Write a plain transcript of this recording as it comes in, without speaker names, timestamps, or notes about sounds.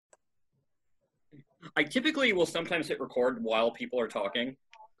I typically will sometimes hit record while people are talking,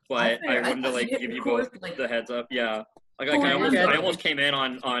 but I wanted to like give you both the heads up. Yeah, like I almost came in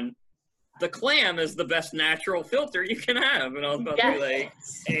on the clam is the best natural filter you can have, and I was about to be like,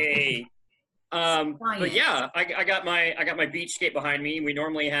 hey. But yeah, I got my beach skate behind me. We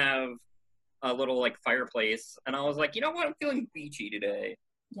normally have a little like fireplace, and I was like, you know what? I'm feeling beachy today.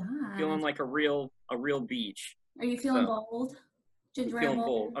 Yeah. Feeling like a real beach. Are you feeling bold? I'm feeling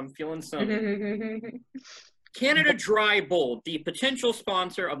bold. I'm feeling some Canada Dry Bold, the potential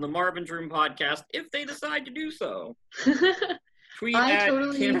sponsor of the Marvin's Room podcast, if they decide to do so. Tweet at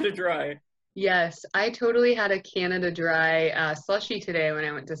Canada Dry. Yes, I totally had a Canada Dry slushie today when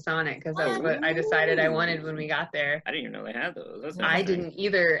I went to Sonic, because that's what I decided I wanted when we got there. I didn't even know they had those. I didn't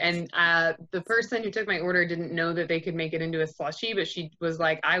either, and the person who took my order didn't know that they could make it into a slushie, but she was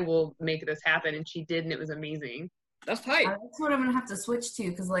like, I will make this happen, and she did, and it was amazing. That's tight. That's what I'm going to have to switch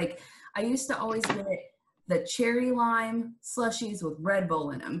to, because like I used to always get the cherry lime slushies with Red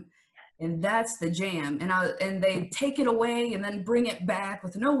Bull in them. And that's the jam. And they take it away and then bring it back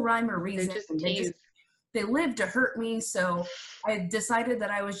with no rhyme or reason. They live to hurt me. So I decided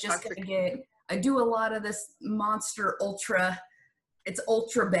that I was just going to I do a lot of this Monster Ultra. It's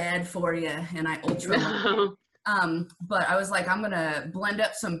ultra bad for you. And I ultra but I was like, I'm going to blend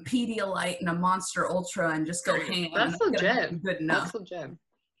up some Pedialyte and a Monster Ultra and just go ham. That's legit. Good enough. That's legit.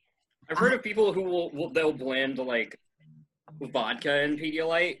 I've heard of people who they'll blend like vodka and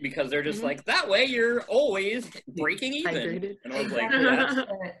Pedialyte because they're just like, that way you're always breaking even. Hydrated. And I was like, that's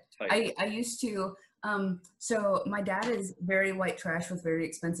tight. I used to, so my dad is very white trash with very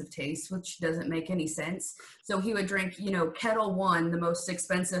expensive taste, which doesn't make any sense. So he would drink, Kettle One, the most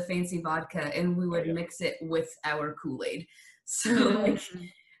expensive fancy vodka, and we would mix it with our Kool-Aid. So like,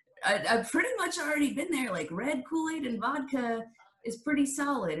 I've pretty much already been there, like red Kool-Aid and vodka is pretty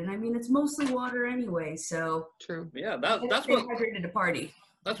solid, and I mean it's mostly water anyway, so true. Yeah, that's what hydrated to party.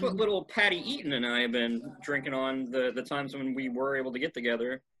 That's what little Patty Eaton and I have been drinking on the times when we were able to get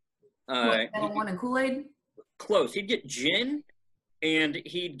together. Kettle One and Kool-Aid? Close. He'd get gin, and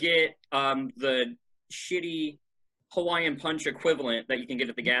he'd get the shitty Hawaiian Punch equivalent that you can get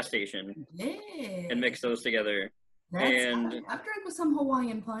at the gas station. Yeah. And mix those together. I've drank with some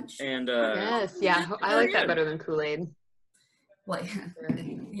Hawaiian Punch. And yes, yeah, I like that better than Kool-Aid. Like,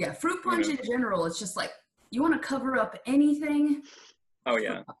 yeah, fruit punch in general, it's just like, you want to cover up anything? Oh,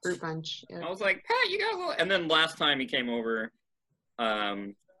 yeah. Fruit punch. Yeah. I was like, Pat, you got a little... And then last time he came over,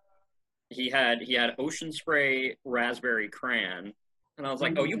 he had Ocean Spray Raspberry Cran. And I was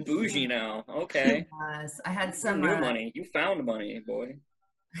like, oh, you bougie now. Okay. Yes, I had some... new money. You found money, boy.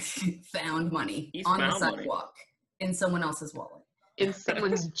 Found money. On the sidewalk. In someone else's wallet. In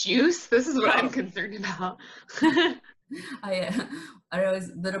someone's juice? This is what I'm concerned about. I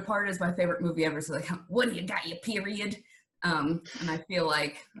always, The Departed is my favorite movie ever. So like, what do you got, you period? And I feel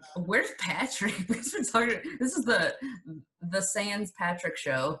like, where's Patrick? This is the Sans Patrick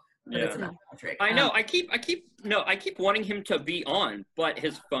show, but it's not Patrick. I know. I keep wanting him to be on, but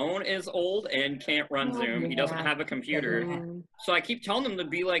his phone is old and can't run Zoom. He doesn't have a computer, so I keep telling him to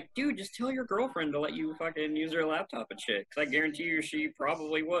be like, dude, just tell your girlfriend to let you fucking use her laptop and shit. Because I guarantee you, she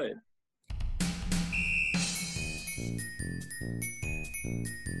probably would.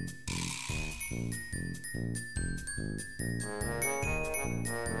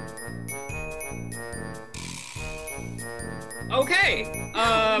 Okay.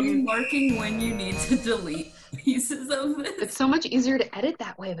 Marking when you need to delete pieces of this. It's so much easier to edit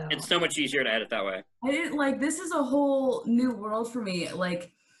that way, though. It's so much easier to edit that way. I didn't like. This is a whole new world for me.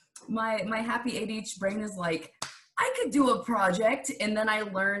 Like, my happy ADHD brain is like, I could do a project, and then I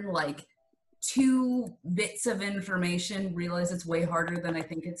learn like 2 bits of information, realize it's way harder than I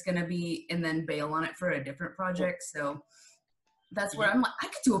think it's gonna be, and then bail on it for a different project. So that's where I'm like, I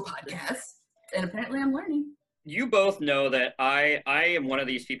could do a podcast, and apparently I'm learning. You both know that I am one of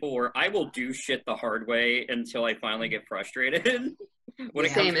these people where I will do shit the hard way until I finally get frustrated.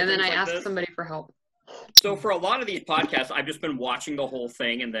 Same, and then I ask somebody for help. So for a lot of these podcasts, I've just been watching the whole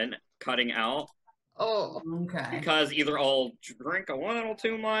thing and then cutting out. Oh, okay. Because either I'll drink a little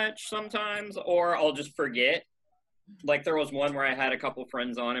too much sometimes, or I'll just forget. Like, there was one where I had a couple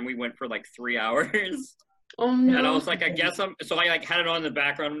friends on, and we went for like 3 hours. Oh, no. And I was like, I guess so I like had it on in the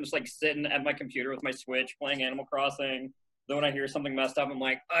background. I'm just like sitting at my computer with my Switch playing Animal Crossing. Then when I hear something messed up, I'm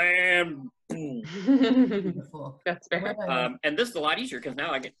like, I am. That's fair. And this is a lot easier because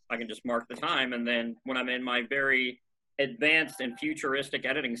now I can just mark the time, and then when I'm in my very advanced and futuristic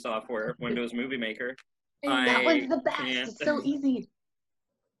editing software, Windows Movie Maker, that was the best. It's so easy.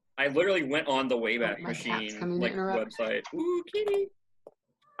 I literally went on the Wayback Machine website. Ooh, kitty.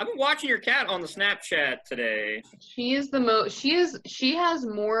 I've been watching your cat on the Snapchat today. She is she has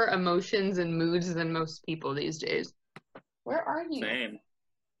more emotions and moods than most people these days. Where are you? Same.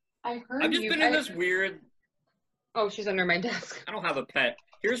 I heard you. I've just been in this weird... Oh, she's under my desk. I don't have a pet.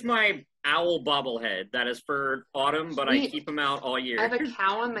 Here's my owl bobblehead that is for autumn, but I keep him out all year. I have a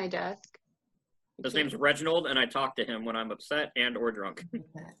cow on my desk. His name's Reginald, and I talk to him when I'm upset and or drunk.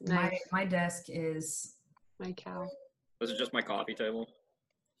 Nice. My desk is... My cow. This is just my coffee table.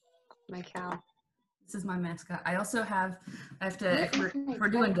 My cow. This is my mascot. I also have, if we're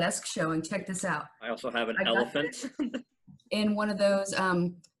doing desk showing, check this out. I also have an elephant. In one of those,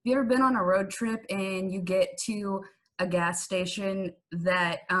 have you ever been on a road trip and you get to a gas station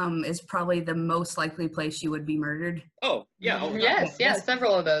that is probably the most likely place you would be murdered? Oh, yeah. Oh, Yes,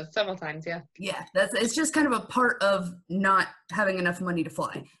 several of those, several times, yeah. Yeah, it's just kind of a part of not having enough money to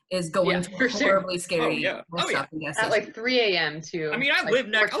fly, is going to a horribly scary gas station. At like 3 a.m. too. I mean, I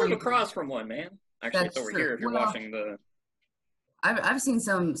live across from one, man. Actually, it's over here if you're watching the... I've seen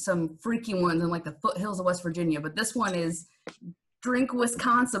some freaky ones in like the foothills of West Virginia, but this one is Drink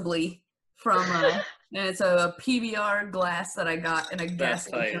Wisconsibly from and it's a PBR glass that I got in a gas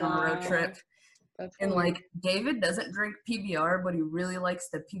station on a road trip. And like David doesn't drink PBR, but he really likes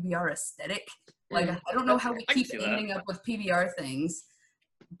the PBR aesthetic. Like I don't know how we keep ending up with PBR things,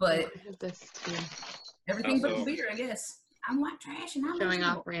 but everything but the beer, I guess. I'm white trash and I'm showing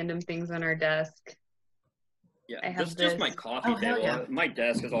off random things on our desk. Yeah, this is just my coffee table. Yeah. My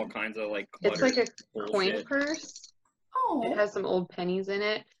desk is all kinds of like cluttered. It's like a coin purse. Oh. It has some old pennies in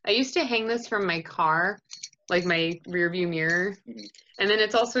it. I used to hang this from my car, like my rear view mirror. Mm-hmm. And then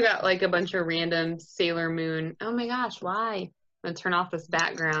it's also got like a bunch of random Sailor Moon. Oh my gosh, why? I'm gonna turn off this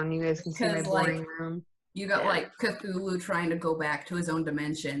background. You guys can see my boring room. You got like Cthulhu trying to go back to his own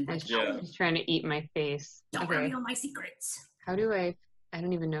dimension. He's trying to eat my face. Don't reveal my secrets. How do I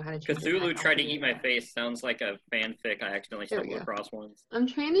don't even know how to change Cthulhu tried to eat my face sounds like a fanfic I accidentally stumbled across once. I'm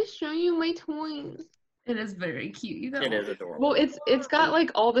trying to show you my toys. It is very cute. It is adorable. Well, it's got like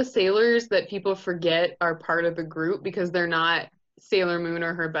all the sailors that people forget are part of the group because they're not Sailor Moon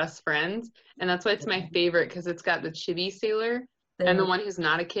or her best friends. And that's why it's my favorite, because it's got the chibi sailor and the one who's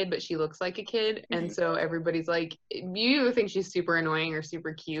not a kid, but she looks like a kid. And so everybody's like, you either think she's super annoying or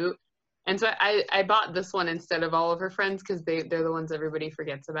super cute. And so I bought this one instead of all of her friends because they're the ones everybody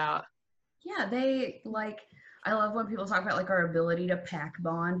forgets about. Yeah, they like, I love when people talk about like our ability to pack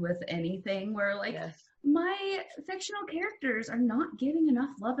bond with anything, where like my fictional characters are not getting enough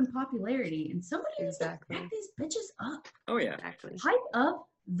love and popularity, and somebody needs to pack these bitches up. Oh yeah, exactly. Hype up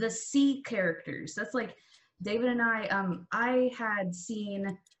the C characters. That's like David and I had seen,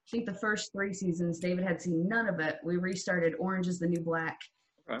 I think the first 3 seasons. David had seen none of it. We restarted Orange is the New Black.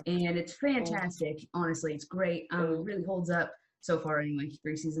 And it's fantastic. Honestly, it's great. It really holds up so far anyway,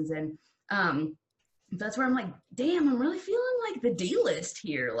 3 seasons in. That's where I'm like, damn, I'm really feeling like the D-list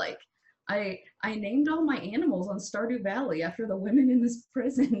here. Like, I named all my animals on Stardew Valley after the women in this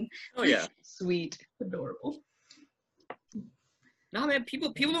prison. Oh yeah. Sweet. Adorable. No man,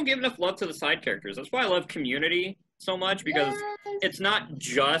 people don't give enough love to the side characters. That's why I love Community so much, because it's not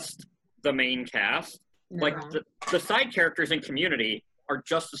just the main cast. No. Like the side characters in Community are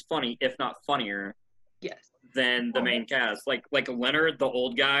just as funny, if not funnier, than the main cast. Like Leonard, the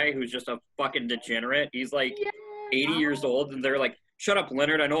old guy who's just a fucking degenerate. He's like 80 years old, and they're like, "Shut up,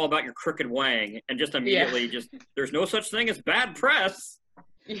 Leonard! I know about your crooked wang," and just immediately, there's no such thing as bad press.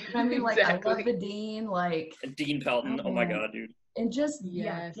 I mean, like I love the Dean, like Dean Pelton. Oh my god, dude! And just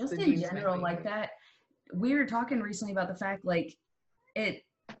just in general, like that. We were talking recently about the fact, like it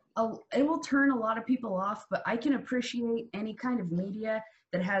will turn a lot of people off, but I can appreciate any kind of media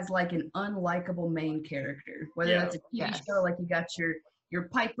that has like an unlikable main character, whether that's a TV show, like you got your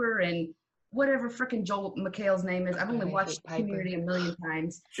Piper and whatever frickin' Joel McHale's name is. I've only watched Community a million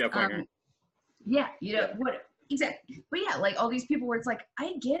times. Jeff Winger. Yeah, you know what exactly. But yeah, like all these people where it's like,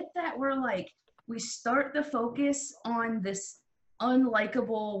 I get that we're like, we start the focus on this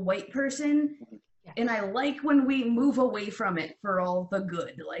unlikable white person. And I like when we move away from it for all the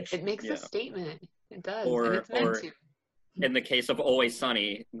good. Like it makes a statement. It does. Or and it's meant to. In the case of Always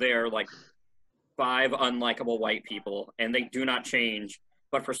Sunny, they're like 5 unlikable white people, and they do not change.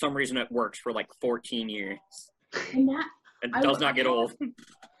 But for some reason, it works for like 14 years. And that it does not get old.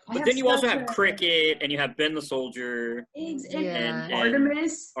 But then you also have Cricket, and you have Ben the Soldier, and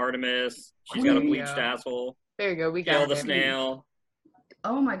Artemis. Artemis, she's got a bleached asshole. There you go. We got the snail.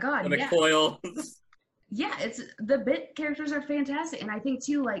 Oh my god, the McCoyle. Yeah, it's the bit characters are fantastic, and I think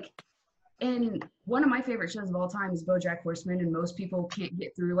too, like, and one of my favorite shows of all time is BoJack Horseman, and most people can't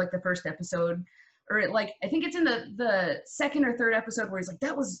get through like the first episode or like, I think it's in the second or third episode where he's like,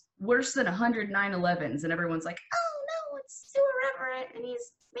 that was worse than 100 9/11s. And everyone's like, oh no, it's Stewart Everett and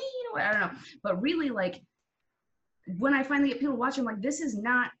he's mean. I don't know. But really, like, when I finally get people watching, like, this is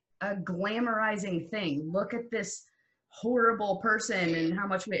not a glamorizing thing. Look at this horrible person and how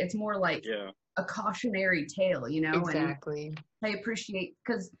much it's more like a cautionary tale, you know? Exactly. And I appreciate,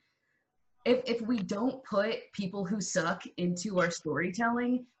 because if we don't put people who suck into our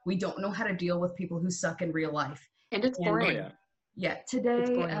storytelling, we don't know how to deal with people who suck in real life. And it's boring. Yeah,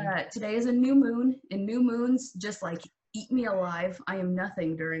 today is a new moon, and new moons just like eat me alive. I am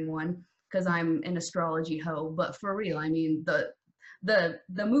nothing during one because I'm an astrology hoe, but for real, I mean, the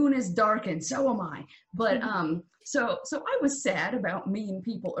moon is dark and so am I. But so I was sad about mean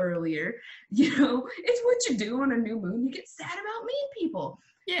people earlier. You know, it's what you do on a new moon. You get sad about mean people.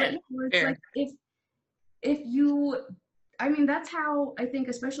 Yeah. But it's like if you, I mean, that's how I think,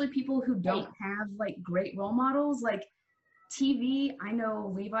 especially people who don't have like great role models, like TV. I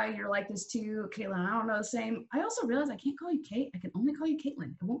know, Levi, you're like this too. Caitlin, I don't know the same. I also realize I can't call you Kate. I can only call you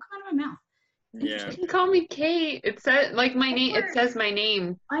Caitlin. It won't come out of my mouth. Yeah. You can call me Kate. It says like my name. It says my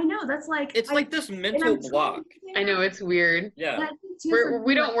name. I know, that's like it's like this mental block. I know, it's weird. Yeah.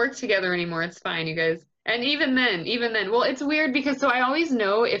 We don't work together anymore. It's fine, you guys. And even then, well, it's weird because so I always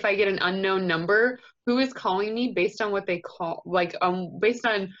know if I get an unknown number who is calling me based on what they call, like based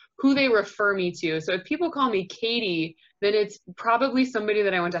on who they refer me to. So if people call me Katie, then it's probably somebody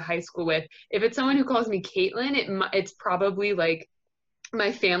that I went to high school with. If it's someone who calls me Caitlin, it's probably like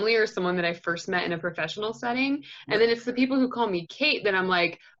my family or someone that I first met in a professional setting. And then it's the people who call me Kate, then I'm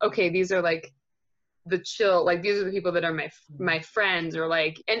like, okay, these are like the chill, like these are the people that are my friends, or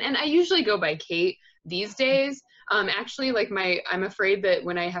like, and I usually go by Kate these days. Actually, like I'm afraid that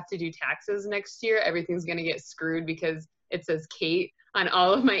when I have to do taxes next year, everything's gonna get screwed because it says Kate on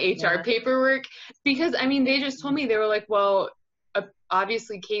all of my HR paperwork. Because I mean, they just told me, they were like, well,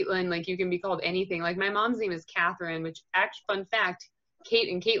 obviously Caitlin, like you can be called anything. Like my mom's name is Catherine, which fun fact,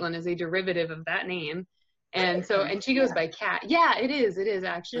 Kate and Caitlin is a derivative of that name. And so, and she goes by Kat. Yeah, it is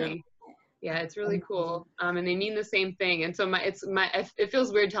actually. Yeah, it's really cool. And they mean the same thing. And so it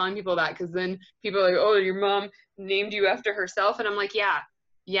feels weird telling people that, because then people are like, oh, your mom named you after herself. And I'm like,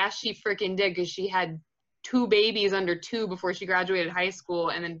 yeah, she freaking did, because she had 2 babies under 2 before she graduated high school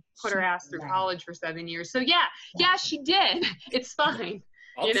and then put her ass through college for 7 years. So yeah, she did. It's fine.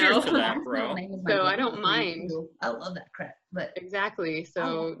 I'll cheers to that, bro. So I don't mind. I love that crap. But exactly.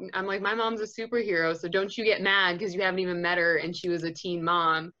 So I'm like, my mom's a superhero, so don't you get mad because you haven't even met her and she was a teen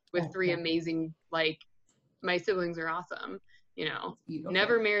mom with 3 amazing, like, my siblings are awesome, you know.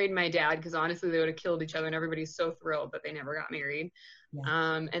 Never married my dad because honestly they would have killed each other, and everybody's so thrilled that they never got married.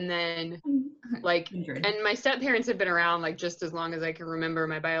 And then like, and my step parents have been around like just as long as I can remember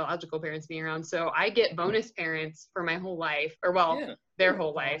my biological parents being around, so I get bonus parents for my whole life, or their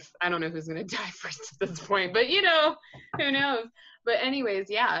whole life. I don't know who's gonna die first at this point, but you know, who knows. But anyways,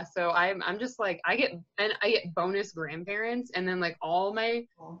 yeah, so I'm just like, I get bonus grandparents, and then like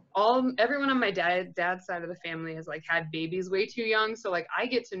everyone on my dad's side of the family has like had babies way too young, so like I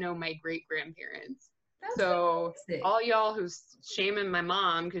get to know my great grandparents. So all y'all who's shaming my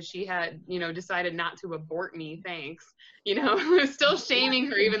mom because she had, you know, decided not to abort me, thanks. You know, still shaming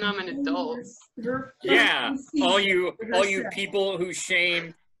her even though I'm an adult. Yeah, all you people who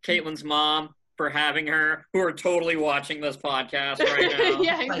shame Caitlin's mom for having her, who are totally watching this podcast right now.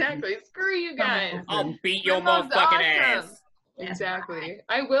 Yeah, exactly. Screw you guys. I'll beat your motherfucking ass. Exactly.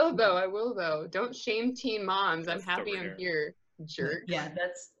 I will though. Don't shame teen moms. I'm happy I'm here. Jerk. Yeah,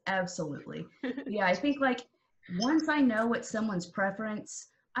 that's absolutely. Yeah, I think like once I know what someone's preference,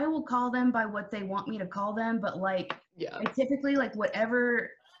 I will call them by what they want me to call them. But like, I typically like whatever,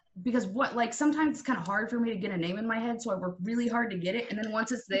 because sometimes it's kind of hard for me to get a name in my head, so I work really hard to get it. And then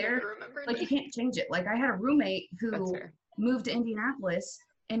once it's there, like you can't change it. Like I had a roommate who moved to Indianapolis,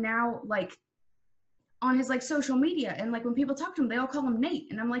 and now like on his like social media, and like when people talk to him, they all call him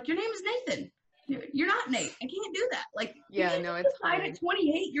Nate, and I'm like, your name is Nathan. You're not Nate. I can't do that. Like, no, it's hard. At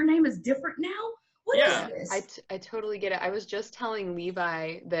 28, your name is different now. What is this? I totally get it. I was just telling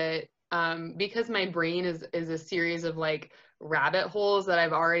Levi that because my brain is a series of like rabbit holes that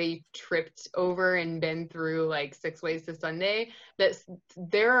I've already tripped over and been through like 6 ways to Sunday, that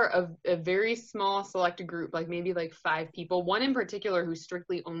there are a very small selected group, like maybe like 5 people, one in particular who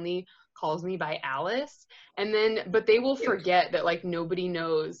strictly only calls me by Alice, and then but they will forget that like nobody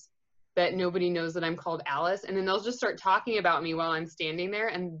knows that I'm called Alice, and then they'll just start talking about me while I'm standing there,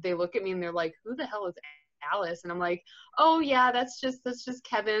 and they look at me and they're like, who the hell is Alice? And I'm like, oh yeah, that's just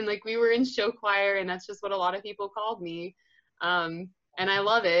Kevin, like we were in show choir and that's just what a lot of people called me, and I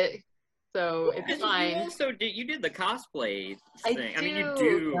love it. So it's fine. You did the cosplay thing. I mean, you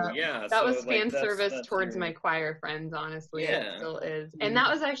do. do, yeah. That so, was fan that's service towards your... my choir friends, honestly. Yeah. It still is. And that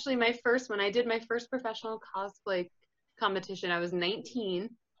was actually when I did my first professional cosplay competition. I was 19,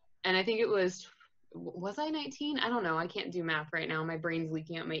 and I think it was I 19? I don't know. I can't do math right now. My brain's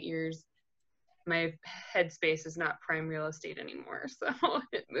leaking out my ears. My headspace is not prime real estate anymore, so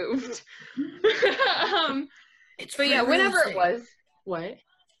it moved. But yeah, whenever it was. What?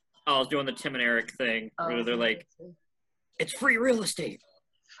 I was doing the Tim and Eric thing where they're like, it's free real estate.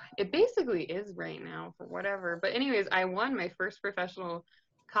 It basically is right now for whatever. But anyways, I won my first professional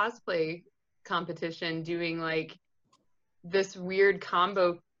cosplay competition doing like this weird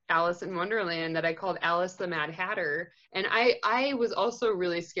combo Alice in Wonderland that I called Alice the Mad Hatter. And I was also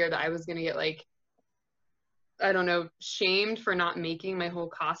really scared that I was going to get like, I don't know, shamed for not making my whole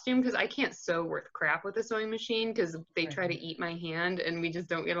costume because I can't sew worth crap with a sewing machine because they try to eat my hand and we just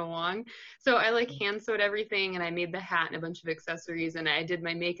don't get along. So I like hand sewed everything and I made the hat and a bunch of accessories and I did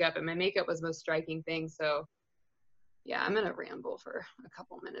my makeup, and my makeup was the most striking thing. So yeah, I'm gonna ramble for a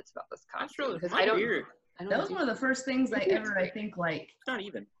couple minutes about this costume because I don't. That was one of the first things I think like it's not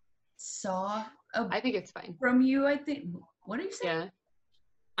even saw. I think it's fine from you. I think. What did you say? Yeah.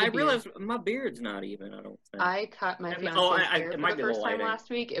 I realized my beard's not even. I don't think. I cut my fiance's hair for the first time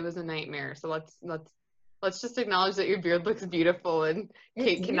last week. It was a nightmare. So let's just acknowledge that your beard looks beautiful, and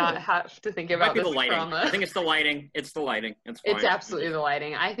Kate cannot have to think about this trauma. I think it's the lighting. It's the lighting. It's fine. It's absolutely the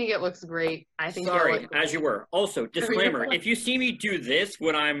lighting. I think it looks great. I think. Sorry, as you were. Also, disclaimer: if you see me do this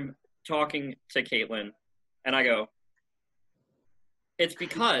when I'm talking to Caitlin, and I go, it's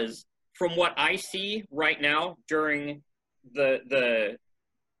because from what I see right now during the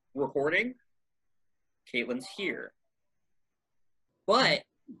recording, Caitlin's here. But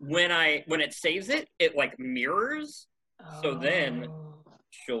when it saves it, it like mirrors. So then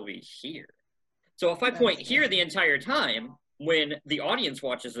she'll be here. So if I point here the entire time, when the audience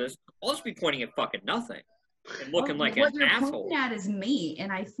watches this, I'll just be pointing at fucking nothing and looking like an asshole. What you're pointing at is me,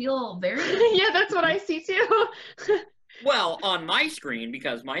 and I feel very. Yeah, that's what I see too. Well, on my screen,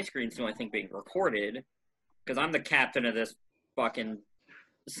 because my screen's the only thing being recorded, because I'm the captain of this fucking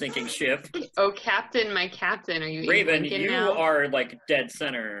sinking ship. Oh, Captain, my captain, are you Raven, you are like dead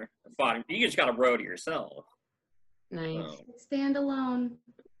center bottom. You just got a row to yourself. Nice. Stand alone.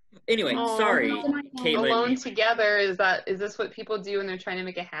 Anyway, sorry, Caitlin. Alone together, is this what people do when they're trying to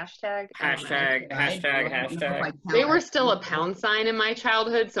make a hashtag? Hashtag. They were still a pound sign in my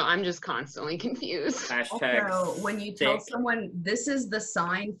childhood, so I'm just constantly confused. Hashtag. Also, when you tell someone this is the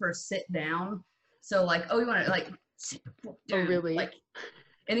sign for sit down, so like, oh, you want to like sit down. Oh, really? Like,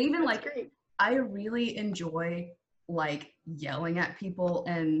 and even like, I really enjoy like yelling at people,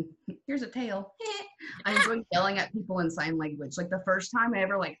 and here's a tail. I enjoy yelling at people in sign language. Like the first time I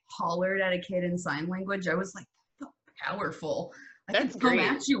ever like hollered at a kid in sign language, I was like so powerful. I can come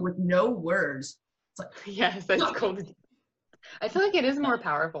at you with no words. It's like, yes, that's cool. I feel like it is more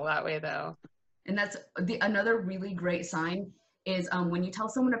powerful that way though. And that's another really great sign is when you tell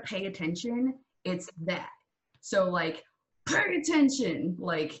someone to pay attention, it's that. So like, pay attention.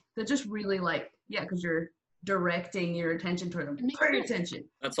 Like they're just really like, yeah, because you're directing your attention toward them. Pay attention.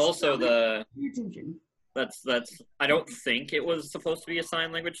 That's also pay attention. That's I don't think it was supposed to be a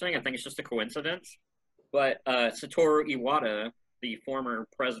sign language thing. I think it's just a coincidence. But Satoru Iwata, the former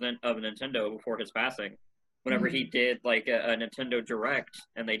president of Nintendo before his passing, whenever he did like a Nintendo Direct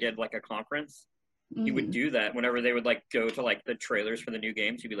and they did like a conference, he would do that whenever they would like go to like the trailers for the new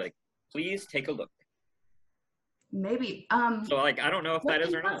games. He'd be like, please take a look. Maybe. So like, I don't know if that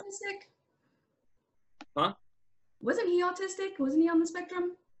is or not. Autistic? Huh? Wasn't he autistic? Wasn't he on the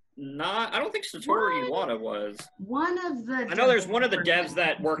spectrum? Nah, I don't think Satoru Iwata was. One of the. I know there's one of the devs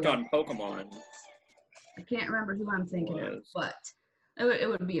that worked on Pokemon. I can't remember who I'm thinking of, but it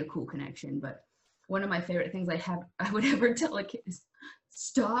would be a cool connection. But one of my favorite things I would ever tell a kid is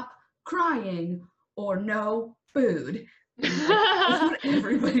stop crying or no food.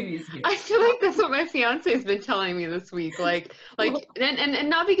 Everybody needs to. I feel like that's what my fiance has been telling me this week. Like, and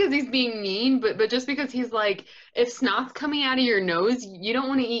not because he's being mean, but just because he's like, if snot's coming out of your nose, you don't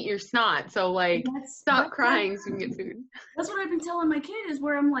want to eat your snot. So like, stop crying so you can get food. That's what I've been telling my kid is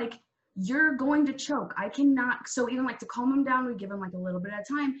where I'm like, you're going to choke. I cannot. So even like to calm him down, we give him like a little bit of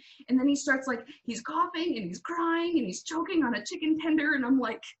time, and then he starts like he's coughing and he's crying and he's choking on a chicken tender, and I'm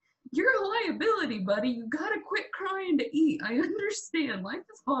like, you're a liability, buddy. You gotta quit crying to eat. I understand. Life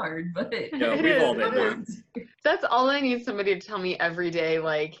is hard, but no, we've all been there. That's all I need somebody to tell me every day.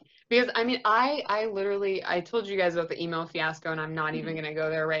 Like, because I mean, I literally, I told you guys about the email fiasco, and I'm not even gonna go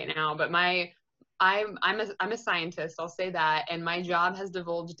there right now. But I'm a scientist, I'll say that, and my job has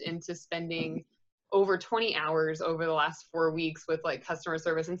divulged into spending over 20 hours over the last 4 weeks with like customer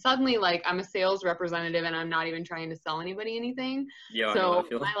service, and suddenly like I'm a sales representative and I'm not even trying to sell anybody anything. Yeah, so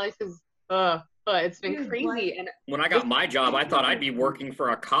my life is it's been crazy. And when I got my job, I thought I'd be working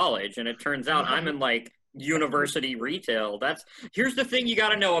for a college, and it turns out I'm in like university retail. Here's the thing you got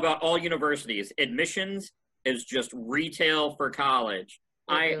to know about all universities: admissions is just retail for college.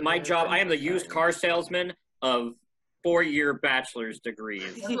 My job, I am the used car salesman of 4-year bachelor's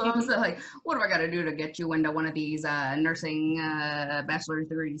degrees. That's what I was like, what do I got to do to get you into one of these nursing bachelor's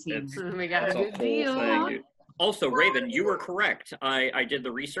degrees here? We got a good deal. Thing. Also, Raven, you were correct. I did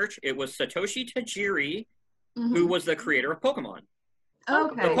the research. It was Satoshi Tajiri, who was the creator of Pokemon.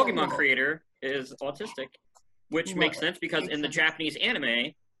 Okay. The Pokemon creator is autistic, which makes sense because in the Japanese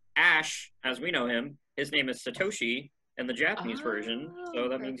anime, Ash, as we know him, his name is Satoshi in the Japanese version, so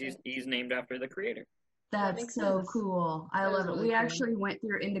that means he's named after the creator. That's so cool. I love it. We actually went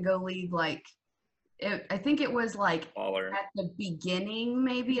through Indigo League, like, I think it was like at the beginning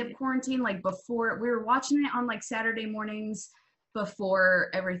maybe of quarantine, like before, we were watching it on like Saturday mornings before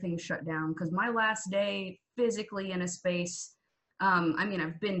everything shut down, because my last day physically in a space, I mean,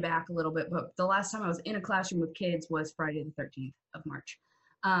 I've been back a little bit, but the last time I was in a classroom with kids was Friday the 13th of March.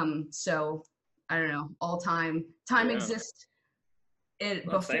 So I don't know, time exists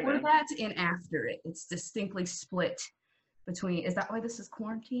before that and after it. It's distinctly split between. Is that why this is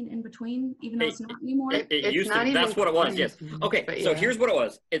quarantine in between, even though it's not anymore? It used to be. That's what it was, yes. Okay, so here's what it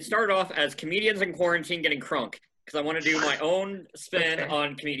was. It started off as comedians in quarantine getting crunk, because I want to do my own spin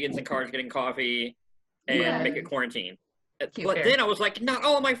on comedians and cars getting coffee and make it quarantine. But then I was like, not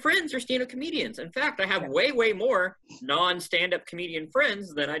all of my friends are stand-up comedians. In fact, I have way more non-stand-up comedian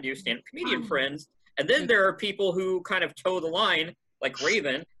friends than I do stand-up comedian friends. And then there are people who kind of toe the line, like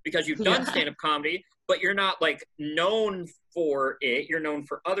Raven, because you've done stand-up comedy, but you're not like known for it. You're known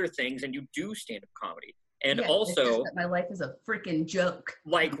for other things, and you do stand-up comedy. And also, my life is a freaking joke.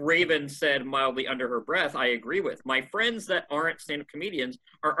 Like Raven said mildly under her breath, I agree with. My friends that aren't stand-up comedians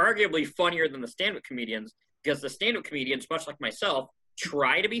are arguably funnier than the stand-up comedians, because the stand-up comedians, much like myself,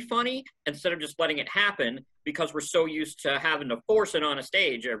 try to be funny instead of just letting it happen, because we're so used to having to force it on a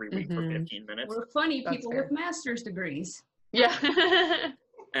stage every week for 15 minutes. We're funny people with master's degrees. Yeah.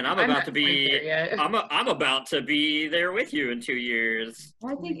 And I'm about to be I'm about to be there with you in 2 years.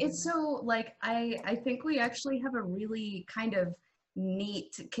 I think it's so, like, I think we actually have a really kind of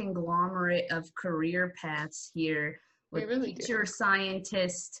neat conglomerate of career paths here, with teacher,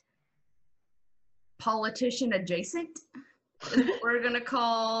 scientist, politician adjacent is what we're gonna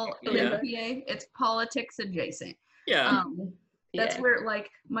call an MPA. It's politics adjacent. That's where, like,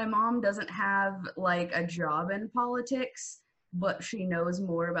 my mom doesn't have like a job in politics, but she knows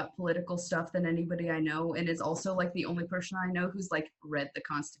more about political stuff than anybody I know, and is also like the only person I know who's like read the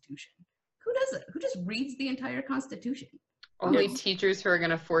Constitution. Who does it? Who just reads the entire Constitution? Only teachers who are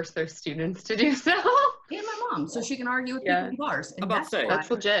going to force their students to do so. And my mom, so she can argue with people in bars. And that's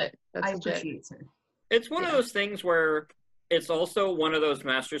legit. I appreciate her. It's one of those things where it's also one of those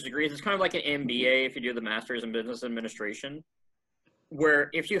master's degrees. It's kind of like an MBA if you do the master's in business administration, where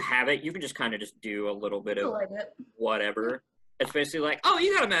if you have it, you can just kind of just do a little bit of whatever. It's basically like, oh,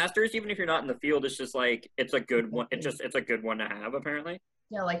 you got a master's, even if you're not in the field. It's just like, it's a good one. It's a good one to have, apparently.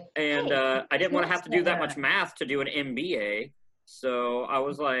 Yeah, like. And I didn't want to have to do that much math to do an MBA, so I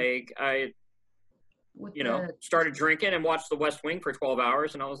was like, started drinking and watched The West Wing for 12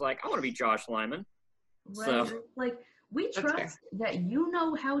 hours, and I was like, I want to be Josh Lyman. Right. So, like, we trust that you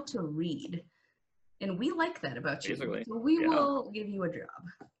know how to read, and we like that about you. Basically, so we will give you a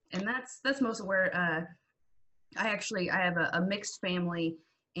job, and that's most of where I have a mixed family,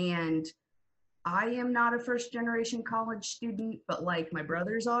 and I am not a first generation college student, but like my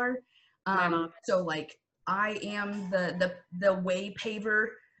brothers are. So like I am the way paver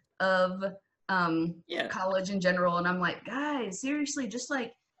of college in general, and I'm like, guys, seriously, just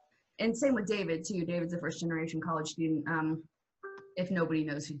like. And same with David, too. David's a first-generation college student. If nobody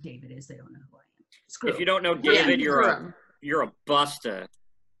knows who David is, they don't know who I am. If you don't know David, you're a buster.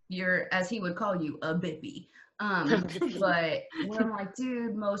 You're, as he would call you, a bippy. But when I'm like,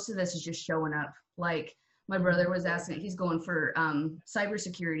 dude, most of this is just showing up. Like, my brother was asking, he's going for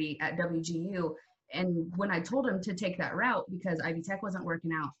cybersecurity at WGU. And when I told him to take that route because Ivy Tech wasn't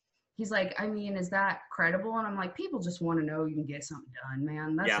working out, he's like, I mean, is that credible? And I'm like, people just want to know you can get something done,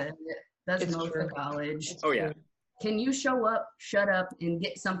 man. That's it. That's most of college. Oh, yeah. Can you show up, shut up, and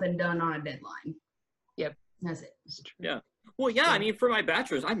get something done on a deadline? Yep. That's it. Yeah. Well, yeah, I mean, for my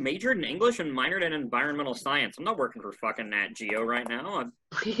bachelor's, I majored in English and minored in environmental science. I'm not working for fucking Nat Geo right now.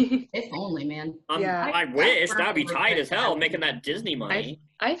 If only, man. I wish. That'd be tight as hell, making that Disney money.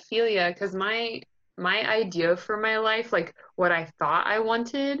 I feel ya, because my idea for my life, like what I thought I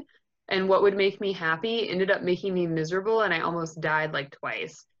wanted and what would make me happy, ended up making me miserable, and I almost died like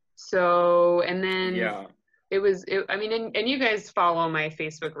twice. So, and then I mean, and you guys follow my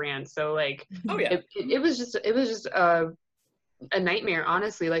Facebook rant, so like, it was just a nightmare,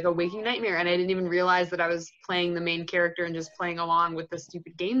 honestly, like a waking nightmare, and I didn't even realize that I was playing the main character and just playing along with the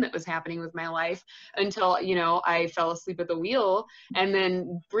stupid game that was happening with my life until, you know, I fell asleep at the wheel and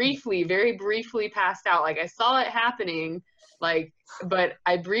then very briefly passed out. Like I saw it happening, like, but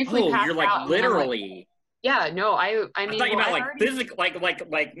I briefly passed out. Oh, you're like literally. Yeah, no, I mean, I thought you meant like physically,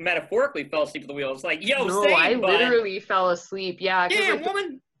 like metaphorically fell asleep at the wheel. It's like, yo, no, same, I literally fell asleep. Yeah, damn,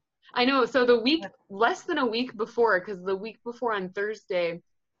 woman. I know. So less than a week before, because the week before on Thursday,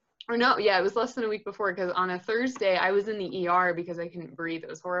 or no, yeah, it was less than a week before, because on a Thursday I was in the ER because I couldn't breathe. It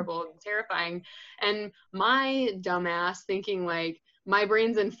was horrible and terrifying. And my dumbass thinking like, my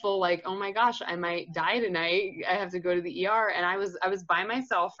brain's in full like, oh my gosh, I might die tonight. I have to go to the ER. And I was by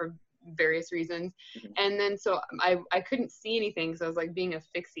myself for various reasons, and then so I couldn't see anything because I was like being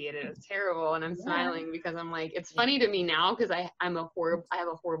asphyxiated. It was terrible, and I'm smiling because I'm like, it's funny to me now because I have a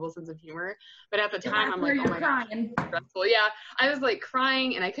horrible sense of humor, but at the time I'm like, oh my god, stressful. Yeah, I was like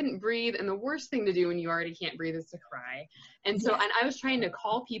crying and I couldn't breathe, and the worst thing to do when you already can't breathe is to cry. And so and I was trying to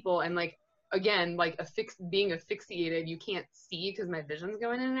call people, and like, again, like being asphyxiated, you can't see because my vision's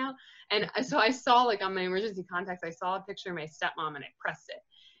going in and out. And so I saw, like, on my emergency contacts, I saw a picture of my stepmom and I pressed it.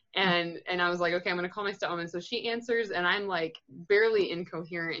 And I was like, okay, I'm going to call my stepmom. And so she answers and I'm like barely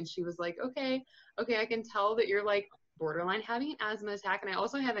incoherent. And she was like, okay, I can tell that you're like borderline having an asthma attack. And I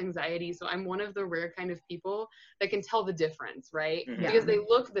also have anxiety. So I'm one of the rare kind of people that can tell the difference, right? Mm-hmm. Because they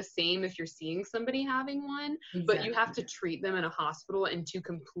look the same if you're seeing somebody having one, but you have to treat them in a hospital in two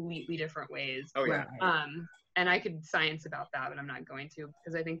completely different ways. Oh, yeah. And I could science about that, but I'm not going to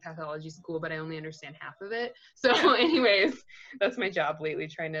because I think pathology is cool, but I only understand half of it. So anyways, that's my job lately,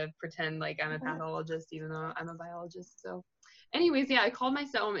 trying to pretend like I'm a pathologist, even though I'm a biologist. So anyways, yeah, I called my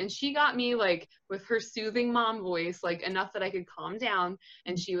stepmom and she got me like with her soothing mom voice, like enough that I could calm down.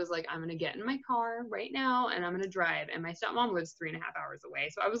 And she was like, I'm going to get in my car right now and I'm going to drive. And my stepmom lives 3.5 hours away.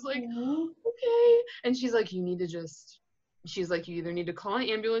 So I was like, okay. And she's like, she's like, you either need to call an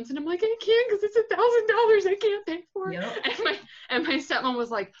ambulance, and I'm like, I can't because it's $1,000 I can't pay for. Yep. And my stepmom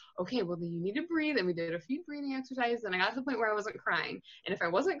was like, okay, well then you need to breathe, and we did a few breathing exercises, and I got to the point where I wasn't crying, and if I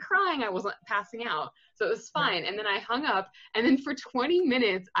wasn't crying, I wasn't passing out, so it was fine. And then I hung up, and then for 20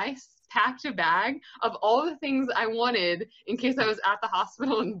 minutes I packed a bag of all the things I wanted in case I was at the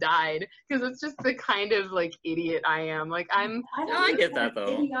hospital and died, because it's just the kind of like idiot I am. Like I get that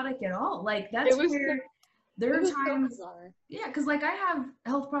though. Idiotic at all. Like that's where. There are times, yeah, because like I have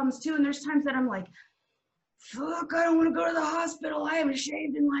health problems too, and there's times that I'm like, fuck, I don't want to go to the hospital. I haven't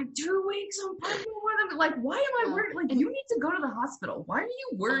shaved in like 2 weeks. I'm pregnant with them. Like, why am I worried? Like, you need to go to the hospital. Why are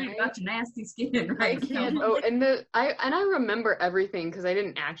you worried about your nasty skin? Right? I can't. Oh, and I remember everything because I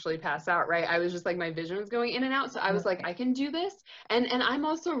didn't actually pass out. Right? I was just like, my vision was going in and out. So I was like, I can do this. And I'm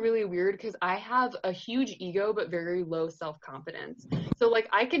also really weird because I have a huge ego but very low self-confidence. So like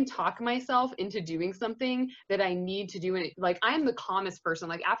I can talk myself into doing something that I need to do. And like I'm the calmest person.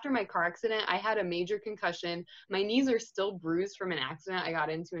 Like after my car accident, I had a major concussion. My knees are still bruised from an accident I got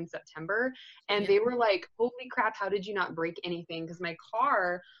into in September. And they were like, holy crap, how did you not break anything? Because my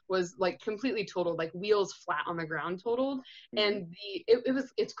car was like completely totaled, like wheels flat on the ground totaled. And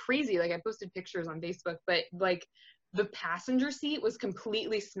it's crazy. Like I posted pictures on Facebook, but like the passenger seat was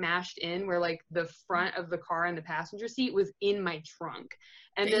completely smashed in where like the front of the car and the passenger seat was in my trunk.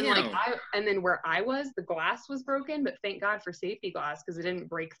 And then then where I was, the glass was broken, but thank God for safety glass because it didn't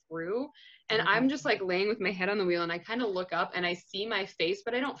break through. And I'm just like laying with my head on the wheel and I kind of look up and I see my face,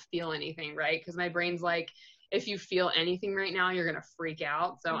 but I don't feel anything, right? Because my brain's like, if you feel anything right now, you're gonna freak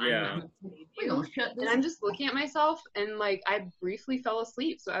out. So I'm just looking at myself and like I briefly fell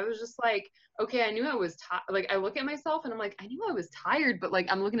asleep. So I was just like, okay, I knew I was like I look at myself and I'm like, I knew I was tired, but like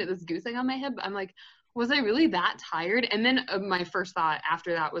I'm looking at this goose egg on my head, but I'm like, was I really that tired? And then my first thought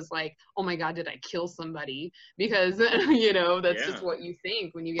after that was like, oh my God, did I kill somebody? Because, you know, that's just what you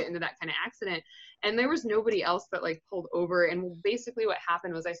think when you get into that kind of accident. And there was nobody else that like pulled over. And basically what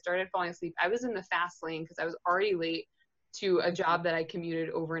happened was I started falling asleep. I was in the fast lane because I was already late to a job that I commuted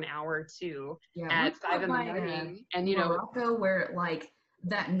over an hour to at 5 in the morning. And, you know, Morocco, where like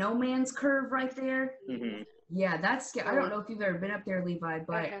that no man's curve right there. Mm-hmm. Yeah, that's scary. I don't know if you've ever been up there, Levi,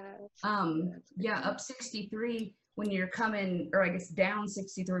 but up 63 when you're coming, or I guess down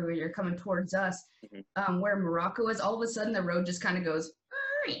 63 where you're coming towards us, where Morocco is, all of a sudden the road just kind of goes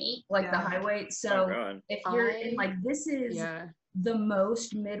like the highway. So if you're in like, this is the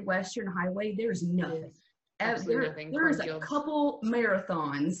most Midwestern highway, there's nothing. There's a couple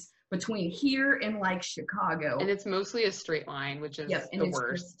marathons between here and like Chicago, and it's mostly a straight line, which is the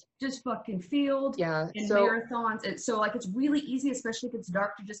worst. Just fucking field and marathons. And so like it's really easy, especially if it's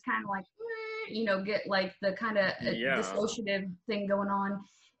dark, to just kind of like get like the kind of dissociative thing going on,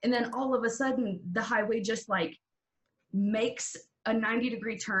 and then all of a sudden the highway just like makes a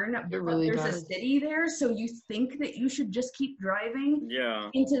 90-degree turn, but there's a city there, so you think that you should just keep driving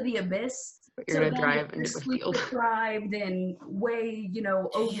into the abyss. But you're gonna drive into the field. Deprived and way,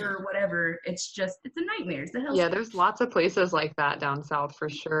 over whatever. It's a nightmare. It's the hell. Yeah, there's lots of places like that down south for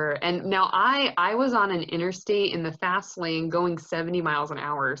sure. And now I was on an interstate in the fast lane going 70 miles an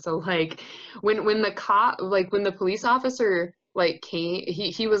hour. So like when the police officer like came,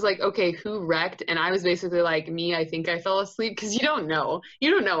 he was like, okay, who wrecked? And I was basically like, me, I think I fell asleep, because you don't know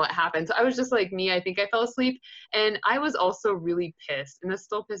what happened. So I was just like, me, I think I fell asleep. And I was also really pissed, and this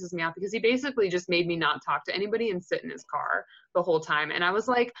still pisses me off, because he basically just made me not talk to anybody and sit in his car the whole time. And I was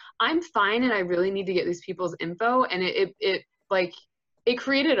like, I'm fine, and I really need to get these people's info. And it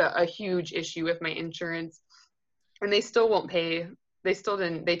created a huge issue with my insurance, and they still won't pay. They still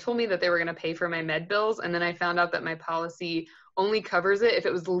didn't. They told me that they were going to pay for my med bills, and then I found out that my policy only covers it if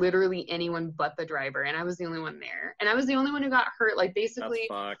it was literally anyone but the driver, and I was the only one there, and I was the only one who got hurt. Like basically,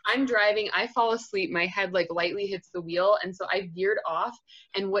 I'm driving, I fall asleep, my head like lightly hits the wheel, and so I veered off,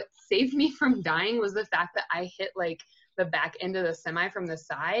 and what saved me from dying was the fact that I hit like the back end of the semi from the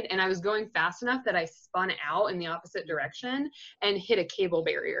side, and I was going fast enough that I spun out in the opposite direction and hit a cable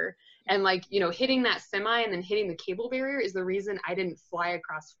barrier. And like, hitting that semi and then hitting the cable barrier is the reason I didn't fly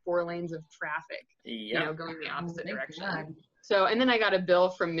across 4 lanes of traffic, going the opposite direction. God. So, and then I got a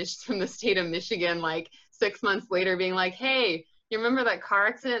bill from the state of Michigan, like 6 months later, being like, hey, you remember that car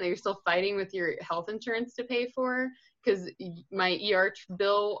accident that you're still fighting with your health insurance to pay for? Because my ER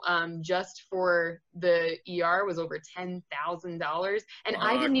bill just for the ER was over $10,000. And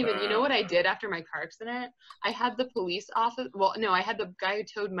I didn't even, you know what I did after my car accident? I had the police officer, I had the guy who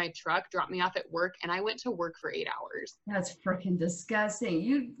towed my truck drop me off at work, and I went to work for 8 hours. That's freaking disgusting.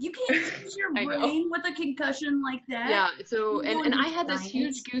 You can't use your brain with a concussion like that. Yeah, so, and I had this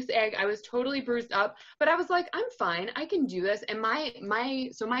huge goose egg. I was totally bruised up, but I was like, I'm fine. I can do this. And my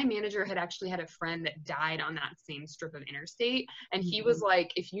manager had actually had a friend that died on that same strip of interstate, and he was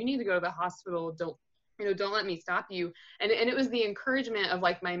like, if you need to go to the hospital, don't let me stop you. And it was the encouragement of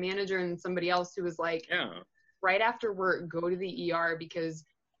like my manager and somebody else who was like, right after work, go to the ER, because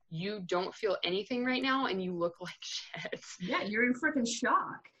you don't feel anything right now and you look like shit. Yeah, you're in freaking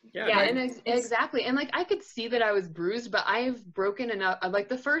shock. Yeah, and exactly. And like I could see that I was bruised, but I've broken enough. Like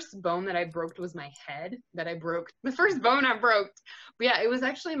the first bone that I broke was my head that I broke. The first bone I broke. But yeah, it was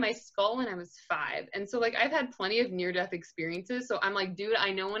actually my skull when I was 5. And so like I've had plenty of near-death experiences. So I'm like, dude,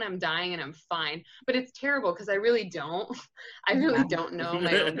 I know when I'm dying and I'm fine. But it's terrible because I really don't. I really don't know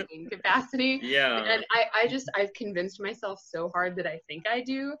my own pain capacity. Yeah. And I've convinced myself so hard that I think I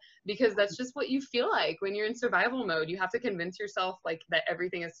do, because that's just what you feel like when you're in survival mode. You have to convince yourself like that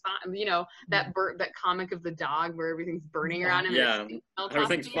everything is fine. That comic of the dog where everything's burning around him. Yeah,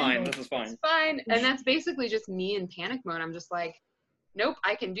 everything's fine. This is fine. It's fine. And that's basically just me in panic mode. I'm just like, nope,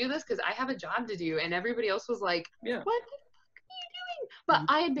 I can do this because I have a job to do. And everybody else was like, what the fuck are you doing? But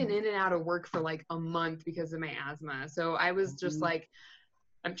I had been in and out of work for like a month because of my asthma. So I was just like,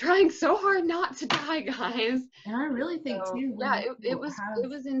 I'm trying so hard not to die, guys. And I really think too. Yeah, it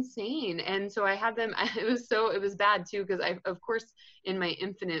was insane. And so I had them. It was bad too, because I, of course, in my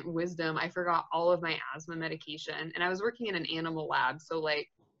infinite wisdom, I forgot all of my asthma medication, and I was working in an animal lab, so like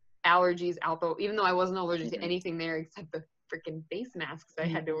allergies, alpha. Even though I wasn't allergic to anything there except the freaking face masks I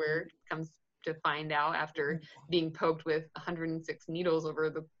had to wear, comes to find out after being poked with 106 needles over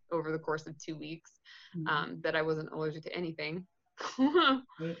the course of 2 weeks, that I wasn't allergic to anything.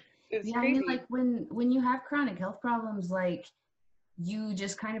 It's crazy. I mean, like when you have chronic health problems, like you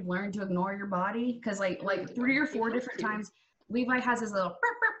just kind of learn to ignore your body, because like 3 or 4 different times Levi has his little burr,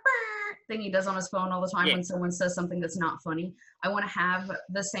 burr, burr thing he does on his phone all the time when someone says something that's not funny. I want to have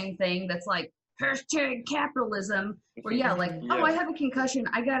the same thing that's like #capitalism, where oh, I have a concussion,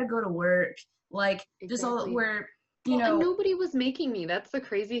 I gotta go to work, like just all where and nobody was making me. That's the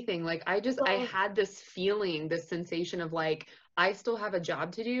crazy thing. Like I had this feeling, this sensation of like, I still have a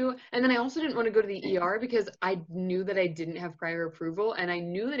job to do. And then I also didn't want to go to the ER because I knew that I didn't have prior approval, and I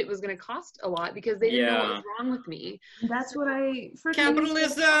knew that it was going to cost a lot because they didn't know what was wrong with me. That's what I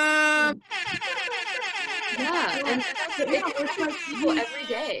Capitalism! Yeah, and it's like people every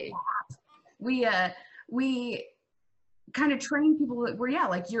day. We kind of train people where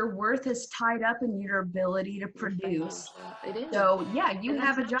like your worth is tied up in your ability to produce. It is. So yeah, you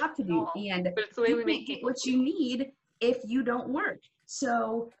have a job to do, and but it's the way you we can't make get what you need if you don't work.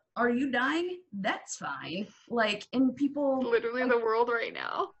 So are you dying? That's fine. Like, and people literally like, the world right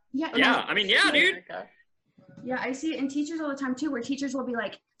now. Yeah. Yeah, I mean, yeah, dude. Yeah, I see it in teachers all the time too, where teachers will be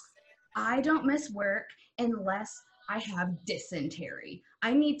like, I don't miss work unless I have dysentery.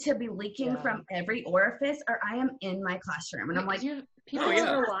 I need to be leaking from every orifice or I am in my classroom. And I'm like, people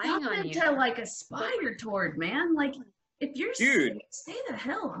are relying on you to like aspire toward, man. Like, if you're sick, stay the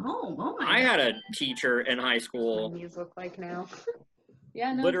hell home. Oh my God. I had a teacher in high school. What these look like now.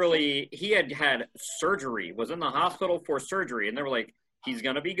 Yeah, no. Literally, he had surgery, was in the hospital for surgery, and they were like, he's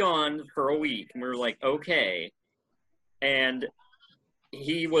gonna be gone for a week. And we were like, okay. And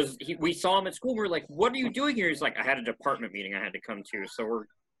we saw him at school. We were like, what are you doing here? He's like, I had a department meeting I had to come to. So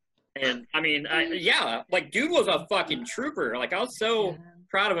and I mean, like, dude was a fucking trooper. Like, I was so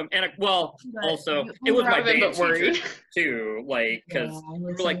proud of him. And also, it was my band teacher too. Like, because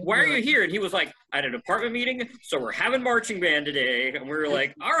we were like, why are you here? And he was like, I had a department meeting, so we're having marching band today. And we were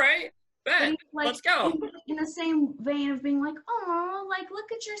like, all right, bet, like, let's go. In the same vein of being like, oh, like,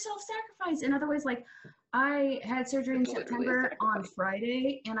 look at your self-sacrifice. In other ways, like, I had surgery in September on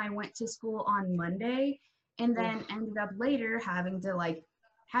Friday, and I went to school on Monday, and then ended up later having to, like,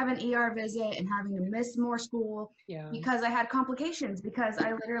 have an ER visit and having to miss more school because I had complications, because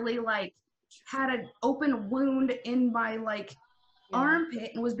I literally, like, had an open wound in my, like,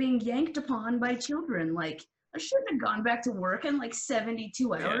 armpit and was being yanked upon by children. Like, I shouldn't have gone back to work in, like,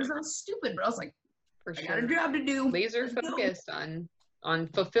 72 hours. I was stupid, but I was like, I got a job to do. Laser focused on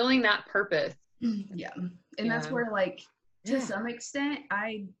fulfilling that purpose. Yeah. And that's where, like, to some extent,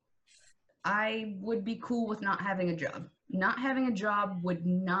 I would be cool with not having a job. Not having a job would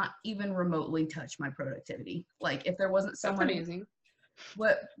not even remotely touch my productivity. Like, if there wasn't someone. That's amazing.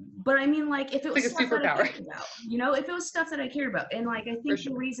 But I mean, like, if it was like stuff that I superpower. cared about, you know, if it was stuff that I cared about. And, like, I think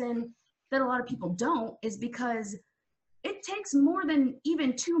the reason that a lot of people don't is because it takes more than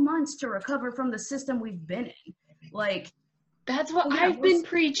even 2 months to recover from the system we've been in. Like, that's what I've been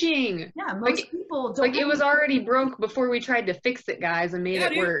preaching. Yeah, most people don't. Like, it was already broke before we tried to fix it, guys, and made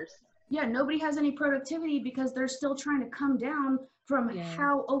it worse. Yeah, nobody has any productivity because they're still trying to come down from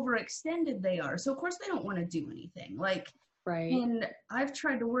how overextended they are. So, of course, they don't want to do anything. Like, and I've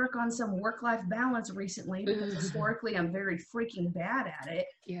tried to work on some work-life balance recently because historically I'm very freaking bad at it.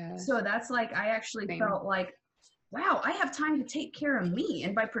 Yeah. So that's like, I actually felt like, wow, I have time to take care of me.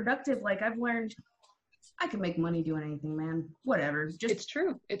 And by productive, like, I've learned I can make money doing anything, man. Whatever. Just It's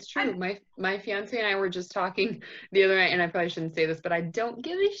true. It's true. My fiance and I were just talking the other night, and I probably shouldn't say this, but I don't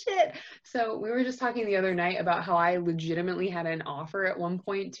give a shit. So we were just talking the other night about how I legitimately had an offer at one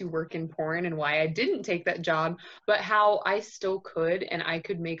point to work in porn and why I didn't take that job, but how I still could, and I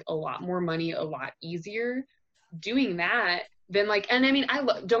could make a lot more money a lot easier doing that than, like, and I mean,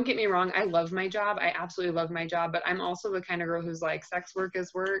 don't get me wrong, I love my job. I absolutely love my job, but I'm also the kind of girl who's like, sex work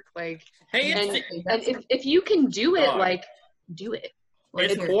is work. Like, and if you can do it, like, do it.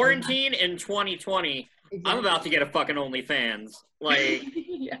 It's quarantine in 2020. Exactly. I'm about to get a fucking OnlyFans. Like,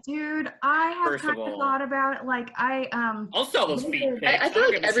 dude, I have kind of thought about it. Like, I'll sell those feet pics. I feel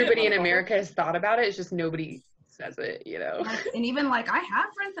like everybody in America has thought about it. It's just nobody says it, you know. And even, like, I have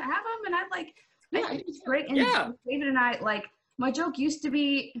friends that have them, and I think it's great. And David and I, like, my joke used to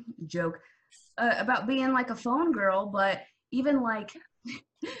be about being like a phone girl, but even like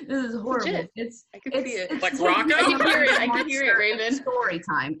this is horrible. Legit. I can see it. Like Rocco? I can hear it, Raven. It's story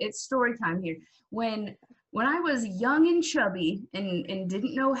time. It's story time here. When I was young and chubby and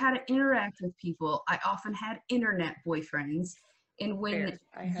didn't know how to interact with people, I often had internet boyfriends. And when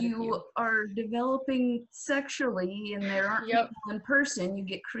you are developing sexually and there aren't people in person, you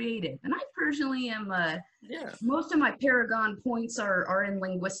get creative. And I personally am, most of my Paragon points are in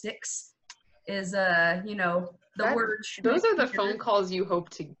linguistics, is, you know, the word. Those are the phone calls you hope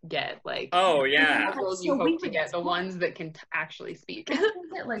to get, like. Oh, yeah. The calls you hope to get, the ones that can actually speak.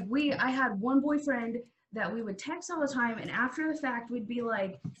 Like, I had one boyfriend that we would text all the time, and after the fact, we'd be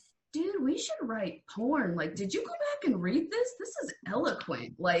like, dude, we should write porn. Like, did you go back and read this? This is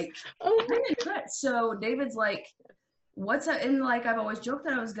eloquent. Like, so David's like, what's up? And like, I've always joked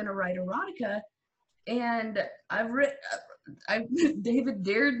that I was going to write erotica, and David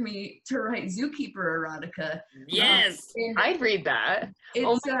dared me to write Zookeeper erotica. Yes. I'd read that.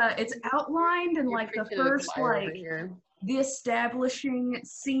 It's outlined in like the first, like, the establishing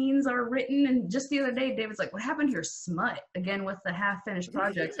scenes are written. And just the other day, David's like, what happened to your smut? Again, with the half-finished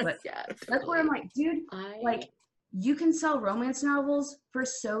projects. But Yeah, that's where I'm like, dude, like, you can sell romance novels for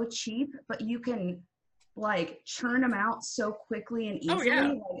so cheap, but you can like churn them out so quickly and easily.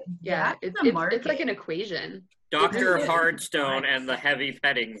 Like, yeah, it's like an equation. Dr. Hardstone and the Heavy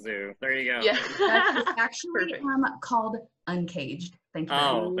Petting Zoo. There you go. Yeah. That's actually called Uncaged. Thank you.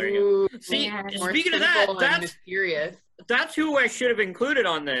 Oh, there you go. See, speaking of that, that's who I should have included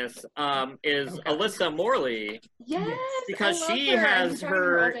on this, is Alyssa Morley. Yes. Because she has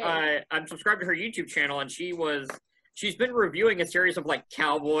her, I'm subscribed to her YouTube channel, and she's been reviewing a series of like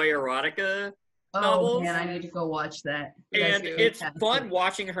cowboy erotica novels. Man, I need to go watch that. And it's fun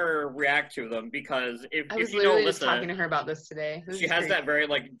watching her react to them, because if you know Alyssa, just talking to her about this today. She has that very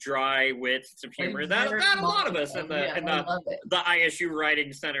like dry wit of humor that a lot of us in the ISU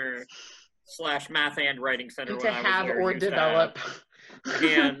Writing Center / Math and Writing Center to have or develop.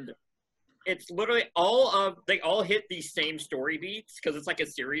 And it's literally they all hit these same story beats, because it's like a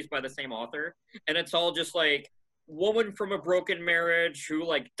series by the same author, and it's all just like woman from a broken marriage who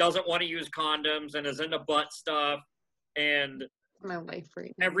like doesn't want to use condoms and is into butt stuff, and my life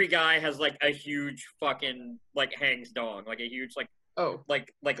right now. Every guy has like a huge fucking like hangs dong, like a huge like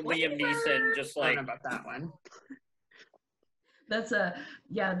Liam Neeson, just like. I don't know about that one. That's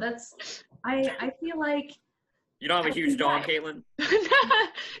I feel like. You don't have a huge dong, Caitlin?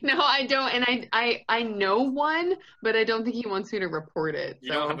 No, I don't, and I know one, but I don't think he wants me to report it.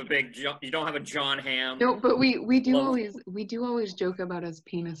 You don't have a John Hamm. No, but we do always joke about his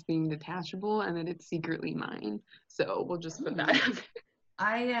penis being detachable and that it's secretly mine. So we'll just put that up.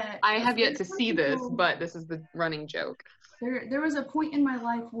 I have yet to see this, but this is the running joke. There was a point in my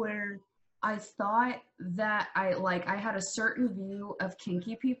life where I thought that I had a certain view of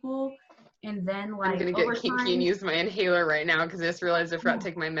kinky people. And then, like, I'm gonna get kinky and use my inhaler right now because I just realized I forgot to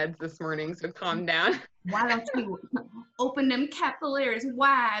take my meds this morning. So calm down. Why don't you open them capillaries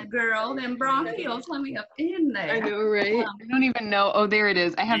wide, girl? Them bronchioles, let me up in there. I know, right? I don't even know. Oh, there it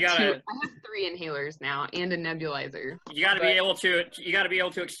is. I have 3 inhalers now and a nebulizer. You got to be able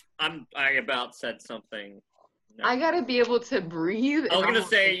to. I about said something. No. I got to be able to breathe. I was gonna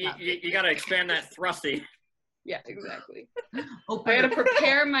say you got to expand that thrusty. Yeah, exactly. I gotta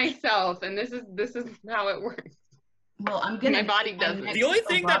prepare myself, and this is how it works. Well, my body doesn't. The only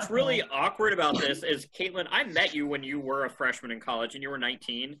thing that's really awkward about this is, Caitlin, I met you when you were a freshman in college and you were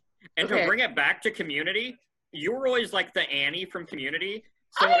 19, and to bring it back to Community, you were always like the Annie from Community.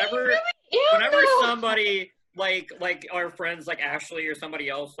 So whenever somebody like our friends like Ashley or somebody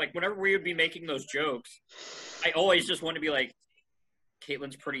else, like whenever we would be making those jokes, I always just want to be like,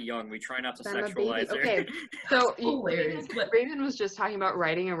 Caitlin's pretty young. We try not to sexualize her. Okay, so Raven was just talking about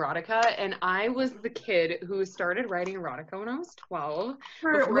writing erotica, and I was the kid who started writing erotica when I was 12.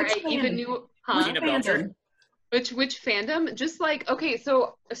 Before I even knew which fandom. Just like, okay,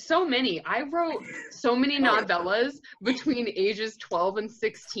 so many. I wrote so many novellas between ages 12 and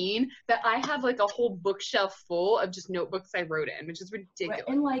 16 that I have like a whole bookshelf full of just notebooks I wrote in, which is ridiculous.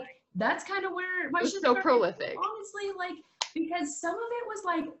 And like that's kind of where my shit so prolific. Honestly, like. Because some of it was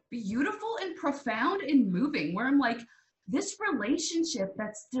like beautiful and profound and moving, where I'm like, this relationship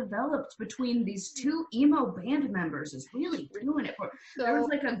that's developed between these 2 emo band members is really doing it. There was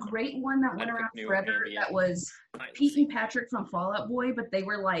like a great one that went around forever that was Pete and Patrick from Fall Out Boy, but they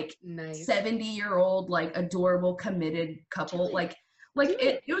were like 70-year-old, like adorable, committed couple. Like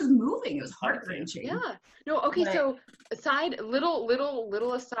it was moving. It was heart-wrenching. Yeah. No. Okay. So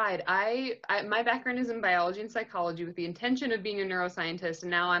little aside. My background is in biology and psychology with the intention of being a neuroscientist,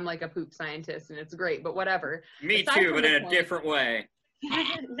 and now I'm like a poop scientist, and it's great. But whatever. Me too, but in a different way.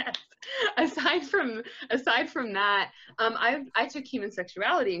 Aside from that, I took human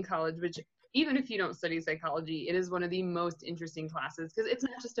sexuality in college, which even if you don't study psychology, it is one of the most interesting classes because it's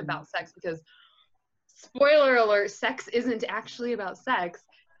not just about sex. Because spoiler alert, sex isn't actually about sex.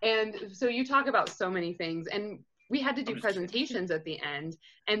 And so you talk about so many things, and we had to do presentations at the end,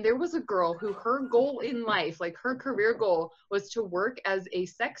 and there was a girl who her goal in life, like her career goal, was to work as a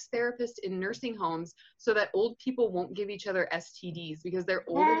sex therapist in nursing homes so that old people won't give each other STDs because they're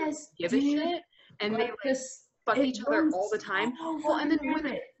older and give a shit, and they like fuck each other all the time. Well, and then when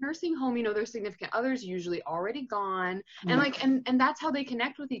the nursing home, you know, their significant others usually already gone, and like, and that's how they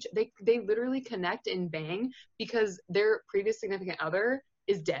connect with each. They literally connect and bang because their previous significant other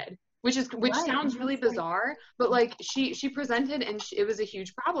is dead. which sounds really bizarre, but like she presented and it was a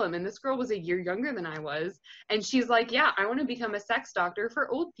huge problem. And this girl was a year younger than I was, and she's like, yeah, I want to become a sex doctor for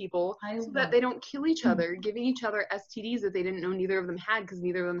old people so that they don't kill each other, giving each other STDs that they didn't know neither of them had because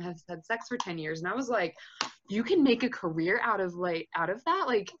neither of them has had sex for 10 years. And I was like, you can make a career out of that,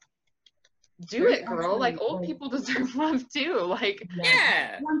 like. Do it, girl. Like, old people deserve love too. Like,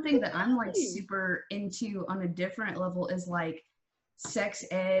 yeah. One thing that I'm like super into on a different level is like sex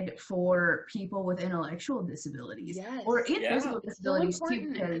ed for people with intellectual disabilities, or physical disabilities too.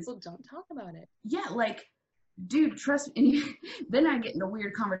 Because people don't talk about it. Yeah, like, dude, trust me. Then I get into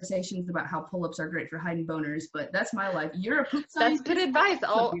weird conversations about how pull-ups are great for hiding boners, but that's my life. You're a poop scientist. That's good advice.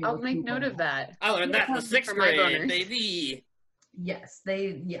 I'll make note of that. I learned that in the 6th grade, baby. Yes,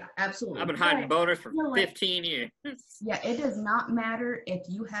 absolutely. I've been hiding boners for 15 years. Yeah, it does not matter if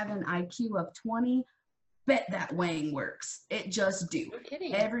you have an IQ of 20. Bet that weighing works. It just do. No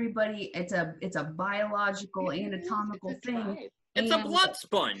kidding. Everybody, it's a biological, anatomical thing. It's a blood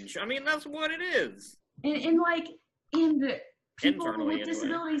sponge. I mean, that's what it is. And people with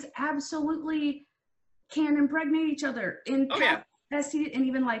disabilities absolutely can impregnate each other. STD, and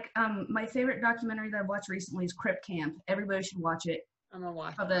even like my favorite documentary that I've watched recently is Crip Camp. Everybody should watch it. I'm gonna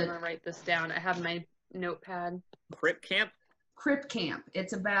watch it. I'm gonna write this down. I have my notepad. Crip Camp? Crip Camp.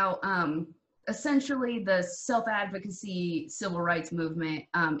 It's about essentially the self-advocacy civil rights movement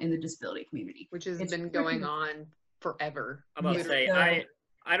in the disability community. Which has been going on forever. I'm about to say,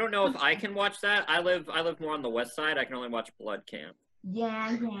 I don't know if I can watch that. I live more on the west side. I can only watch Blood Camp.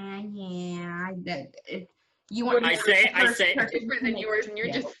 Yeah. I say different than yours, and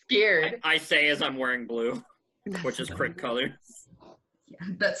you're just scared. I say as I'm wearing blue, which is Crip colors. Yeah,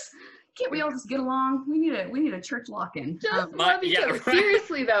 can't we all just get along? We need a church lock-in. Just love each other. Right.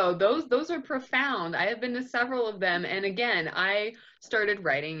 Seriously though, those are profound. I have been to several of them, and again, I started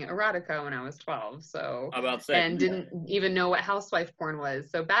writing erotica when I was 12, and didn't even know what housewife porn was.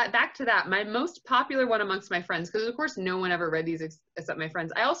 So back to that, my most popular one amongst my friends, because of course no one ever read these except my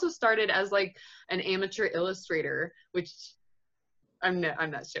friends. I also started as like an amateur illustrator, which I'm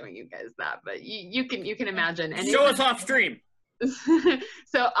not showing you guys that, but you can imagine. And show us off stream.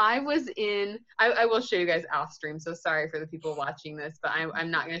 So I was I will show you guys off stream, so sorry for the people watching this, but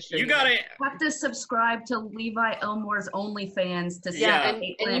I'm not going to show you. You got it. Have to subscribe to Levi Elmore's OnlyFans to see. Yeah, and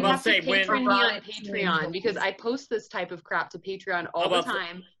you have to patron me on Patreon, because I post this type of crap to Patreon all the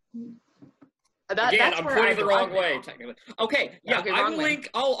time. Again, I'm pointing the wrong way, technically. Okay, yeah, okay,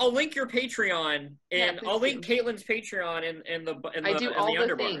 I'll link your Patreon, and I'll link Caitlin's Patreon in the I do all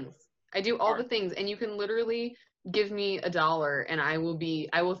the things. I do all the things, and you can literally give me $1 and I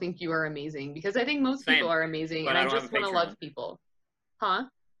will think you are amazing, because I think most people are amazing, and I just want to love people. Huh?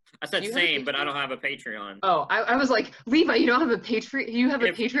 I said same, but I don't have a Patreon. Oh, I was like, Levi, you don't have a Patreon. You have a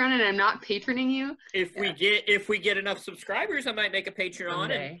Patreon, and I'm not patroning you. If we get enough subscribers, I might make a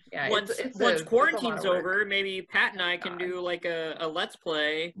Patreon. And once quarantine's over, maybe Pat and I can do like a Let's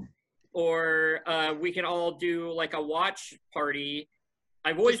Play, or we can all do like a watch party.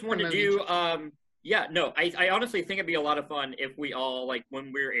 I've always wanted to do. I honestly think it'd be a lot of fun if we all, like,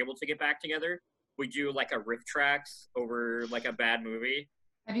 when we're able to get back together, we do like a riff tracks over like a bad movie.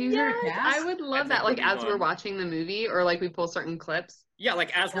 Have you heard of that? I would love that, like as we're watching the movie, or like we pull certain clips. Yeah,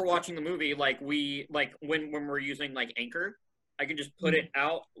 like as we're watching the movie, like when we're using like Anchor, I can just put it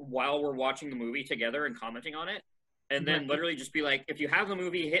out while we're watching the movie together and commenting on it, and then literally just be like, if you have the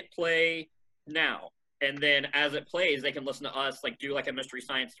movie, hit play now, and then as it plays, they can listen to us like do like a Mystery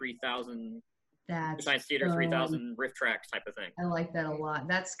Science 3000. Science Theater 3000 riff tracks type of thing. I like that a lot.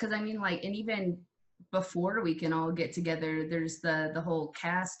 That's because I mean, like, and even before we can all get together, there's the whole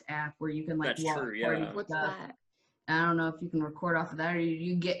Cast app where you can like What's that? I don't know if you can record off of that, or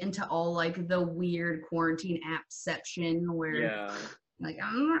you get into all like the weird quarantine appception where like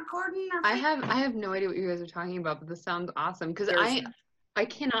I'm recording. I have no idea what you guys are talking about, but this sounds awesome, because I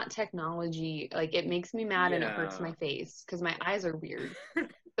cannot technology, like it makes me mad and it hurts my face because my eyes are weird.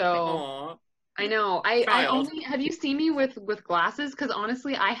 So Aww. I know. I only have you seen me with glasses? Because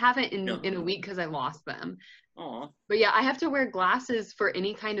honestly, I haven't in a week because I lost them. Aww. But yeah, I have to wear glasses for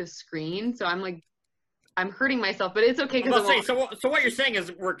any kind of screen, so I'm like, I'm hurting myself, but it's okay because so what you're saying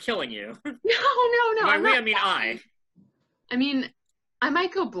is we're killing you. No. By we, I mean, I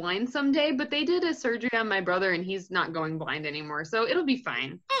might go blind someday, but they did a surgery on my brother, and he's not going blind anymore, so it'll be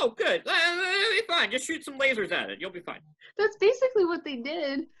fine. Oh, good. It'll be fine. Just shoot some lasers at it. You'll be fine. That's basically what they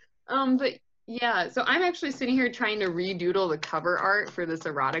did. But yeah, so I'm actually sitting here trying to redoodle the cover art for this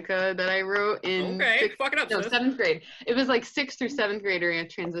erotica that I wrote in 7th grade. It was like 6th or 7th grade during a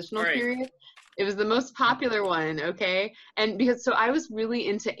transitional period. It was the most popular one, okay? And because so I was really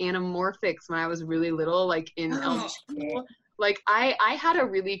into Animorphics when I was really little, like in elementary school. Like I had a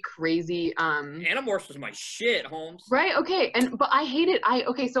really crazy Animorphs was my shit, Holmes. Right, okay. But I hated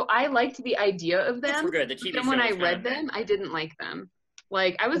so I liked the idea of them. Books were good. The TV then show when I was read them, I didn't like them.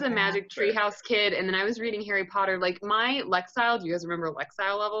 Like I was a Magic Treehouse kid, and then I was reading Harry Potter. Like my Lexile, do you guys remember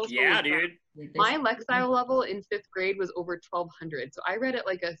Lexile levels? Yeah, dude. My Lexile level in 5th grade was over 1200. So I read it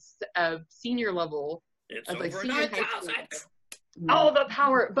like a senior level. It's as, over 9,000. Oh, the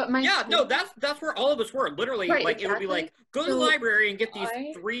power! But my that's where all of us were. Literally, right, like exactly. it would be like, go to the library and get these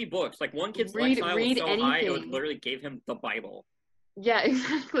 3 books. Like one kid's Lexile was so high, it would literally gave him the Bible. Yeah,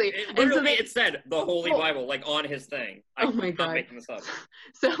 exactly. It said the Holy Bible, like on his thing. Oh my God. I'm making this up.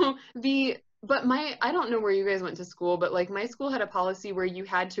 So I don't know where you guys went to school, but like my school had a policy where you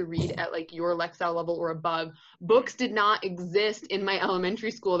had to read at like your Lexile level or above. Books did not exist in my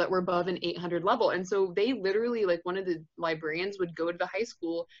elementary school that were above an 800 level. And so they literally, like one of the librarians would go to the high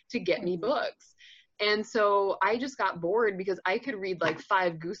school to get me books. And so I just got bored because I could read like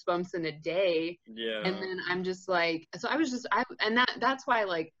 5 Goosebumps in a day. Yeah. And then I'm just like, so that's why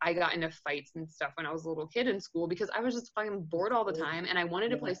like I got into fights and stuff when I was a little kid in school, because I was just fucking bored all the time and I wanted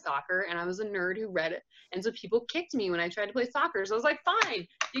to play soccer, and I was a nerd who read it. And so people kicked me when I tried to play soccer. So I was like, fine,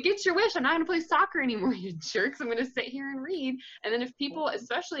 you get your wish. I'm not going to play soccer anymore, you jerks. I'm going to sit here and read. And then if people,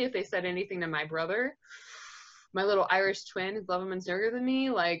 especially if they said anything to my brother, my little Irish twin, who's 11 months younger than me,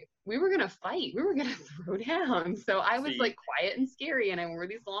 like, we were going to fight. We were going to throw down. So I was, like, quiet and scary, and I wore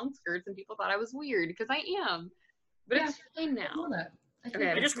these long skirts, and people thought I was weird, because I am. But it's fine now.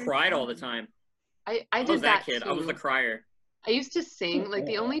 I just cried all the time. I was did that kid. too. I was a crier. I used to sing. Like,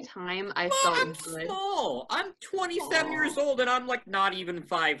 the only time I felt I'm good. small. I'm 27 years old, and I'm, like, not even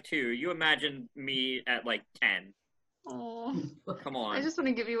 5'2". You imagine me at, like, 10. Oh, come on. I just want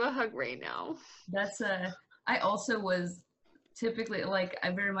to give you a hug right now. That's I also was typically, like, I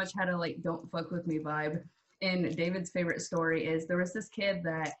very much had a, like, don't fuck with me vibe. And David's favorite story is there was this kid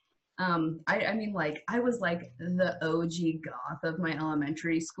that, I mean, like, I was, like, the OG goth of my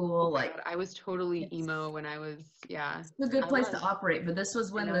elementary school. Like, I was totally emo when I was, It's a good place to operate, but this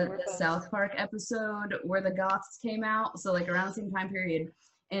was when the South Park episode where the goths came out. So, like, around the same time period.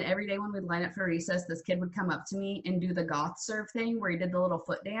 And every day when we'd line up for recess, this kid would come up to me and do the goth serve thing where he did the little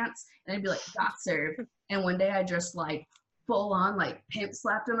foot dance. And I'd be like, goth serve. And one day I just, like, full on, like, pimp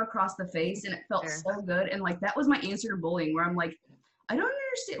slapped him across the face, and it felt so good. And, like, that was my answer to bullying, where I'm like, I don't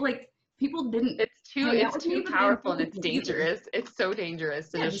understand. Like, people didn't. It's too powerful, and it's dangerous. It's so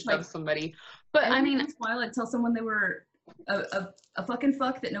dangerous to just shove somebody. But I mean, once in a while I'd tell someone they were a fucking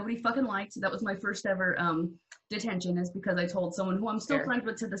fuck that nobody fucking liked. That was my first ever detention, is because I told someone who I'm still friends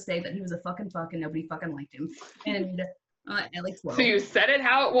with to this day that he was a fucking fuck and nobody fucking liked him. And at like 12. So you said it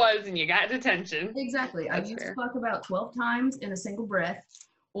how it was and you got detention. Exactly. I used to fuck about 12 times in a single breath,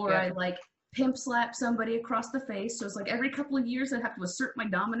 or I like pimp slap somebody across the face. So it's like every couple of years I'd have to assert my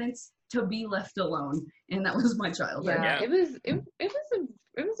dominance to be left alone, and that was my childhood. Yeah.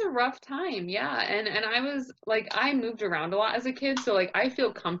 It was a rough time. Yeah. And I was like, I moved around a lot as a kid, so like I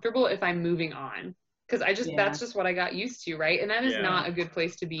feel comfortable if I'm moving on, because that's just what I got used to, right? And that is not a good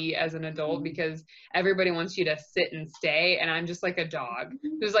place to be as an adult, because everybody wants you to sit and stay, and I'm just like a dog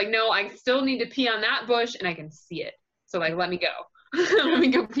who's like, no, I still need to pee on that bush and I can see it, so like let me go. Let me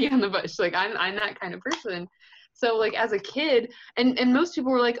go pee on the bush. Like I'm that kind of person. So like as a kid, and most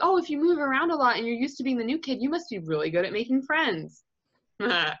people were like, oh, if you move around a lot and you're used to being the new kid, you must be really good at making friends.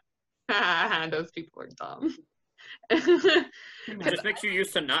 Those people are dumb. It just makes you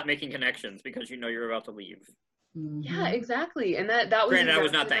used to not making connections because you know you're about to leave. Yeah, exactly. And that was granted, I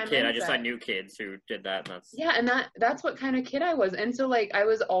was not that kid. I just saw new kids who did that. And that's what kind of kid I was. And so like I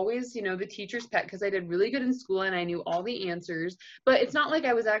was always, you know, the teacher's pet, because I did really good in school and I knew all the answers. But it's not like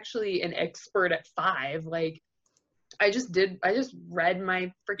I was actually an expert at 5. Like I just read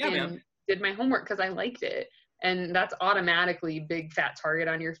my freaking did my homework because I liked it. And that's automatically big fat target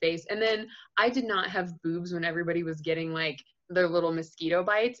on your face. And then I did not have boobs when everybody was getting like their little mosquito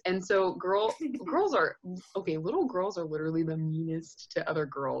bites. And so little girls are literally the meanest to other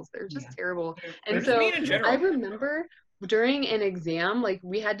girls. They're just terrible. And so I remember during an exam, like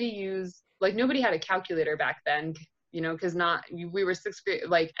we had to use, like nobody had a calculator back then, you know, because we were 6th grade,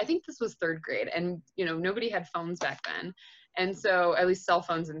 like I think this was 3rd grade, and you know, nobody had phones back then. And so at least cell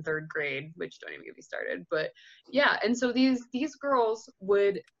phones in 3rd grade, which don't even get me started, but yeah. And so these girls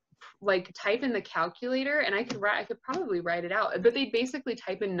would like type in the calculator, and I could probably write it out, but they'd basically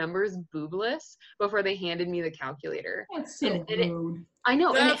type in numbers boobless before they handed me the calculator. That's so rude. I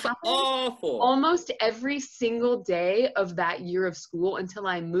know. That's and it happened awful. almost every single day of that year of school until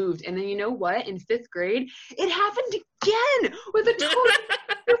I moved. And then you know what? In 5th grade, it happened again with a total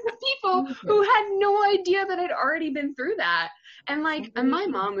group of people who had no idea that I'd already been through that. And like, and my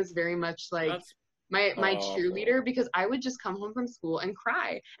mom was very much like my cheerleader, because I would just come home from school and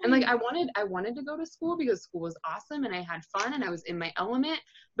cry. And like, I wanted to go to school because school was awesome and I had fun and I was in my element.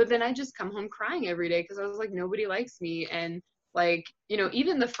 But then I just come home crying every day because I was like, nobody likes me. And like, you know,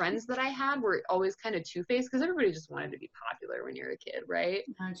 even the friends that I had were always kind of two-faced because everybody just wanted to be popular when you're a kid, right?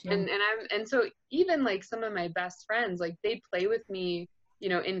 Gotcha. And so even like some of my best friends, like they'd play with me, you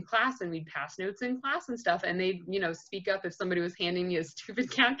know, in class, and we'd pass notes in class and stuff, and they'd, you know, speak up if somebody was handing me a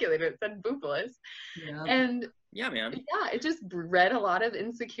stupid calculator that said boobless. Yeah. And yeah, man. Yeah, it just bred a lot of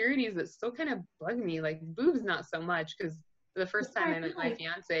insecurities that still kind of bug me. Like boobs, not so much, because the first time I met my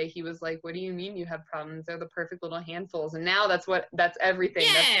fiance, he was like, what do you mean you have problems? They're the perfect little handfuls. And now that's everything.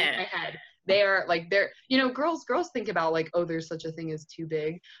 Yeah. That's in my head. They are like, they're, you know, girls think about like, oh, there's such a thing as too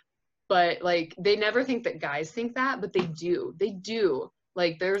big. But like, they never think that guys think that, but they do. They do.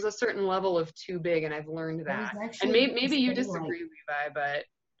 Like, there's a certain level of too big, and I've learned that. And maybe you disagree, like, Levi, but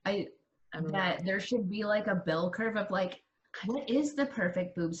I don't know. There should be like a bell curve of like, what is the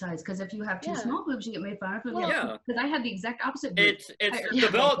perfect boob size? Because if you have too small boobs, you get made fun of. Because I had the exact opposite boobs.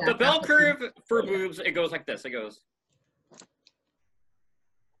 The bell curve for boobs. It goes like this. It goes.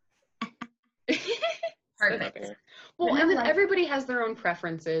 Perfect. Well, and then everybody has their own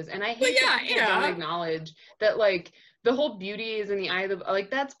preferences, and I hate that people don't acknowledge that, like, the whole beauty is in the eye of the, like,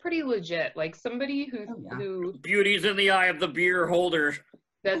 that's pretty legit. Like, somebody who beauty's in the eye of the beer holder.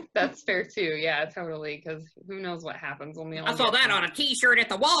 That's fair too. Yeah, totally. Because who knows what happens when we all. I saw that on a T-shirt at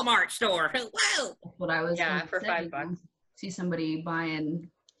the Walmart store. Whoa! That's what I was. Yeah, for $5. See somebody buying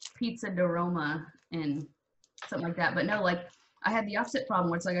pizza de Roma and something like that, but no, like I had the opposite problem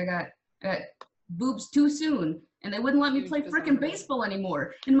where it's like I got boobs too soon, and they wouldn't let me play frickin' baseball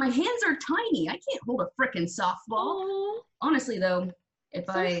anymore. And my hands are tiny. I can't hold a frickin' softball. Aww. Honestly, though, if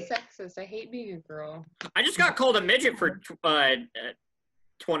so sexist. I hate being a girl. I just got called a midget for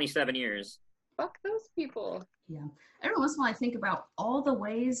 27 years. Fuck those people. Yeah. Every once in a while I think about all the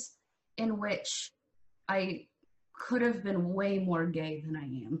ways in which I could have been way more gay than I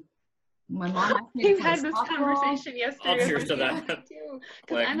am. My mom we had this conversation yesterday. I'm sure to that.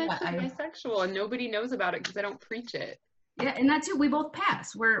 Because I'm actually bisexual and nobody knows about it because I don't preach it. Yeah, and that's it. We both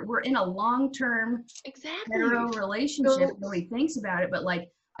pass. We're in a long-term hetero relationship. Nobody thinks about it, but like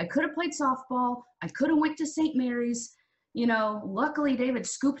I could have played softball. I could have went to St. Mary's. You know, luckily David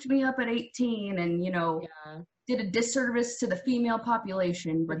scooped me up at 18 and, you know, did a disservice to the female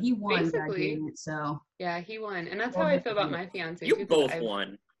population, but he won by doing it, so. Yeah, he won. And that's how I feel about my fiance. You both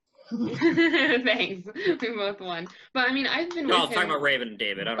won. Thanks. We both won. But I mean, I've been with him. I was talking about Raven and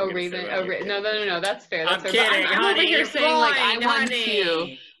David. I don't know. Raven. No. That's fair. That's fair. Kidding, I'm over here saying, like, I won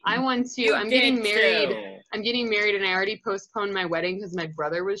too. I won too. I'm getting married. So. I'm getting married, and I already postponed my wedding because my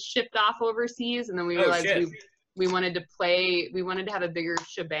brother was shipped off overseas, and then we realized we wanted to have a bigger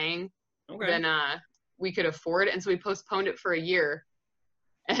shebang than we could afford, and so we postponed it for a year.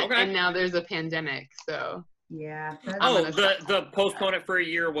 And now there's a pandemic, so yeah. The postpone it for a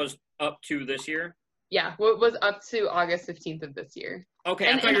year was up to this year? Yeah, well, it was up to August 15th of this year. Okay,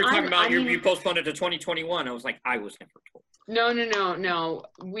 I thought you were talking about you postponed it to 2021. I was like, I was never told. No.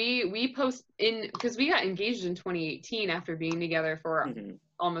 We post in because we got engaged in 2018 after being together for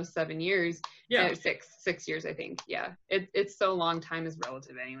almost 7 years. Yeah, 6 years, I think. Yeah, it's so long. Time is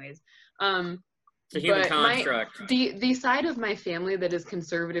relative, anyways. It's a human construct. The side of my family that is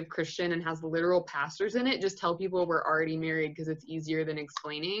conservative Christian and has literal pastors in it just tell people we're already married because it's easier than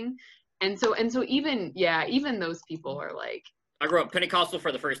explaining. And so even those people are like, I grew up Pentecostal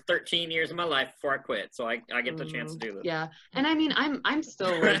for the first 13 years of my life before I quit, so I get the chance to do this. Yeah, and I mean I'm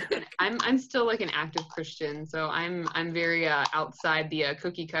still like I'm still like an active Christian, so I'm very outside the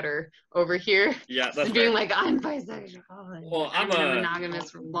cookie cutter over here. Yeah, that's being like I'm bisexual. Well, I'm in a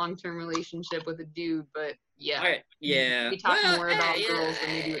monogamous long-term relationship with a dude, but yeah, we talk more about girls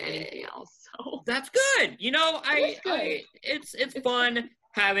than we do anything else. So that's good. You know, it's fun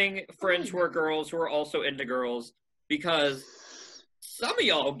having friends who are girls who are also into girls because. Some of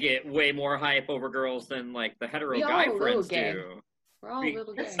y'all get way more hype over girls than like the hetero guy friends do. We're all a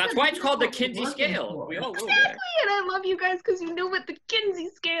little gay. That's why it's called the Kinsey scale. We all exactly, and I love you guys because you know what the Kinsey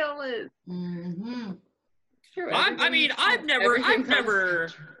scale is. Mm-hmm. Sure. I've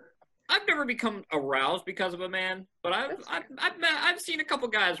I've never become aroused because of a man, but I've seen a couple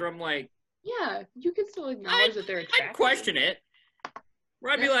guys where I'm like, yeah, you can still acknowledge that they're attractive. I'd question it.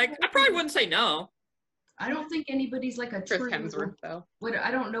 Where I'd be like, I probably wouldn't say no. I don't think anybody's like a Chris true. Hemsworth, though.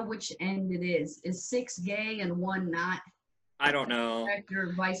 I don't know which end it is. Is 6 gay and 1 not? I don't know.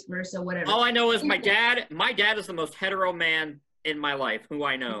 Or vice versa, whatever. All I know is my dad is the most hetero man in my life who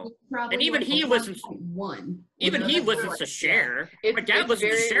I know. Probably and even he listens. One. Even he listens to Cher. My dad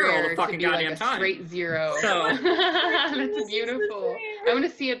listens to Cher all the fucking goddamn time. Straight zero. So. That's beautiful. I want to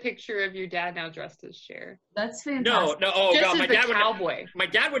see a picture of your dad now dressed as Cher. That's fantastic. No. Oh just god, as cowboy. My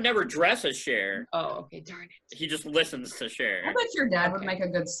dad would never dress as Cher. Oh, okay, darn it. He just listens to Cher. I bet your dad would make a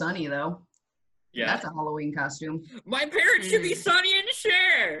good Sonny though. Yeah. That's a Halloween costume. My parents should be Sonny and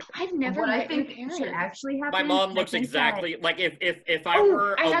Cher. I've never what met I think your parents. should actually happen. My mom looks exactly like if I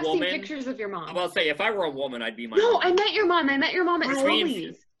were a woman. I have seen pictures of your mom. I'm about to say if I were a woman, I'd be my No, mom. I met your mom. I met your mom at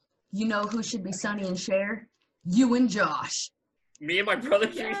Chloe's. You know who should be Sonny and Cher? You and Josh. Me and my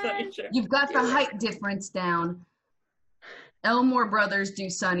brother should be Sonny and Cher. You've got the height difference down. Elmore brothers do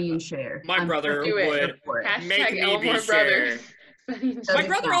Sonny and Cher. My brother would make me be Cher. My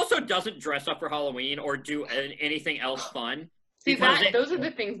brother also doesn't dress up for Halloween or do anything else fun. See, those are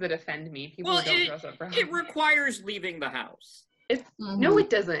the things that offend me. People who don't dress up for Halloween. It requires leaving the house. No, it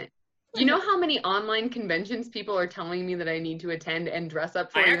doesn't. You know how many online conventions people are telling me that I need to attend and dress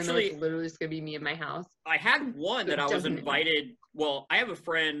up for, even though it's literally just going to be me in my house? I had one that I was invited. Well, I have a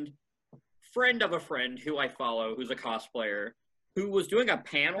friend of a friend who I follow, who's a cosplayer, who was doing a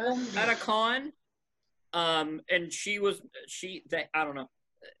panel at a con. And I don't know.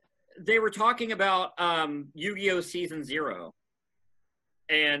 They were talking about Yu-Gi-Oh! Season 0.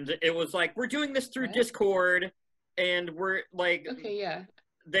 And it was like, we're doing this through Discord, and we're like... Okay, yeah.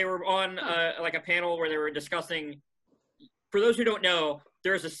 They were on like a panel where they were discussing... For those who don't know,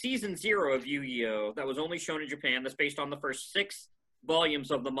 there's a Season 0 of Yu-Gi-Oh! That was only shown in Japan that's based on the first 6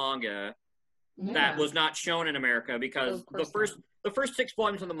 volumes of the manga that was not shown in America because the first 6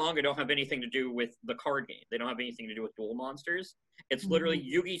 volumes of the manga don't have anything to do with the card game. They don't have anything to do with duel monsters. It's literally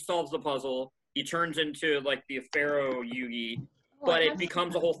Yugi solves the puzzle. He turns into like the Pharaoh Yugi, but it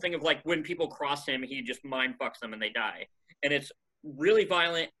becomes a whole thing of like when people cross him, he just mind fucks them and they die. And it's really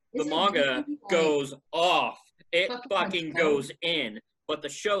violent. The manga goes off. It fucking goes in, but the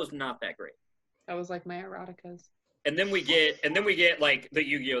show's not that great. That was like my eroticas. And then we get like the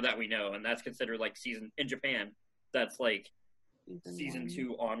Yu-Gi-Oh! That we know, and that's considered like season in Japan. That's like season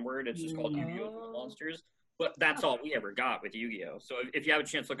 2 onward. It's just called Yu-Gi-Oh! Duel Monsters. But that's all we ever got with Yu-Gi-Oh! So if you have a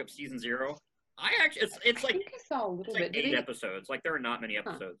chance to look up season 0, it's like 8 episodes. Like there are not many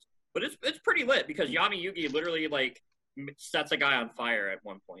episodes, but it's pretty lit because Yami Yugi literally like sets a guy on fire at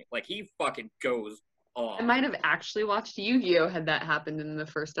one point. Like he fucking goes off. I might have actually watched Yu-Gi-Oh! Had that happened in the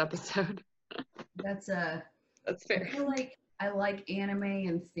first episode. That's fair. I feel like I like anime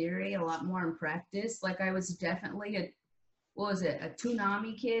in theory a lot more in practice. Like I was definitely a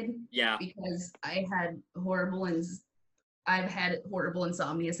Toonami kid. Yeah. Because I've had horrible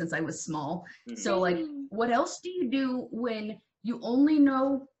insomnia since I was small. Mm-hmm. So like, what else do you do when you only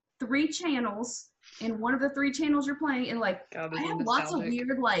know 3 channels and one of the 3 channels you're playing? And like, I have lots of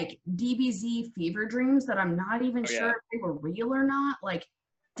weird like DBZ fever dreams that I'm not even sure if they were real or not. Like,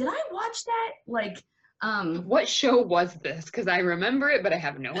 did I watch that? Like, what show was this? Because I remember it, but I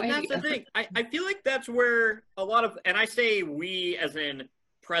have no idea. That's the thing. I feel like that's where a lot of, and I say we as in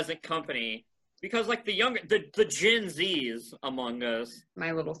present company, because like the Gen Zs among us,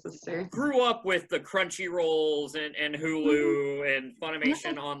 my little sister, grew up with the Crunchyrolls and Hulu and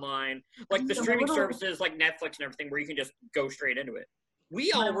Funimation online, like the streaming services like Netflix and everything, where you can just go straight into it.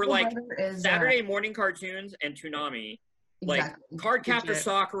 We all were like Saturday morning cartoons and Toonami, like Cardcaptor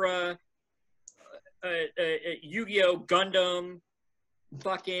Sakura, Yu-Gi-Oh! Gundam,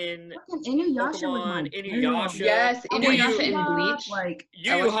 fucking Inuyasha Pokemon, Inuyasha. Yes, Inuyasha and Bleach. Like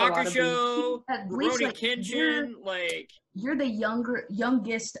Yu Yu Hakusho, Rurouni Kenshin, like you're the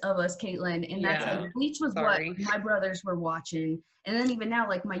youngest of us, Caitlin, and that's like Bleach was what my brothers were watching, and then even now,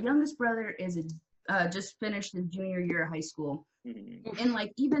 like my youngest brother is just finished his junior year of high school, and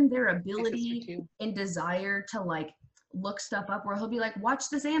like even their ability and desire to like look stuff up, where he'll be like, watch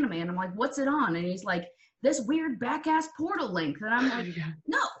this anime, and I'm like, what's it on? And he's like, this weird back-ass portal link. And I'm like,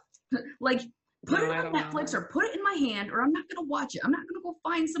 no, like put it on Netflix or put it in my hand, or I'm not gonna watch it. I'm not gonna go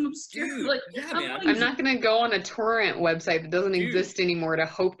find some obscure I'm not gonna go on a torrent website that doesn't exist anymore to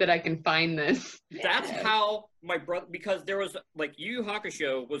hope that I can find this. That's how my brother, because there was like Yu Yu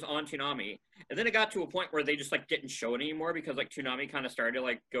Hakusho was on Toonami, and then it got to a point where they just like didn't show it anymore because like Toonami kind of started to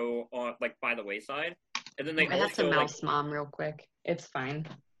like go on like by the wayside. And then they I have to mouse mom real quick. It's fine.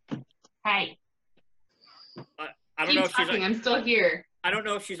 Hey. I don't know if she's. I'm still here. I don't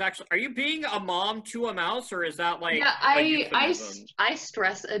know if she's actually. Are you being a mom to a mouse, or is that like? Yeah, I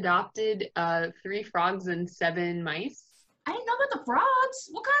stress adopted 3 frogs and 7 mice. I didn't know about the frogs.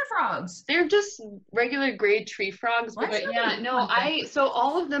 What kind of frogs? They're just regular gray tree frogs. But yeah, no, so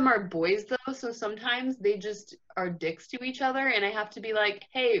all of them are boys though, so sometimes they just are dicks to each other, and I have to be like,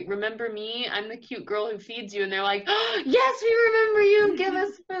 hey, remember me? I'm the cute girl who feeds you. And they're like, oh, yes, we remember you. Give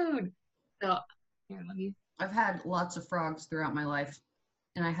us food. So, here, let me. I've had lots of frogs throughout my life,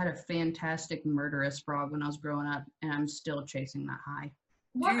 and I had a fantastic murderous frog when I was growing up, and I'm still chasing that high.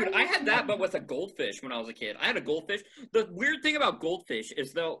 Dude, I had that, but with a goldfish when I was a kid. I had a goldfish. The weird thing about goldfish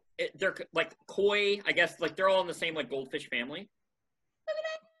is though they're like koi. I guess like they're all in the same like goldfish family. Look at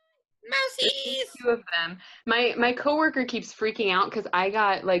that, mousies. 2 of them. My coworker keeps freaking out because I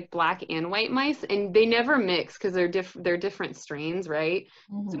got like black and white mice, and they never mix because they're different strains, right?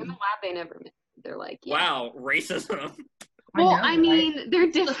 Mm-hmm. So in the lab they never mix. They're like, yeah. Wow, racism. Well, I mean, they're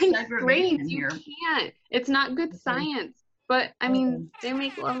different strains. You can't. It's not good science. But, I mean, they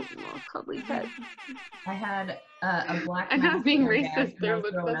make little cuddly pets. I had a black I'm not being racist there,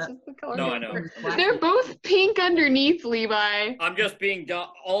 but that's just the color. No, I know. They're both pink underneath, Levi. I'm just being dumb.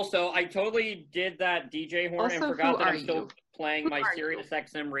 Also, I totally did that DJ horn and forgot that I'm still playing my Sirius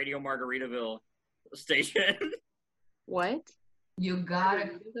XM Radio Margaritaville station. What? You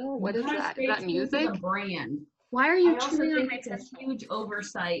gotta. What is that? Is that music? A brand. Why are you chewing on my It's a huge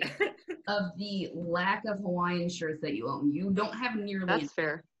oversight of the lack of Hawaiian shirts that you own. You don't have nearly. That's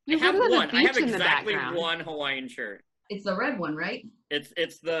fair. I have one. I have exactly one Hawaiian shirt. It's the red one, right?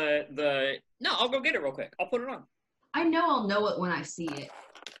 It's the. No, I'll go get it real quick. I'll put it on. I know I'll know it when I see it.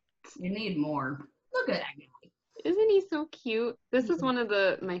 You need more. Look at that guy. Isn't he so cute? This is one of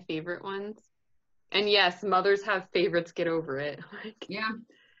my favorite ones. And yes, mothers have favorites. Get over it. Yeah,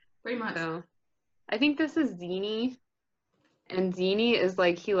 pretty much. So. I think this is Zini, and Zini is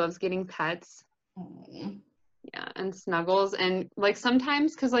like, he loves getting pets. Aww. Yeah, and snuggles, and like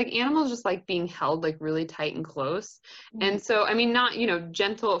sometimes, because like animals just like being held like really tight and close. And so, I mean, not,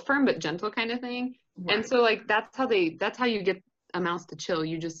 gentle, firm, but gentle kind of thing. Right. And so like, that's how you get a mouse to chill.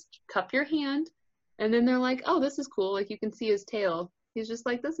 You just cup your hand, and then they're like, oh, this is cool. Like you can see his tail. He's just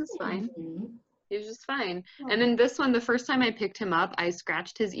like, this is fine. He was just fine. And then this one, the first time I picked him up, I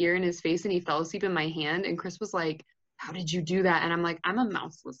scratched his ear and his face, and he fell asleep in my hand. And Chris was like, how did you do that? And I'm like, I'm a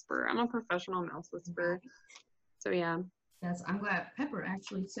mouse whisperer. I'm a professional mouse whisperer. So, yeah. Yes, I'm glad Pepper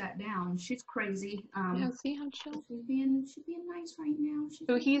actually sat down. She's crazy. Yeah, see how chill. She's being nice right now.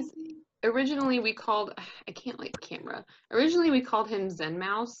 Originally we called, I can't like camera. Originally we called him Zen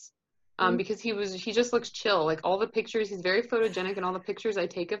Mouse. Because he just looks chill. Like all the pictures, he's very photogenic in all the pictures I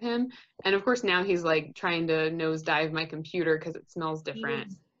take of him. And of course now he's like trying to nosedive my computer because it smells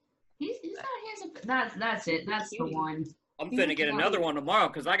different. He's got his. That's it. That's the one. I'm finna get another one tomorrow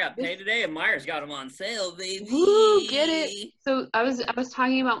because I got paid today and Myers got them on sale, baby. Woo, get it. So I was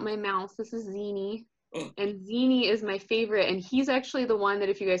talking about my mouse. This is Zini. And Zini is my favorite, and he's actually the one that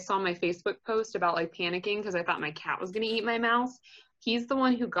if you guys saw my Facebook post about like panicking because I thought my cat was gonna eat my mouse. He's the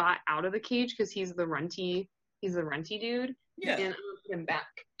one who got out of the cage because he's the runty dude. Yeah. And I'm gonna put him back.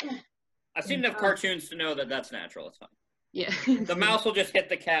 I've seen enough cartoons to know that that's natural. It's fine. Yeah. The mouse will just hit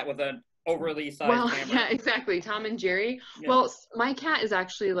the cat with an overly sized camera. Yeah, exactly. Tom and Jerry. Yeah. Well, my cat is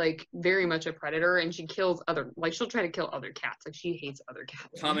actually like very much a predator, and she kills she'll try to kill other cats. Like she hates other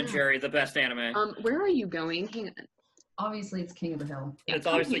cats. Tom and Jerry, the best anime. Where are you going? Hang on. Obviously, it's King of the Hill. It's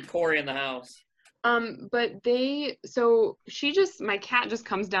obviously Corey in the house. But my cat just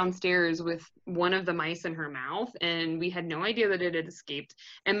comes downstairs with one of the mice in her mouth, and we had no idea that it had escaped.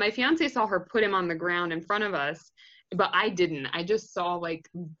 And my fiance saw her put him on the ground in front of us, but I didn't. I just saw like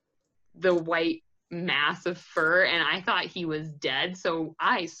the white mass of fur, and I thought he was dead. So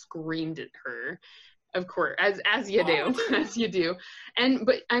I screamed at her. Of course, as you do. And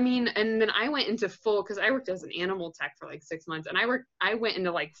then I went into full, because I worked as an animal tech for like 6 months, and I went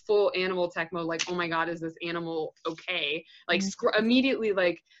into like full animal tech mode, like, oh my God, is this animal okay? Like immediately,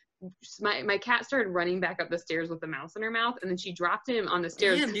 like my cat started running back up the stairs with the mouse in her mouth, and then she dropped him on the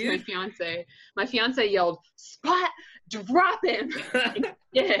stairs. Damn, my fiance yelled, "Spot, drop him!"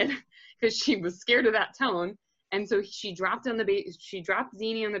 Did, because she was scared of that tone. And so she dropped Zini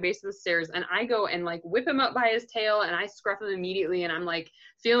on the base of the stairs, and I go and like whip him up by his tail, and I scruff him immediately, and I'm like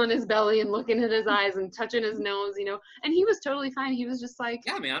feeling his belly and looking at his eyes and touching his nose, and he was totally fine. He was just like,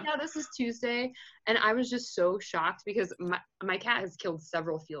 yeah, man. Yeah, this is Tuesday. And I was just so shocked because my cat has killed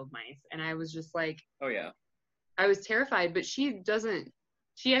several field mice, and I was just like, oh yeah. I was terrified, but she doesn't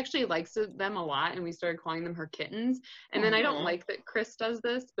she actually likes them a lot, and we started calling them her kittens. And then I don't like that Chris does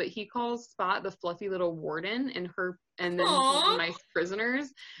this, but he calls Spot the fluffy little warden, and then he's little nice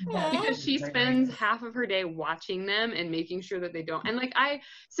prisoners, because she spends half of her day watching them and making sure that they don't. And like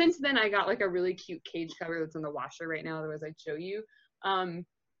since then I got like a really cute cage cover that's in the washer right now. Otherwise I'd show you.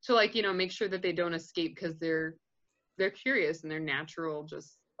 To like, you know, make sure that they don't escape, because they're curious and they're natural,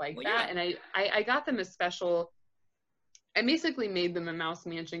 just like that. Yeah. And I got them a special. I basically made them a mouse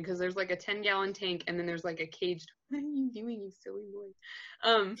mansion, because there's like a 10-gallon tank, and then there's like a caged. What are you doing, you silly boy?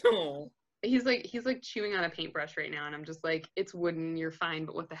 He's like chewing on a paintbrush right now, and I'm just like, it's wooden, you're fine,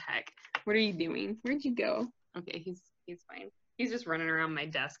 but what the heck? What are you doing? Where'd you go? Okay, he's fine. He's just running around my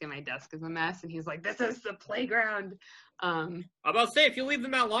desk, and my desk is a mess, and he's like, this is the playground. I'm about to say, if you leave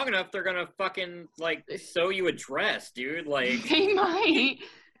them out long enough, they're gonna fucking like sew you a dress, dude. Like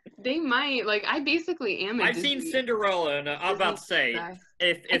they might. Like, I basically am. I've seen Cinderella, and I'm about to say,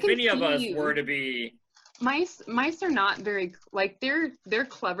 if any of us were to be mice are not very, like, they're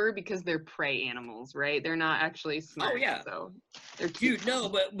clever because they're prey animals, right? They're not actually smart. Oh yeah. So they're cute. Dude, no,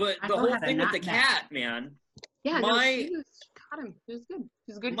 but the whole thing with the cat, man. Yeah, she caught him. It was good. It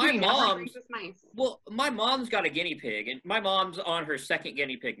was good. My mom's got a guinea pig, and my mom's on her second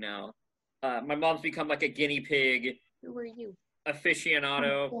guinea pig now. My mom's become like a guinea pig. Who are you?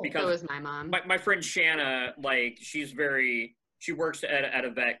 Aficionado. Cool. Because so is my mom. My friend Shanna, like, she works at a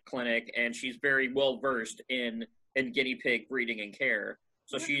vet clinic, and she's very well versed in guinea pig breeding and care.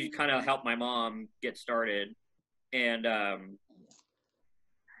 So she kind of helped my mom get started. And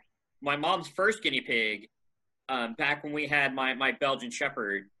my mom's first guinea pig, back when we had my Belgian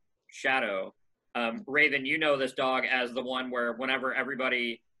Shepherd, Shadow, Raven, you know this dog as the one where whenever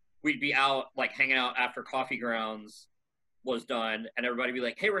we'd be out, like, hanging out after coffee grounds was done, and everybody would be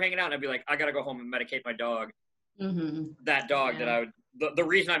like, hey, we're hanging out, and I'd be like, I gotta go home and medicate my dog. Mm-hmm. That dog that I would, the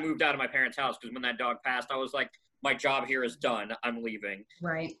reason I moved out of my parents' house, because when that dog passed, I was like, my job here is done, I'm leaving.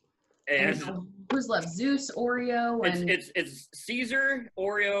 Right. And who's left? Zeus, Oreo, and it's Caesar,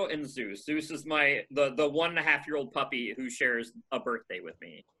 Oreo, and Zeus. Zeus is the 1.5-year-old puppy who shares a birthday with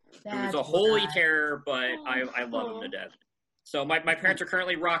me. Who's a holy terror, but I love him to death. So my parents are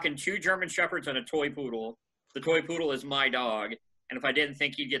currently rocking 2 German Shepherds and a toy poodle. The toy poodle is my dog, and if I didn't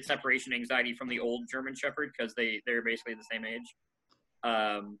think he'd get separation anxiety from the old German Shepherd, because they're basically the same age,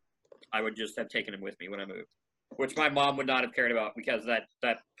 I would just have taken him with me when I moved. Which my mom would not have cared about, because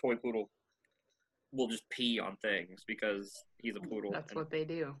that toy poodle will just pee on things because he's a poodle. That's what they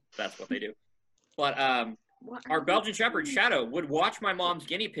do. That's what they do. But our Belgian Shepherd, Shadow, would watch my mom's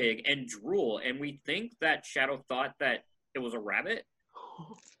guinea pig and drool, and we think that Shadow thought that it was a rabbit.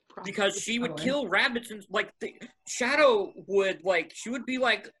 Because she would kill rabbits, and like Shadow would, like, she would be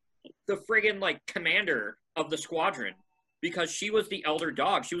like the friggin' like commander of the squadron, because she was the elder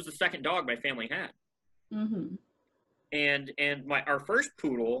dog. She was the second dog my family had. Mm-hmm. And our first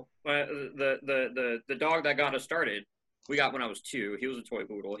poodle, the dog that got us started, we got when I was 2. He was a toy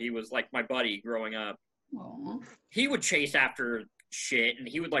poodle. He was like my buddy growing up. Aww. He would chase after shit, and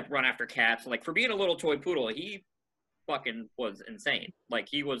he would like run after cats. Like, for being a little toy poodle, he fucking was insane. Like,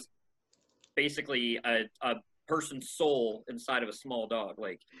 he was basically a person's soul inside of a small dog.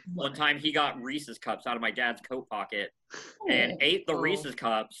 Like, one time he got Reese's cups out of my dad's coat pocket and ate the Reese's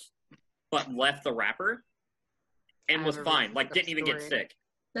cups, but left the wrapper and was fine. Like, didn't even get sick.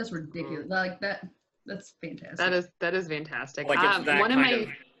 That's ridiculous. Like, that's fantastic. That is fantastic. Like, it's that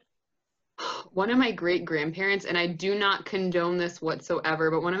one of my great-grandparents, and I do not condone this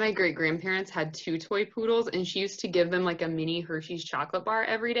whatsoever, but one of my great-grandparents had 2 toy poodles, and she used to give them like a mini Hershey's chocolate bar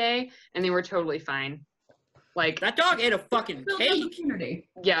every day, and they were totally fine. Like, that dog ate a fucking cake.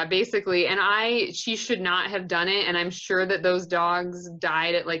 Yeah, basically. And she should not have done it, and I'm sure that those dogs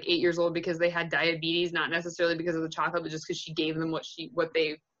died at like 8 years old because they had diabetes, not necessarily because of the chocolate, but just because she gave them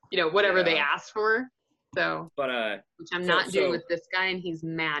whatever they asked for. So, which I'm not doing with this guy, and he's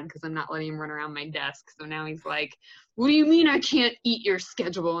mad because I'm not letting him run around my desk. So now he's like, what do you mean I can't eat your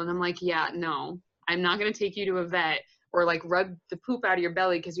schedule? And I'm like, yeah, no, I'm not going to take you to a vet or like rub the poop out of your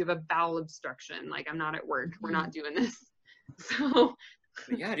belly because you have a bowel obstruction. Like, I'm not at work. Mm-hmm. We're not doing this. So.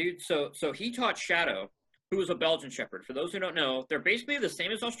 Yeah, dude. So he taught Shadow, who was a Belgian Shepherd. For those who don't know, they're basically the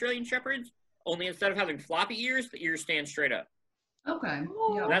same as Australian Shepherds, only instead of having floppy ears, the ears stand straight up. Okay.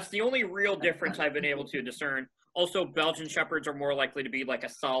 Yeah. That's the only real difference I've been able to discern. Also, Belgian Shepherds are more likely to be like a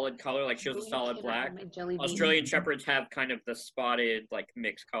solid color, like she was a solid black. Australian Shepherds have kind of the spotted, like,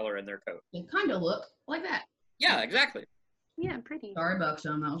 mixed color in their coat. They kind of look like that. Yeah, exactly. Yeah, pretty. Sorry,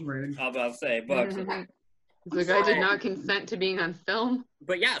 Buxton, that was rude. I was about to say, Buxton. The guy did not consent to being on film.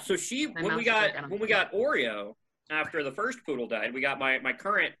 But yeah, so when we got Oreo, after the first poodle died, we got my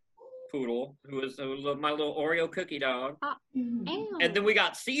current poodle, who was my little Oreo cookie dog. And then we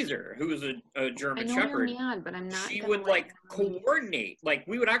got Caesar, who was a German Shepherd. You're mad, but I'm not. She would like coordinate. Like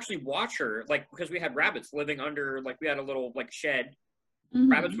we would actually watch her, like because we had rabbits living under, like we had a little like shed.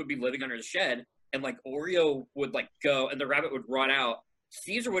 Rabbits would be living under the shed, and like Oreo would like go, and the rabbit would run out.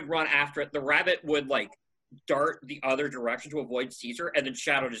 Caesar would run after it. The rabbit would like dart the other direction to avoid Caesar, and then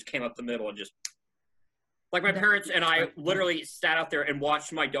Shadow just came up the middle and just. Like, my parents and I literally sat out there and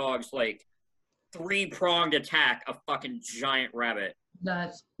watched my dogs, like, 3-pronged attack a fucking giant rabbit.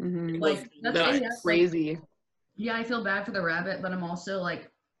 That's, that's crazy. Like, yeah, I feel bad for the rabbit, but I'm also, like,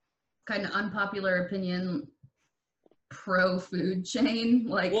 kind of unpopular opinion pro-food chain.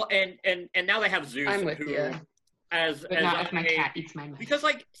 Like, well, and now they have Zeus. I'm with you. But not if my cat eats my mouse. Because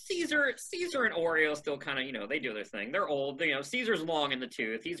like Caesar and Oreo still kind of, you know, they do their thing. They're old. You know, Caesar's long in the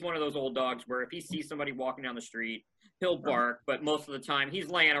tooth. He's one of those old dogs where if he sees somebody walking down the street, he'll bark. But most of the time, he's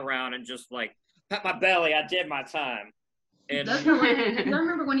laying around and just like, pat my belly. I did my time. And I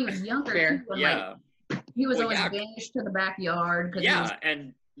remember when he was younger. Too, when, yeah, like, he was always banished to the backyard. Yeah,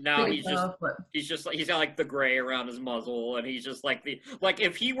 and now he's got like the gray around his muzzle, and he's just like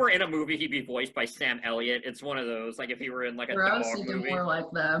if he were in a movie, he'd be voiced by Sam Elliott. It's one of those, like if he were in like a dog movie. More like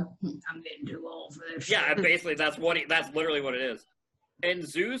I'm getting too old for this. Yeah, basically that's literally what it is. And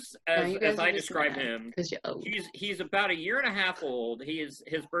Zeus, as I describe him, he's about 1.5 years old. His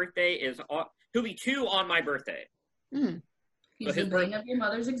birthday is he'll be 2 on my birthday. He's the bane of your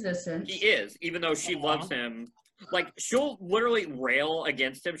mother's existence. He is, even though she loves him. Like, she'll literally rail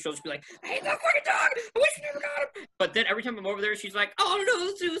against him. She'll just be like, I hate that fucking dog! I wish you never got him! But then every time I'm over there, she's like, oh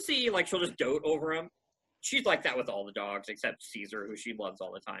no, Zeusy! Like, she'll just dote over him. She's like that with all the dogs, except Caesar, who she loves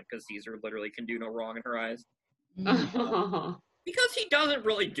all the time, because Caesar literally can do no wrong in her eyes. Because he doesn't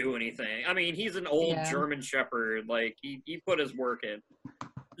really do anything. I mean, he's an old German Shepherd. Like, he put his work in.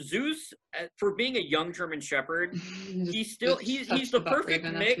 Zeus, for being a young German Shepherd, he's the perfect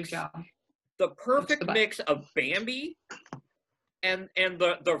mix. The perfect mix of Bambi and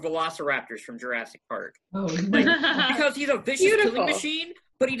the Velociraptors from Jurassic Park. Oh, because he's a vicious killing machine,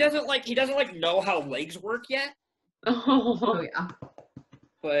 but he doesn't know how legs work yet. Oh yeah.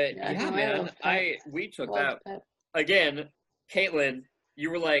 But yeah, man, we took that again. Caitlin,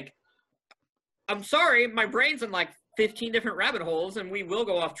 you were like, I'm sorry, my brain's in like 15 different rabbit holes, and we will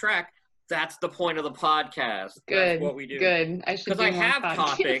go off track. That's the point of the podcast. Good. That's what we do. Good. Because I have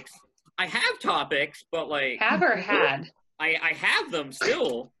topics. I have topics, but like have or had? I have them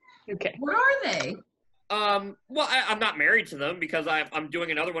still. Okay. What are they? Well, I'm not married to them because I'm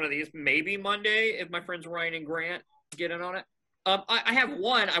doing another one of these maybe Monday if my friends Ryan and Grant get in on it. I have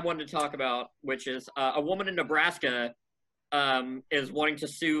one I wanted to talk about, which is a woman in Nebraska is wanting to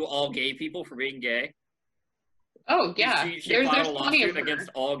sue all gay people for being gay. Oh yeah, she filed a lawsuit against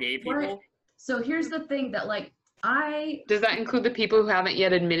all gay people. Right. So here's the thing that like. Does that include the people who haven't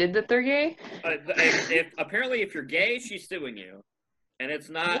yet admitted that they're gay? If you're gay, she's suing you, and it's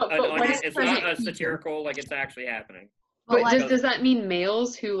not a satirical, like it's actually happening. But does that mean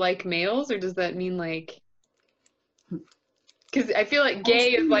males who like males, or does that mean like? Because I feel like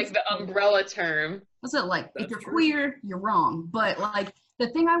gay is like the umbrella term. What's it like? If you're queer, you're wrong. But like the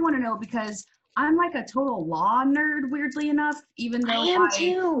thing I want to know, because I'm like a total law nerd, weirdly enough, even though I am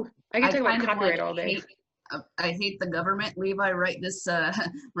too. I can talk about copyright all day. I hate the government. Levi, write this down.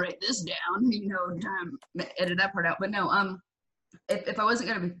 You know, edit that part out. But no, if I wasn't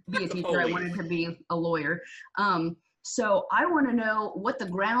gonna be a teacher, I wanted to be a lawyer. So I want to know what the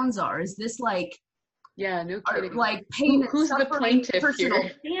grounds are. Is this like, no kidding. Like pain who's the plaintiff personal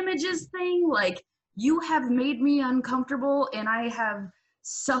here? Damages thing? Like you have made me uncomfortable, and I have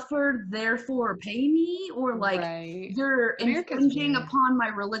suffered, therefore pay me, or like you're infringing upon my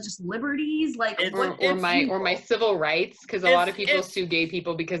religious liberties, like or my civil rights, because a lot of people sue gay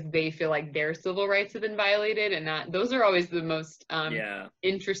people because they feel like their civil rights have been violated, and not those are always the most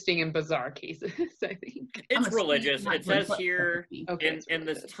interesting and bizarre cases. I think it's religious. It says here in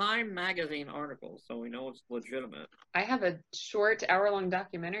this Time magazine article, so we know it's legitimate. I have a short hour-long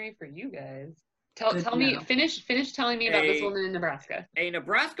documentary for you guys. Tell me, finish telling me about this woman in Nebraska. A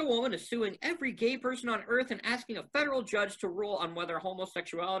Nebraska woman is suing every gay person on earth and asking a federal judge to rule on whether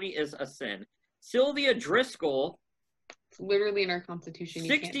homosexuality is a sin. Sylvia Driscoll, it's literally in our Constitution.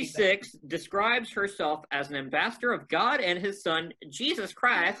 66, describes herself as an ambassador of God and his son, Jesus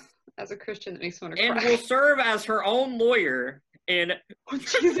Christ. As a Christian, that makes me want to cry. And will serve as her own lawyer. And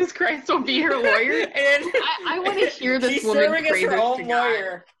Jesus Christ will be her lawyer. And I want to hear this woman serving as her own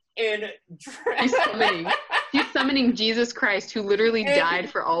lawyer. In She's summoning Jesus Christ, who literally died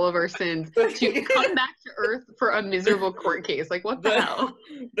for all of our sins, to come back to Earth for a miserable court case. Like, what the hell?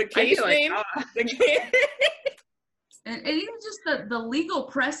 The case name? And even just the legal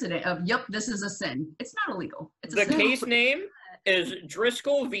precedent of, yep, this is a sin. It's not illegal. It's the sin. case name is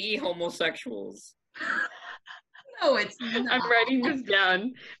Driscoll v. Homosexuals. No, it's not. I'm writing this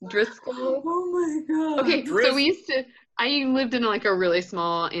down. Driscoll. Oh my god. Okay, so I lived in like a really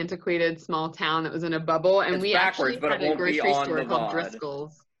small, antiquated, small town that was in a bubble, and It's we backwards, actually but had it a won't be grocery on store the called VOD.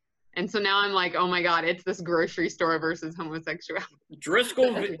 Driscoll's. And so now I'm like, oh my god, it's this grocery store versus homosexuality.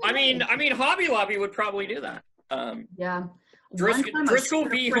 Driscoll. I mean, Hobby Lobby would probably do that. Yeah. Driscoll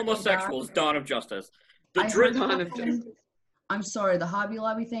v. Homosexuals, Dawn of Justice. I'm sorry, the Hobby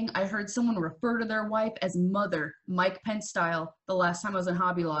Lobby thing, I heard someone refer to their wife as mother, Mike Pence style, the last time I was in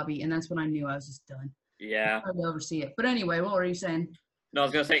Hobby Lobby, and that's when I knew I was just done. Yeah. I would oversee it. But anyway, what were you saying? No, I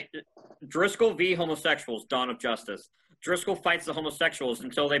was going to say, Driscoll v. Homosexuals, Dawn of Justice. Driscoll fights the homosexuals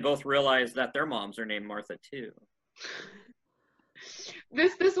until they both realize that their moms are named Martha, too.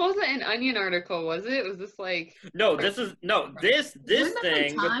 This wasn't an Onion article, was it? Was this like... No, this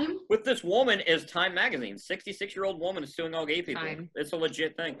thing Time? with this woman is Time Magazine. 66-year-old woman is suing all gay people. Time. It's a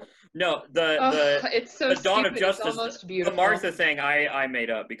legit thing. No, it's so the Dawn of stupid, Justice, it's almost the beautiful. Martha thing I made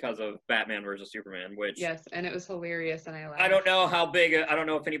up because of Batman versus Superman, which... Yes, and it was hilarious, and I laughed. I don't know how big, I don't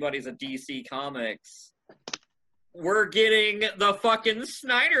know if anybody's a DC Comics. We're getting the fucking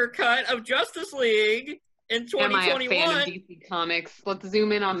Snyder cut of Justice League in 2021. Am I a fan of DC Comics? Let's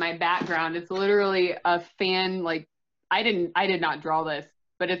zoom in on my background. It's literally a fan, like, I did not draw this,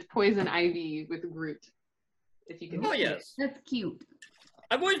 but it's Poison Ivy with Groot. If you can Oh, see yes. That's cute.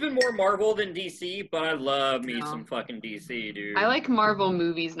 I've always been more Marvel than DC, but I love me some fucking DC, dude. I like Marvel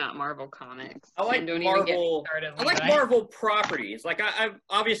movies, not Marvel comics. I like and don't Marvel. Even get me started, I like Marvel properties. Like I've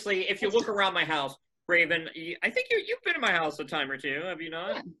obviously, if you look around my house, Raven, I think you've been in my house a time or two, have you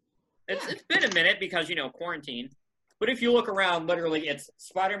not? Yeah. It's been a minute because quarantine. But if you look around, literally, it's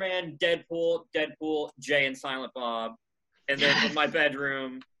Spider-Man, Deadpool, Jay and Silent Bob, and then in my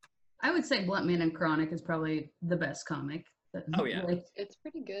bedroom. I would say Blunt Man and Chronic is probably the best comic. Oh yeah, it's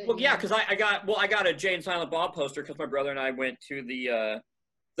pretty good. Well, yeah, because I got a Jay and Silent Bob poster because my brother and I went to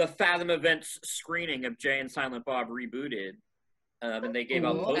the Fathom Events screening of Jay and Silent Bob Rebooted, and they gave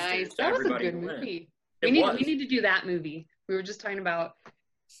out posters nice. to everybody. That was a good movie. We need to do that movie. We were just talking about.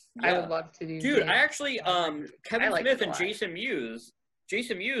 Yeah. I would love to do. Dude, I actually Kevin Smith and Jason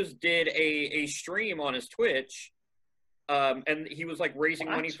Mewes did a stream on his Twitch, and he was like raising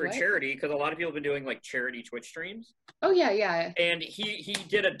money for charity because a lot of people have been doing like charity Twitch streams. Oh yeah. And he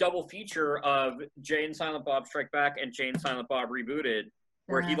did a double feature of Jay and Silent Bob Strike Back and Jay and Silent Bob Rebooted,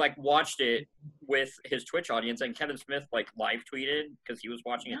 where he like watched it with his Twitch audience, and Kevin Smith like live tweeted because he was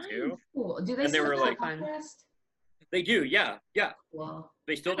watching it too. Cool. Do they and they were like, podcast? They do, yeah. Well,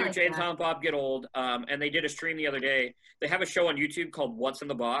 They still do Jay and Silent Bob Get Old, and they did a stream the other day. They have a show on YouTube called What's in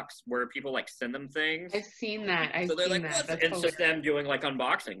the Box, where people like send them things. I've seen that. So they're like, it's just them doing like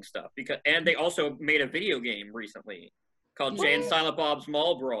unboxing stuff. And they also made a video game recently called Jay and Silent Bob's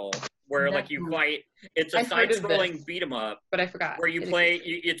Mall Brawl, where like you fight. It's a side-scrolling beat 'em up, but I forgot where you play.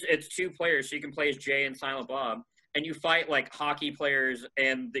 It's two players, so you can play as Jay and Silent Bob. And you fight like hockey players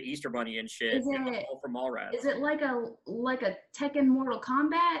and the Easter Bunny and shit. All from Mallrats. Is it like a Tekken Mortal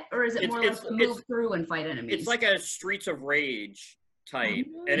Kombat, or is it more like to move through and fight enemies? It's like a Streets of Rage type,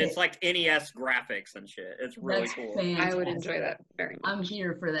 and it's like NES graphics and shit. It's really cool. Fantastic. I would enjoy that very much. I'm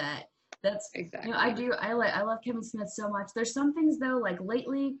here for that. That's exactly. I love Kevin Smith so much. There's some things though, like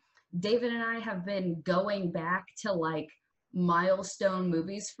lately, David and I have been going back to like milestone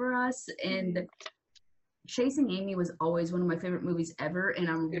movies for us, and Chasing Amy was always one of my favorite movies ever, and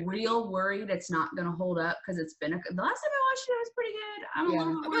I'm real worried it's not going to hold up because it's been the last time I watched it, it was pretty good. I'm a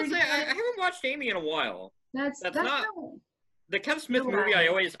little worried. I haven't watched Amy in a while. That's not the Kevin Smith movie. I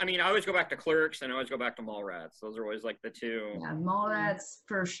always go back to Clerks and I always go back to Mallrats. Those are always like the two. Yeah, Mallrats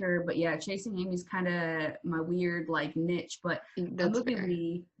for sure, but yeah, Chasing Amy's kind of my weird like niche. But the movie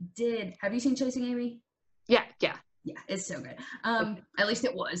we did. Have you seen Chasing Amy? Yeah. Yeah, it's so good. At least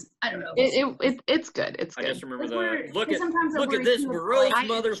it was. I don't know. It's good. It's good. I just remember look at this gross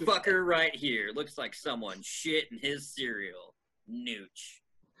motherfucker right here. Looks like someone shit in his cereal. Nooch.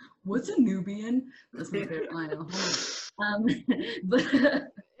 What's a Nubian? That's my favorite line.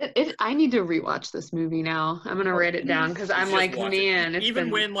 I need to rewatch this movie now. I'm gonna write it down because I'm like, man.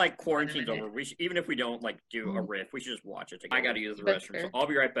 Even when like quarantine's over, even if we don't like do a riff, we should just watch it together. I gotta use the restroom, so I'll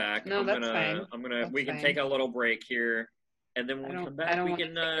be right back. No, that's fine. We can take a little break here, and then when we come back, we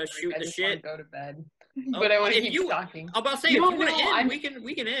can shoot the shit. Go to bed. but I want to keep talking. I'm about to say, if you want to end,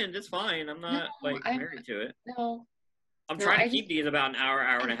 we can end. It's fine. I'm not married to it. No. I'm trying to keep these about an hour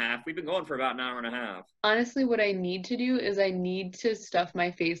and a half. We've been going for about an hour and a half. Honestly, what I need to do is I need to stuff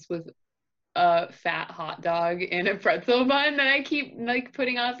my face with a fat hot dog and a pretzel bun that I keep like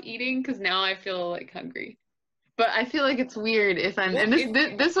putting off eating because now I feel like hungry. But I feel like it's weird if I'm, and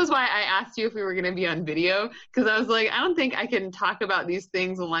this was why I asked you if we were going to be on video, because I was like, I don't think I can talk about these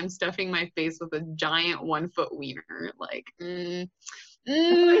things while I'm stuffing my face with a giant 1 foot wiener. Like, We're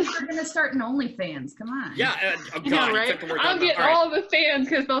going to start an OnlyFans. Come on. Yeah. God, yeah, right? I'll get all the fans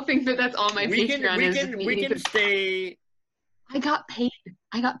because they'll think that that's all my Patreon is. We can stay. I got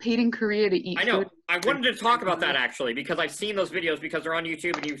paid in Korea to eat. I know. Food. I wanted to talk about that actually because I've seen those videos because they're on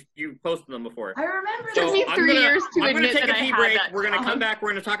YouTube and you posted them before. I remember. It took me 3 years to admit that I had break. We're gonna come back.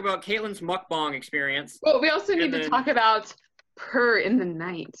 We're gonna talk about Caitlin's mukbang experience. Well, we also need to talk about Purr in the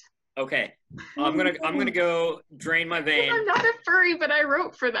Night. Okay, I'm gonna go drain my vein. I'm not a furry, but I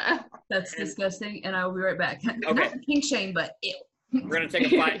wrote for that. That's disgusting, and I'll be right back. Okay. Not kink shame, but ew. We're gonna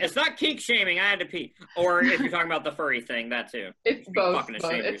take a bite. It's not kink shaming. I had to pee. Or if you're talking about the furry thing, that too. It's both.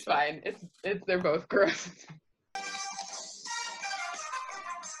 It's fine. It's they're both gross. I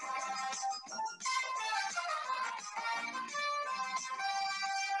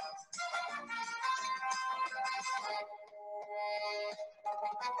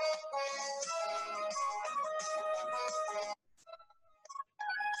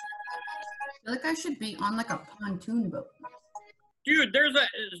feel like I should be on like a pontoon boat. Dude,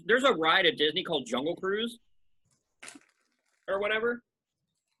 there's a ride at Disney called Jungle Cruise or whatever.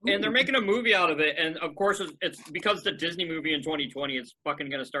 Ooh. And they're making a movie out of it, and of course it's because it's a Disney movie in 2020, it's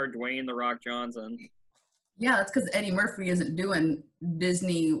fucking gonna star Dwayne The Rock Johnson. Yeah, that's because Eddie Murphy isn't doing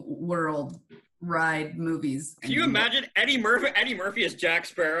Disney World ride movies Can you imagine Eddie Murphy as Jack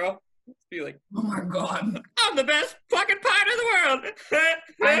Sparrow? Be like, oh my god, I'm the best fucking pilot in the world.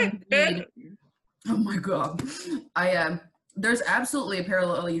 Oh my god. There's absolutely a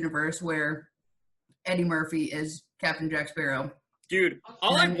parallel universe where Eddie Murphy is Captain Jack Sparrow. Dude,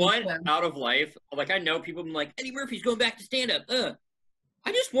 all I want out of life, like I know people been like, Eddie Murphy's going back to stand-up.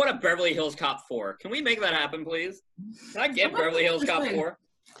 I just want a Beverly Hills Cop 4. Can we make that happen, please? Can I get Beverly Hills Cop 4?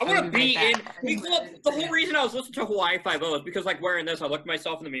 I want to be in. The whole reason I was listening to Hawaii Five-0 is because, like, wearing this, I looked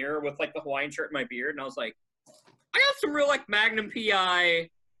myself in the mirror with, like, the Hawaiian shirt and my beard, and I was like, I got some real, like, Magnum P.I.,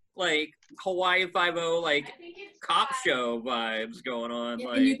 like, Hawaii Five-0, like, cop show vibes going on. Yeah,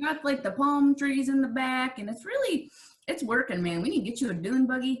 like, and you got, like, the palm trees in the back, and it's working, man. We need to get you a dune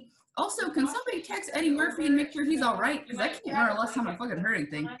buggy. Also, can somebody text Eddie Murphy and make sure he's all right? Because I can't remember the last time I fucking heard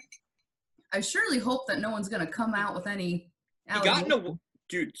anything. I surely hope that no one's going to come out with any allegations.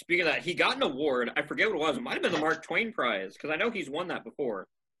 Dude, speaking of that, he got an award. I forget what it was. It might have been the Mark Twain Prize, because I know he's won that before.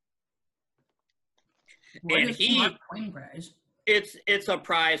 What is the Mark Twain Prize? It's a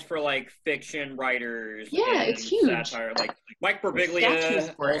prize for, like, fiction writers. Yeah, it's huge. Satire. Like, Mike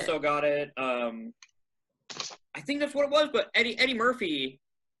Birbiglia also got it. I think that's what it was, but Eddie Murphy,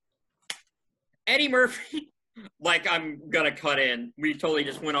 like, I'm gonna cut in. We totally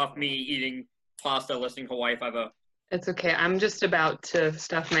just went off me eating pasta, listening to Hawaii Five-0. It's okay. I'm just about to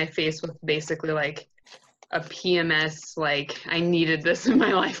stuff my face with basically like a PMS, like I needed this in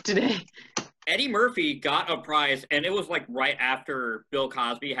my life today. Eddie Murphy got a prize, and it was like right after Bill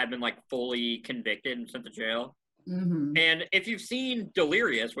Cosby had been like fully convicted and sent to jail. Mm-hmm. And if you've seen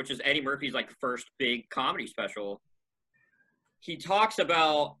Delirious, which is Eddie Murphy's like first big comedy special, he talks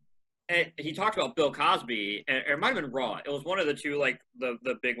about Bill Cosby, and it might have been Raw. It was one of the two, like the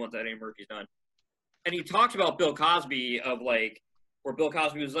big ones that Eddie Murphy's done. And he talks about Bill Cosby of like, where Bill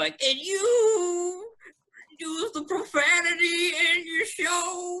Cosby was like, and you use the profanity in your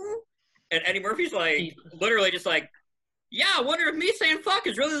show. And Eddie Murphy's like, literally just like, yeah, I wonder if me saying fuck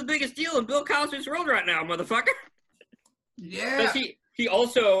is really the biggest deal in Bill Cosby's world right now, motherfucker. Yeah. He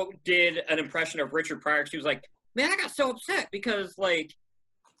also did an impression of Richard Pryor, because he was like, man, I got so upset because, like,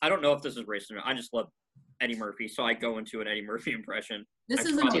 I don't know if this is racist or not. I just love Eddie Murphy, so I go into an Eddie Murphy impression. This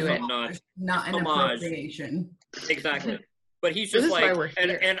is not an appropriation. Exactly. But he's just like,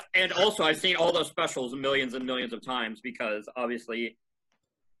 and also I've seen all those specials millions and millions of times because obviously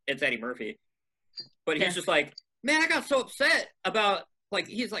it's Eddie Murphy. But he's just like, man, I got so upset about, like,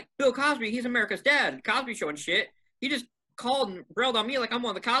 he's like, Bill Cosby, he's America's dad, Cosby Show and shit. He just called and railed on me like I'm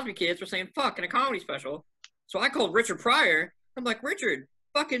one of the Cosby kids for saying fuck in a comedy special. So I called Richard Pryor. I'm like, Richard,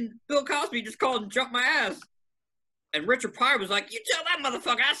 fucking Bill Cosby just called and jumped my ass. And Richard Pryor was like, you tell that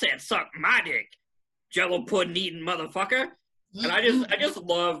motherfucker I said suck my dick, Jello pudding eating motherfucker. And I just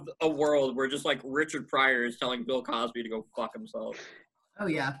love a world where just like Richard Pryor is telling Bill Cosby to go fuck himself. Oh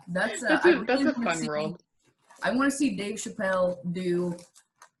yeah, that's a fun world. I want to see Dave Chappelle do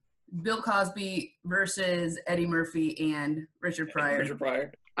Bill Cosby versus Eddie Murphy and Richard Pryor. Richard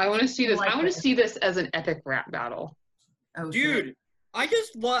Pryor. I want to see this. I want to see this as an epic rap battle. Oh, Dude, shit.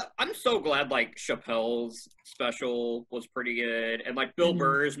 I'm so glad like Chappelle's special was pretty good, and like Bill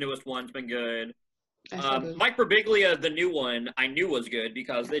Burr's newest one's been good. Mike Birbiglia, the new one, I knew was good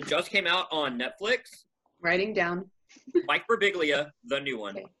because it just came out on Netflix. Writing down. Mike Birbiglia, the new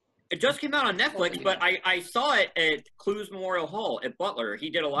one. Okay. It just came out on Netflix, but I saw it at Clues Memorial Hall at Butler. He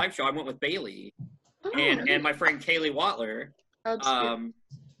did a live show. I went with Bailey and my friend Kaylee Watler.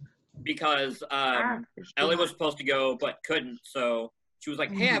 Because Ellie was supposed to go but couldn't, so she was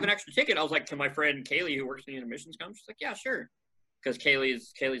like, hey, I have an extra ticket. I was like, to my friend Kaylee, who works in the admissions company. She's like, yeah, sure. Because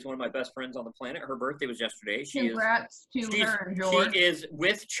Kaylee's one of my best friends on the planet. Her birthday was yesterday. Congrats to her and George. She is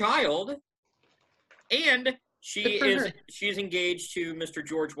with child, and she's engaged to Mr.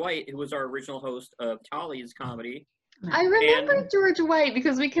 George White, who was our original host of Tolly's comedy. I remember George White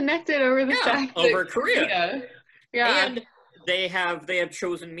because we connected over the fact over Korea. Yeah. And they have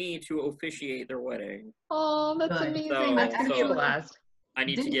chosen me to officiate their wedding. Oh, that's amazing. That's gonna be a blast. I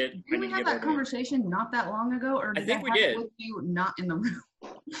need to get. Did we have that conversation not that long ago, or I think we did. With you not in the room.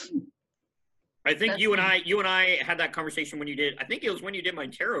 I think you and I had that conversation when you did. I think it was when you did my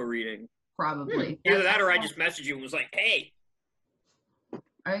tarot reading. Probably. Either that, or I just messaged you and was like, "Hey."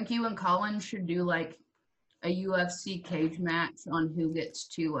 I think you and Colin should do like a UFC cage match on who gets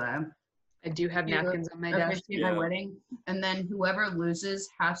to. I do have napkins on my desk. My wedding, and then whoever loses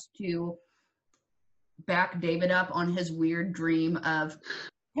has to back David up on his weird dream of,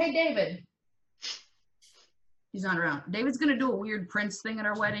 hey, David. He's not around. David's gonna do a weird Prince thing at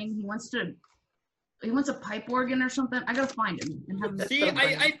our wedding. He wants a pipe organ or something. I gotta find him and have. See,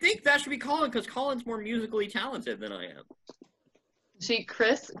 I think that should be Colin because Colin's more musically talented than I am. See,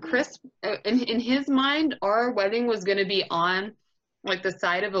 Chris, in his mind, our wedding was gonna be on like the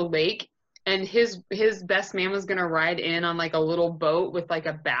side of a lake. And his best man was gonna ride in on like a little boat with like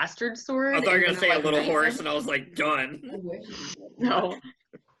a bastard sword. I thought you were gonna say a little horse, and I was like, done. No,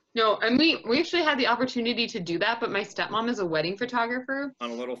 and we actually had the opportunity to do that, but my stepmom is a wedding photographer.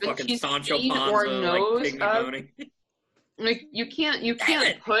 On a little fucking Sancho Panza, like you can't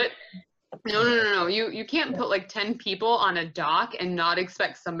put. No. You can't put like 10 people on a dock and not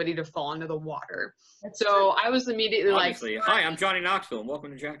expect somebody to fall into the water. So I was immediately obviously, like, hi, I'm Johnny Knoxville, and welcome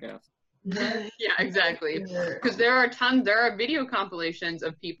to Jackass. Yeah, exactly. Because there are video compilations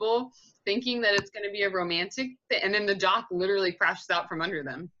of people thinking that it's going to be a romantic thing, and then the dock literally crashes out from under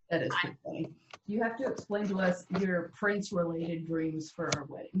them. That is pretty funny. You have to explain to us your Prince-related dreams for our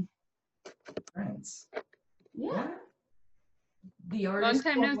wedding. Prince? Yeah. The artist.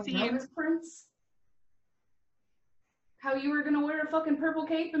 Long time no see. Prince. How you were gonna wear a fucking purple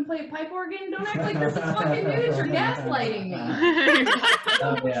cape and play a pipe organ? Don't act like this is fucking news. You're gaslighting me.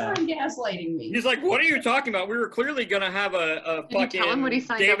 You're gaslighting me. He's like, what are you talking about? We were clearly gonna have a fucking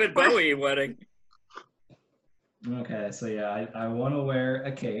David Bowie wedding. Okay, so yeah, I want to wear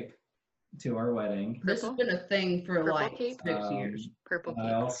a cape to our wedding. This has been a thing for purple like cape? 6 years. Purple cape.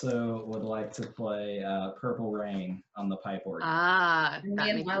 I also would like to play Purple Rain on the pipe organ. Me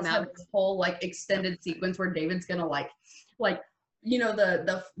and Miles have this whole like extended sequence where David's gonna like you know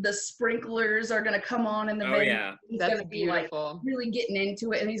the sprinklers are gonna come on in the venue. Yeah, he's that's gonna be beautiful. Like really getting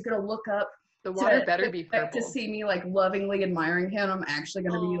into it, and he's gonna look up. The water better be purple. To see me like lovingly admiring him, I'm actually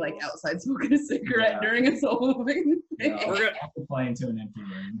gonna be like outside smoking a cigarette during his whole thing. Yeah, we're gonna play into an empty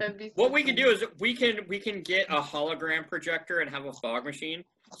room. What we can do is we can get a hologram projector and have a fog machine.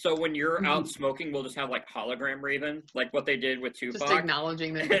 So when you're out smoking, we'll just have like hologram Raven, like what they did with Tupac. Just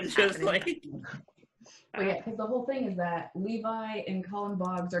acknowledging that. And just like. Well, yeah, because the whole thing is that Levi and Colin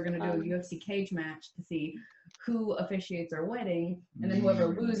Boggs are going to do a UFC cage match to see who officiates our wedding, and then whoever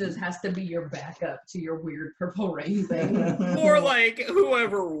loses has to be your backup to your weird Purple Rain thing. Or like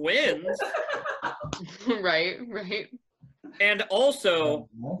whoever wins. Right. And also,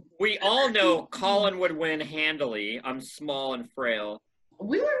 we all know Colin would win handily. I'm small and frail.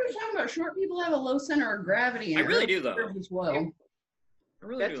 We were just talking about short people have a low center of gravity. I really do, though. As well.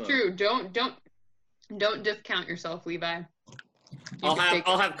 That's true. Don't discount yourself, Levi. I'll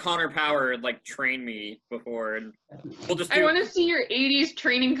have Connor Power like train me before, and we'll just. I want to see your '80s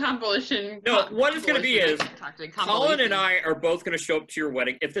training compilation. No, what it's gonna be is Colin and I are both gonna show up to your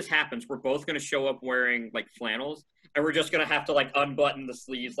wedding. If this happens, we're both gonna show up wearing like flannels, and we're just gonna have to like unbutton the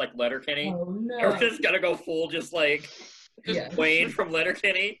sleeves like Letterkenny. Oh no! And we're just gonna go full, just Wayne from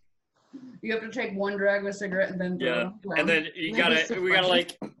Letterkenny. You have to take one drag of a cigarette and then and then we gotta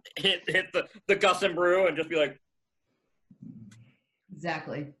like hit the Gus and Brew and just be like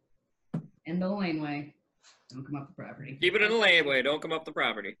Exactly. In the laneway. Don't come up the property. Keep it in the laneway. Don't come up the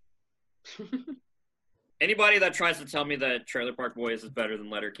property. Anybody that tries to tell me that Trailer Park Boys is better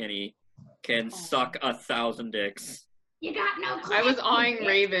than Letterkenny can suck 1,000 dicks. You got no clue. I was awing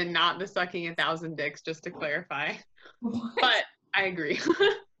Raven, not the sucking 1,000 dicks, just to clarify. What? But I agree.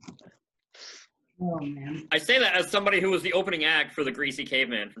 Oh, man. I say that as somebody who was the opening act for the Greasy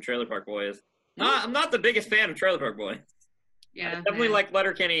Caveman from Trailer Park Boys. I'm not the biggest fan of Trailer Park Boys. Yeah. I definitely like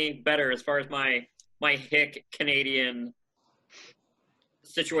Letterkenny better as far as my hick Canadian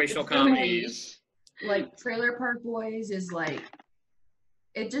situational comedies. Like, Trailer Park Boys is like,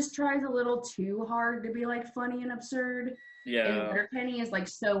 it just tries a little too hard to be like funny and absurd. And Yeah. Letterkenny is like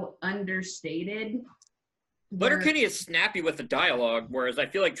so understated. Letterkenny is snappy with the dialogue, whereas I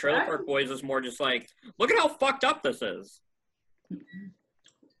feel like Trailer Park Boys is more just like, look at how fucked up this is.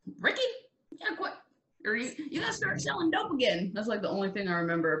 Ricky, yeah, what? Or you gotta start selling dope again. That's like the only thing I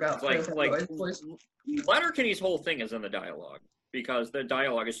remember about Trailer Park Boys. Letterkenny's whole thing is in the dialogue, because the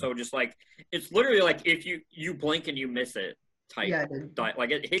dialogue is so just like, it's literally like if you blink and you miss it type. Yeah,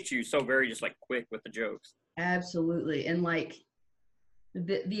 like it hits you so very just like quick with the jokes. absolutely. And like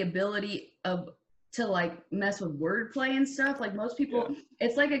the ability to like mess with wordplay and stuff. Like most people,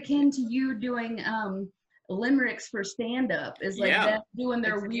 it's like akin to you doing limericks for stand up. Is like them doing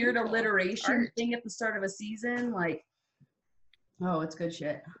their It's weird beautiful. alliteration Art. thing at the start of a season. Like, oh, it's good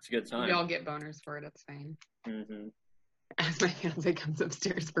shit. It's a good time. Y'all get boners for it, it's fine. Mm-hmm. As my fiance comes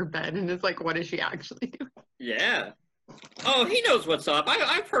upstairs for bed and is like, what is she actually doing? Yeah. Oh, he knows what's up.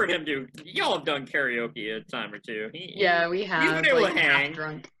 I've heard him do. Y'all have done karaoke a time or two. Yeah, we have. He's been able like, to hang. half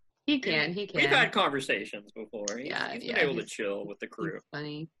drunk. He can. We've had conversations before. He's been able to chill with the crew. He's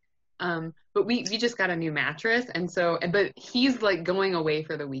funny. But we just got a new mattress, and so but he's like going away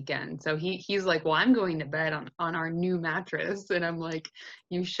for the weekend. So he's like, well, I'm going to bed on our new mattress, and I'm like,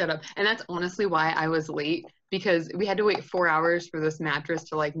 you shut up. And that's honestly why I was late, because we had to wait 4 hours for this mattress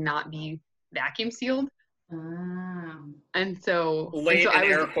to like not be vacuum sealed. And so Late I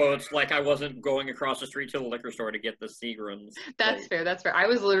in air quotes, like I wasn't going across the street to the liquor store to get the Seagrams. That's fair. That's fair. I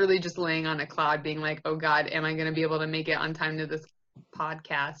was literally just laying on a cloud being like, oh God, am I going to be able to make it on time to this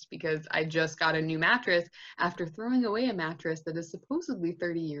podcast? Because I just got a new mattress after throwing away a mattress that is supposedly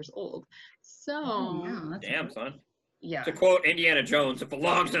 30 years old. So, Damn, son. Yeah. To quote Indiana Jones, it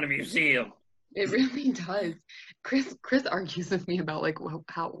belongs in a museum. It really does. Chris argues with me about like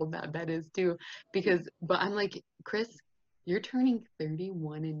how old that bed is too, but I'm like, Chris, you're turning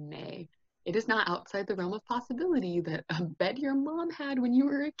 31 in May. It is not outside the realm of possibility that a bed your mom had when you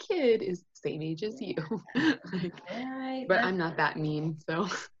were a kid is the same age as you. But I'm not that mean, so.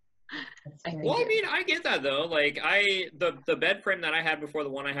 Well, I mean, I get that though. Like the bed frame that I had before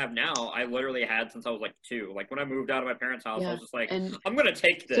the one I have now, I literally had since I was like 2. Like when I moved out of my parents' house, I was just like, I'm gonna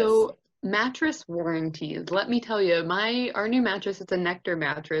take this. So mattress warranties. Let me tell you, our new mattress, it's a Nectar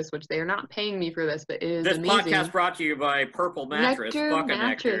mattress, which they are not paying me for this, but it is amazing. This podcast brought to you by Purple Mattress. Fuck a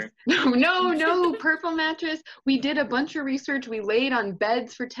Nectar. No, Purple Mattress. We did a bunch of research. We laid on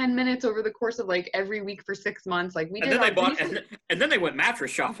beds for 10 minutes over the course of like every week for 6 months. Like we did. And then they went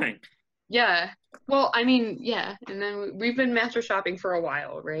mattress shopping. Yeah. Well, I mean, yeah. And then we've been mattress shopping for a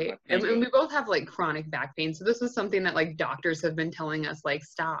while, right? And we both have like chronic back pain. So this is something that like doctors have been telling us, like,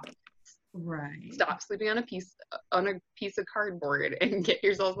 stop sleeping on a piece of cardboard and get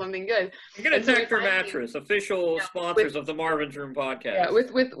yourself something good. Get a Nectar mattress, official sponsors of the Marvin's Room podcast. Yeah,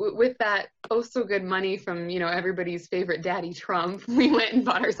 with that oh so good money from everybody's favorite Daddy Trump, we went and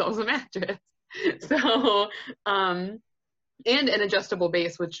bought ourselves a mattress. So and an adjustable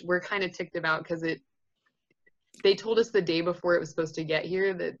base, which we're kind of ticked about because they told us the day before it was supposed to get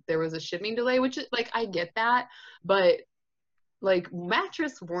here that there was a shipping delay, which is like, I get that, but like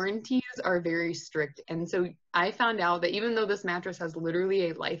mattress warranties are very strict. And so I found out that even though this mattress has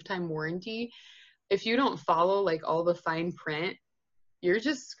literally a lifetime warranty, if you don't follow like all the fine print, you're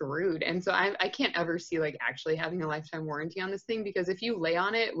just screwed. And so I can't ever see like actually having a lifetime warranty on this thing, because if you lay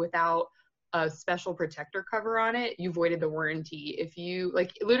on it without a special protector cover on it, you voided the warranty. If you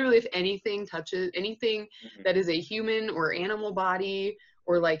like literally, if anything touches anything that is a human or animal body,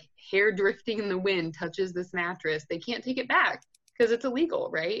 or like hair drifting in the wind touches this mattress, they can't take it back because it's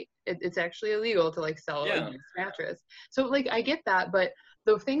illegal, right? It's actually illegal to like sell a used mattress. So like I get that, but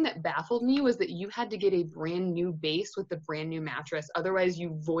the thing that baffled me was that you had to get a brand new base with the brand new mattress. Otherwise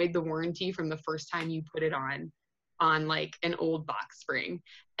you void the warranty from the first time you put it on like an old box spring.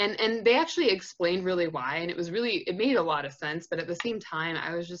 And they actually explained really why, and it made a lot of sense. But at the same time,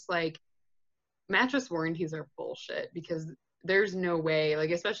 I was just like, mattress warranties are bullshit, because there's no way,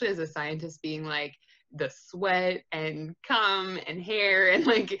 like, especially as a scientist being like, the sweat and cum and hair and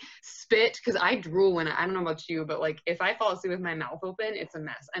like spit, because I drool when I don't know about you, but like if I fall asleep with my mouth open, it's a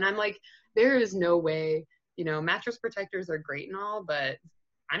mess. And I'm like, there is no way, you know, mattress protectors are great and all, but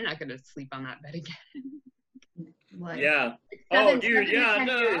I'm not gonna sleep on that bed again. Like, Yeah. Seven- Oh, dude, 7 to yeah, 10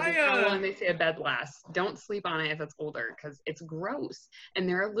 no, years is how I, long they say a bed lasts. Don't sleep on it if it's older, because it's gross. And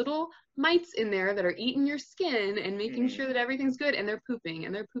there are little mites in there that are eating your skin and making Mhm. sure that everything's good, and they're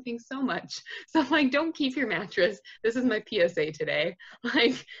pooping so much. So like, don't keep your mattress. This is my PSA today.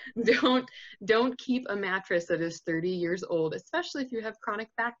 Like, don't keep a mattress that is 30 years old, especially if you have chronic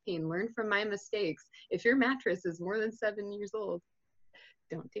back pain. Learn from my mistakes. If your mattress is more than 7 years old,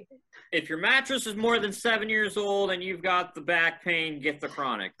 don't do it. if your mattress is more than 7 years old and you've got the back pain, get the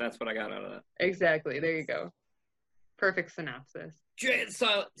chronic. That's what I got out of that. Exactly. There you go. Perfect synopsis.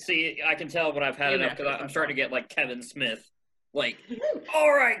 So, see, I can tell when I've had You enough because mattress, I'm starting to get like Kevin Smith. Like,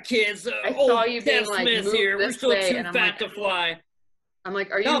 all right, kids, I old saw you being Kev like, Smith "Move here. We're this still way," too and I'm fat like, to fly. I'm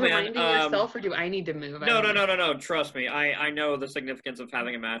like, are you No, man, reminding yourself, or do I need to move? No. Trust me. I know the significance of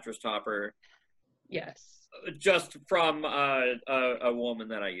having a mattress topper Yes. just from a woman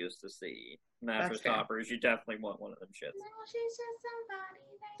that I used to see. Mattress That's fair. toppers, you definitely want one of them shits. No, she's just somebody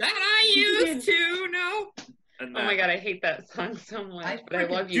That I used to know. And Oh my god, I hate that song so much, I but I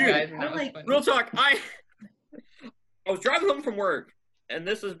love you Dude, guys, and that was like- funny. Real talk, I was driving home from work, and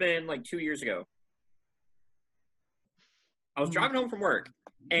this has been like 2 years ago. I was driving home from work,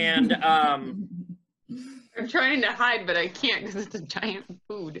 and I'm trying to hide, but I can't because it's a giant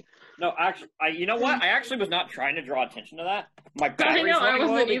food. no, actually, you know what? I actually was not trying to draw attention to that. My I battery's know, I running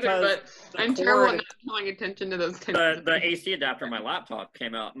low wasn't either, because but the I'm terrible cord- at not paying attention to those kinds the of the things. AC adapter on my laptop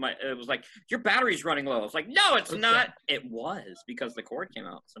came out. It was like, your battery's running low. I was like, no, it's Okay. not. It was because the cord came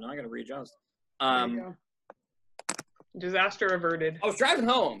out. So now I got to readjust. There you go. Disaster averted. I was driving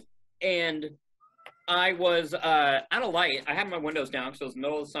home and I was at a light. I had my windows down because it was the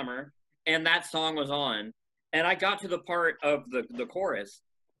middle of the summer, and that song was on. And I got to the part of the chorus,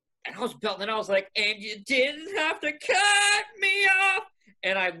 and I was belting. And I was like, "And you didn't have to cut me off."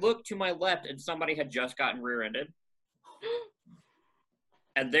 And I looked to my left, and somebody had just gotten rear-ended,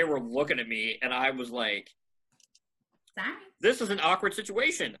 and they were looking at me, and I was like, Sorry. "This is an awkward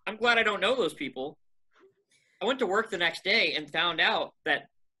situation. I'm glad I don't know those people." I went to work the next day and found out that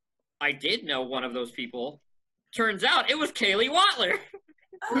I did know one of those people. Turns out it was Kaylee Watler.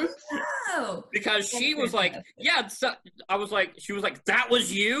 Oh, no. Because she That's was like, fantastic. yeah, I was like, she was like, that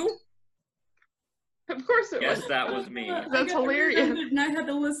was you? Of course it Yes, was. that was me. I That's got hilarious. rear-ended And I had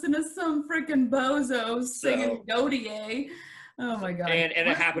to listen to some freaking bozo singing Godier. Oh my god. And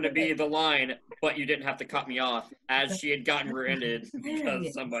it happened to be the line, but you didn't have to cut me off, as she had gotten rear-ended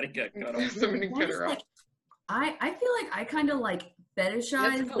because somebody got cut off. Somebody cut her off. I feel like I kind of like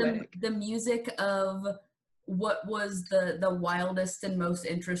fetishize poetic. the music of what was the wildest and most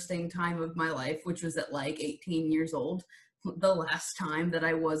interesting time of my life, which was at like 18 years old, the last time that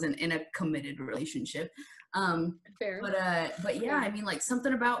I wasn't in a committed relationship. Fair. But yeah, I mean, like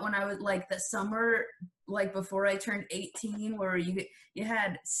something about when I was like the summer, like before I turned 18, where you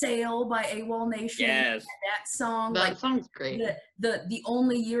had "Sail" by AWOL Nation. Yes. That song, That like sounds great. the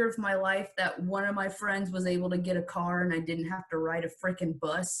only year of my life that one of my friends was able to get a car and I didn't have to ride a freaking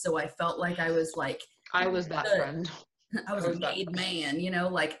bus, so I felt like I was like I was that the- friend. I was I a was that made man, you know,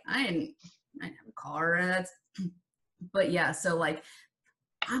 like I didn't have a car. And that's, but yeah, so like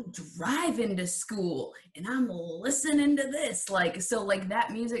I'm driving to school and I'm listening to this, like, so like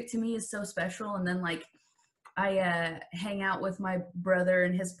that music to me is so special. And then like I hang out with my brother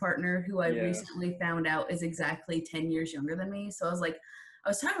and his partner, who I Yeah. recently found out is exactly 10 years younger than me. So I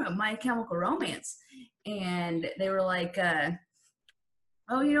was talking about My Chemical Romance, and they were like,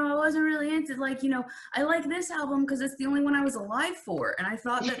 oh, you know, I wasn't really into, like, you know, I like this album because it's the only one I was alive for. And I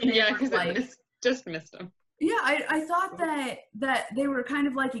thought that they Yeah, were because like, just missed him. yeah, I thought that they were kind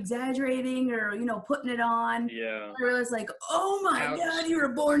of like exaggerating or, you know, putting it on. Yeah. I realized like, oh my Ouch. God, you were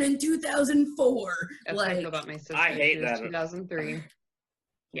born in 2004. That's how I Like, feel about my sister. I hate She was that. 2003.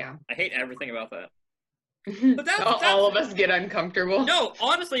 Yeah. I hate everything about that. All of us get uncomfortable. No,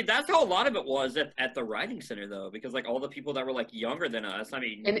 honestly, that's how a lot of it was at the writing center, though, because like all the people that were like younger than us. I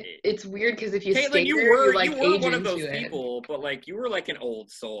mean, And it's weird because if you Caitlin, stay you there, were you like age one of into those it. people, but like you were like an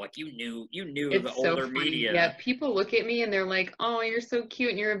old soul. Like you knew It's the so older funny. media. Yeah, people look at me and they're like, "Oh, you're so cute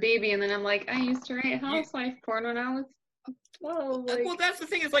and you're a baby," and then I'm like, "I used to write housewife porn when I was Well, that's the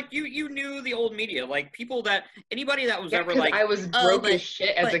thing is like you knew the old media, like anybody that was ever like I was broke as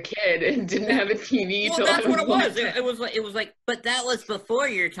shit as a kid and didn't have a TV. Well, that's what it was. It was like, but that was before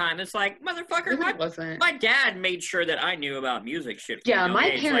your time. It's like, motherfucker, my dad made sure that I knew about music shit. Yeah, my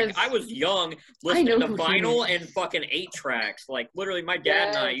parents. Like, I was young, listening to vinyl and fucking 8-tracks. Like literally, my dad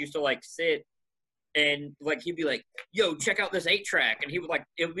and I used to like sit. And like he'd be like, "Yo, check out this 8-track," and he would like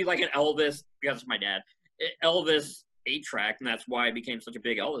it would be like an Elvis because it's my dad, Elvis 8-track, and that's why I became such a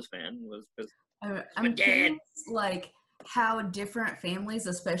big Elvis fan was because I'm curious, like how different families,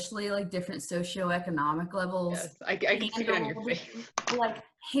 especially like different socioeconomic levels, I can see it on your face, like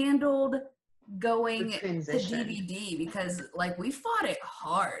handled going to DVD because like we fought it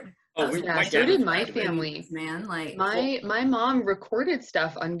hard. Oh, so did my family, man. Like my mom recorded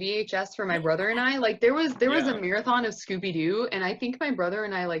stuff on VHS for my brother and I. Like there was a marathon of Scooby-Doo, and I think my brother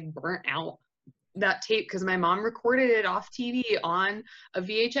and I like burnt out that tape because my mom recorded it off TV on a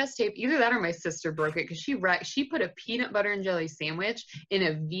VHS tape. Either that or my sister broke it because she put a peanut butter and jelly sandwich in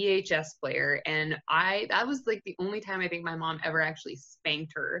a VHS player, and that was like the only time I think my mom ever actually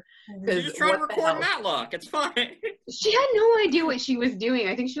spanked her. You're just trying to record Matlock. It's fine. She had no idea what she was doing.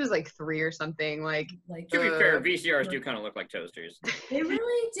 I think she was like 3 or something. Like to be fair, VCRs do kind of look like toasters. They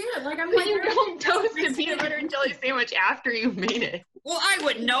really do. Like I'm like, you don't toast a peanut butter and jelly sandwich after you've made it. Well, I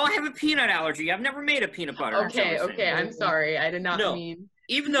wouldn't know. I have a peanut allergy. I've never made a peanut butter. Okay. I'm sorry. I did not mean.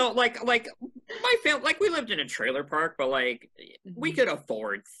 Even though, like my family, like we lived in a trailer park, but like we could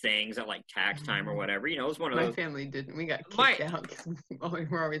afford things at like tax time or whatever. You know, it was one of those. My family didn't. We got kicked out because we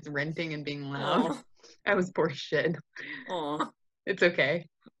were always renting and being loud. I was poor shit. It's okay.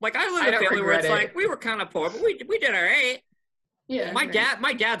 Like I live in a family where it's like we were kind of poor, but we did all right. Yeah. My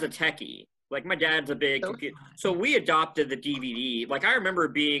dad's a techie. Like my dad's a big computer. So we adopted the DVD. Like I remember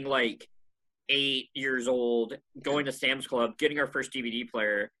being like 8 years old, going to Sam's Club, getting our first DVD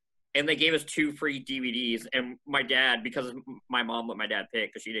player, and they gave us 2 free DVDs. And my dad, because my mom let my dad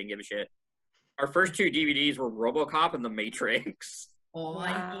pick because she didn't give a shit, our first 2 DVDs were RoboCop and The Matrix. Oh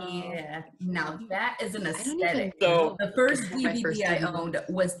yeah! Now that is an aesthetic. So the first DVD I owned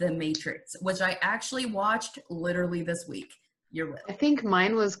was The Matrix, which I actually watched literally this week. I think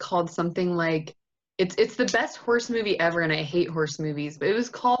mine was called something like it's the best horse movie ever, and I hate horse movies, but it was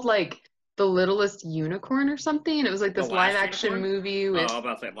called like The Littlest Unicorn or something, and it was like this live action movie with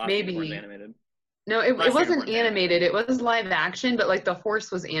maybe animated. No, it wasn't animated. It was live action, but like the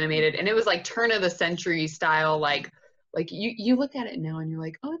horse was animated, and it was like turn of the century style. Like you look at it now and you're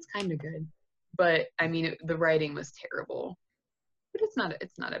like, oh, it's kind of good, but I mean the writing was terrible. But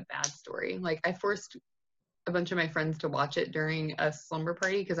it's not a bad story. Like I forced a bunch of my friends to watch it during a slumber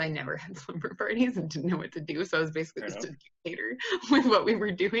party because I never had slumber parties and didn't know what to do. So I was basically just a dictator with what we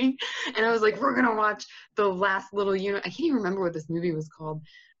were doing. And I was like, we're going to watch the last little unit. I can't even remember what this movie was called,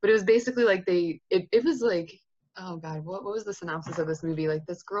 but it was basically like it was like, oh God, what was the synopsis of this movie? Like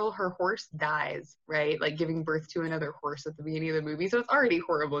this girl, her horse dies, right? Like giving birth to another horse at the beginning of the movie. So it's already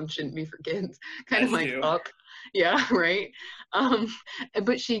horrible and shouldn't be for kids. Kind of like up. Yeah, right.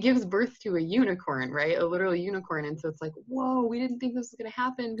 But she gives birth to a unicorn, right? A literal unicorn. And so it's like, whoa, we didn't think this was gonna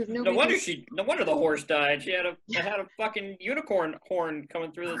happen because no wonder the horse died. She had a fucking unicorn horn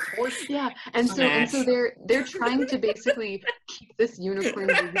coming through this horse. Yeah, and so they're trying to basically keep this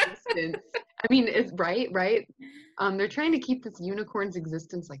unicorn's existence. I mean, it's right. They're trying to keep this unicorn's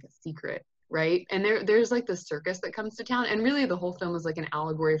existence like a secret. Right, and there's like the circus that comes to town, and really the whole film is like an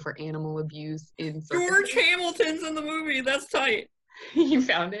allegory for animal abuse in circus. George Hamilton's in the movie. That's tight. You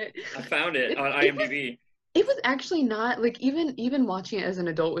found it? I found it on IMDb. It was actually not like even watching it as an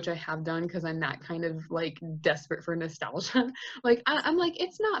adult, which I have done because I'm that kind of like desperate for nostalgia. Like I'm like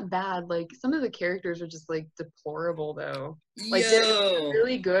it's not bad. Like some of the characters are just like deplorable though. Like they're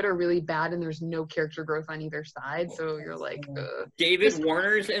really good or really bad, and there's no character growth on either side. So you're like, David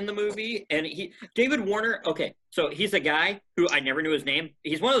Warner's in the movie, and David Warner. Okay, so he's a guy who I never knew his name.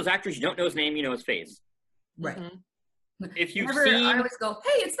 He's one of those actors you don't know his name, you know his face. Right. Mm-hmm. If you've seen, I always go,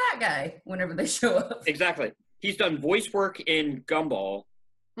 "Hey, it's that guy!" Whenever they show up. Exactly. He's done voice work in Gumball.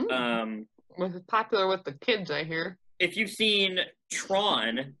 Was popular with the kids, I hear. If you've seen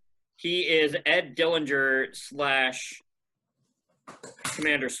Tron, he is Ed Dillinger /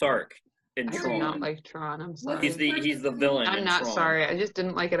 Commander Sark in Tron. I do not like Tron. I'm sorry. He's the villain. I'm not Tron. sorry. I just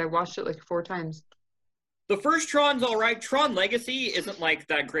didn't like it. I watched it like 4 times. The first Tron's all right. Tron Legacy isn't like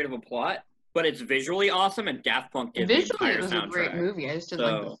that great of a plot, but it's visually awesome, and Daft Punk did the entire soundtrack. Visually, it was a great movie. I just didn't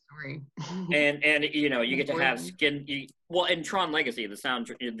like the story. and you know, you get to have in Tron Legacy,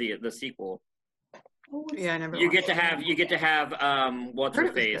 the sequel. Yeah, I never. You get to have what's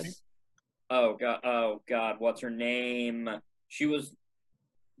her face? Oh god, what's her name? She's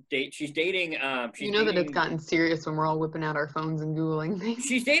dating You know that it's gotten serious when we're all whipping out our phones and Googling things.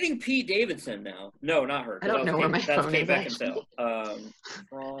 she's dating Pete Davidson now. No, not her. I don't know where my that's phone Kate is, Beckinsale.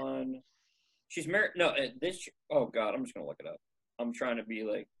 She's married. No, oh god, I'm just gonna look it up. I'm trying to be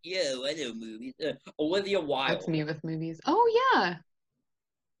like, yo, I know movies. Olivia Wilde. That's me with movies. Oh yeah.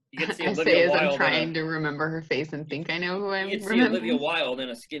 You get to see I Olivia say as Wilde I'm trying to remember her face and think I know who I'm You get to see Olivia Wilde in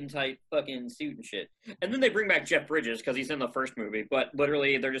a skin-tight fucking suit and shit. And then they bring back Jeff Bridges because he's in the first movie. But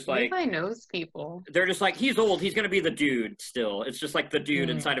literally, they're just like... I knows people. They're just like, he's old. He's going to be the dude still. It's just like the dude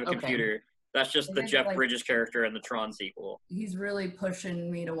inside of a computer. That's just the Jeff Bridges character in the Tron sequel. He's really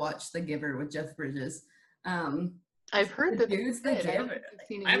pushing me to watch The Giver with Jeff Bridges. I've heard the dude's The Giver.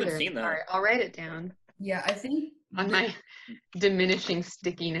 I haven't seen that. All right, I'll write it down. Yeah, I think... On my diminishing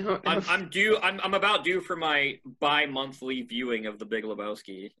sticky note. I'm about due for my bi-monthly viewing of The Big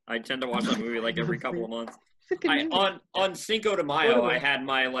Lebowski. I tend to watch that movie like every couple of months. On Cinco de Mayo, I had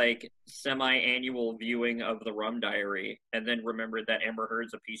my like semi-annual viewing of The Rum Diary, and then remembered that Amber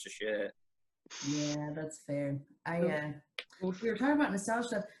Heard's a piece of shit. Yeah, that's fair. We were talking about nostalgia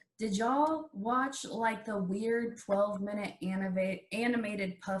stuff. Did y'all watch like the weird 12-minute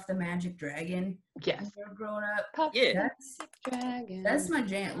animated Puff the Magic Dragon? Yes. When you were growing up? Puff yeah. That's my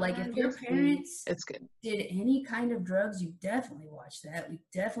jam. Like if your parents it's good. did any kind of drugs, you definitely watched that. We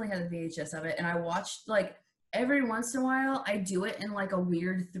definitely had the VHS of it. And I watched like every once in a while, I do it in like a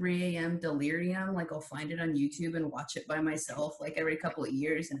weird 3 a.m. delirium. Like I'll find it on YouTube and watch it by myself like every couple of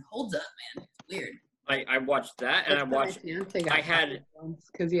years and it holds up, man. It's weird. I watched that, and I watched. I had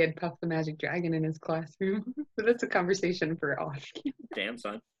because he had Puff the Magic Dragon in his classroom. But that's a conversation for off. Damn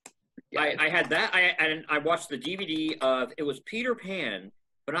son. Yeah, I had that. I watched the DVD of it was Peter Pan,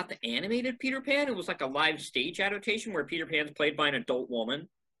 but not the animated Peter Pan. It was like a live stage adaptation where Peter Pan's played by an adult woman.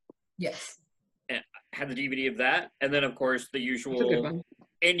 Yes. And I had the DVD of that, and then of course the usual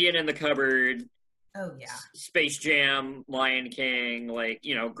Indian in the Cupboard. Oh yeah. Space Jam, Lion King, like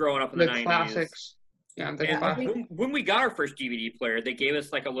growing up in the 90s. Classics. Yeah, when we got our first DVD player, they gave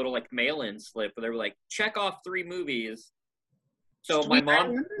us like a little like mail-in slip where they were like, check off 3 movies. So my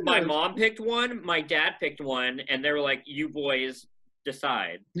mom picked one, my dad picked one, and they were like, you boys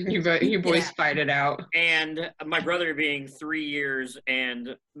decide. You boys fight it out. And my brother being 3 years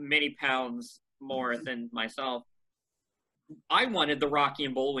and many pounds more than myself, I wanted the Rocky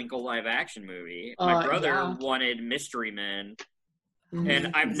and Bullwinkle live action movie. My brother wanted Mystery Men.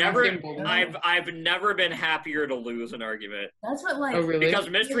 And I've never been happier to lose an argument. That's what like because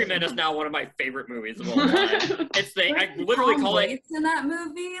Mystery Men is now one of my favorite movies of all time. I literally call it in that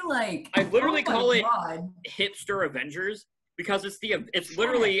movie like I literally call it hipster Avengers because it's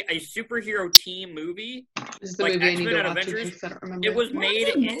literally a superhero team movie. Like X-Men and Avengers. It was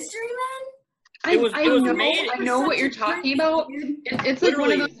made Mystery Men? I know what you're talking about. It's like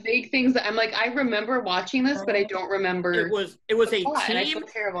one of those vague things that I'm like, I remember watching this, but I don't remember. It was a team. I feel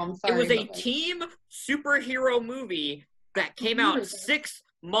terrible. I'm sorry. It was a team superhero movie that came out 6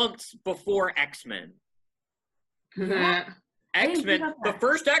 months before X-Men. X-Men, the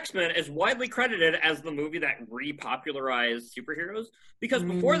first X-Men is widely credited as the movie that repopularized superheroes because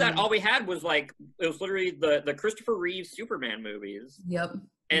before that, all we had was like it was literally the Christopher Reeve Superman movies. Yep.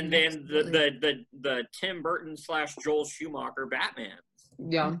 And then the Tim Burton / Joel Schumacher Batman.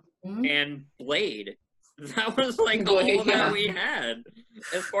 Yeah. And Blade. That was like all that we had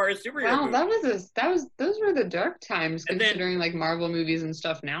as far as superhero. Wow, those were the dark times considering like Marvel movies and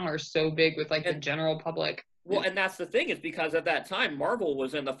stuff now are so big with like the general public. Well, and that's the thing is because at that time Marvel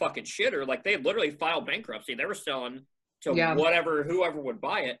was in the fucking shitter. Like they literally filed bankruptcy. They were selling to whoever would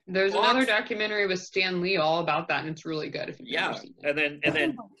buy it. There's another documentary with Stan Lee all about that, and it's really good. If you've never seen it. and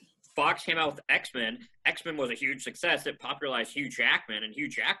then Fox came out with X-Men. X-Men was a huge success. It popularized Hugh Jackman, and Hugh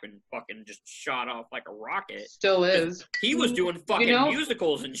Jackman fucking just shot off like a rocket. Still is. He was doing fucking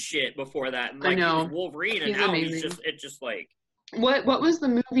musicals and shit before that. And like he was Wolverine, and now amazing. it's just like. What was the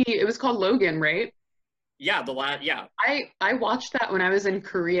movie? It was called Logan, right? Yeah, I watched that when I was in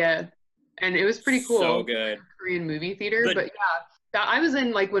Korea. And it was pretty cool. So good. Korean movie theater. But yeah, I was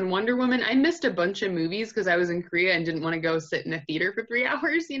in like when Wonder Woman, I missed a bunch of movies because I was in Korea and didn't want to go sit in a theater for 3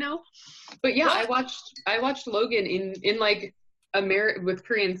 hours, But yeah, I watched Logan in like with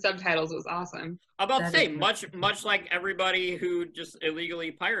Korean subtitles. It was awesome. I'm about to say, much like everybody who just illegally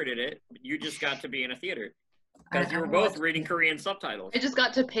pirated it, you just got to be in a theater. Because you were both reading Korean subtitles. I just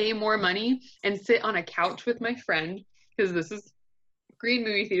got to pay more money and sit on a couch with my friend because this is Korean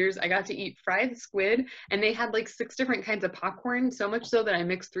movie theaters. I got to eat fried squid, and they had like 6 different kinds of popcorn, so much so that I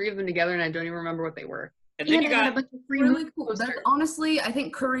mixed 3 of them together, and I don't even remember what they were. And then you got a bunch of free really movie cool. posters. Honestly, I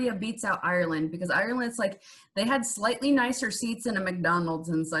think Korea beats out Ireland because Ireland's like they had slightly nicer seats in a McDonald's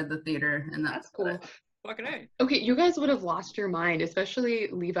inside the theater, and That's cool. fucking A. Okay, you guys would have lost your mind, especially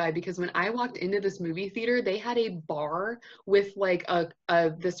Levi, because when I walked into this movie theater, they had a bar with like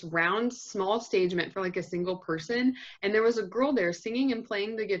this round small stage meant for like a single person, and there was a girl there singing and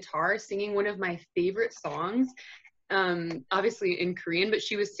playing the guitar, singing one of my favorite songs. Obviously in Korean, but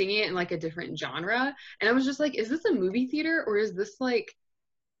she was singing it in like a different genre, and I was just like, is this a movie theater or is this like,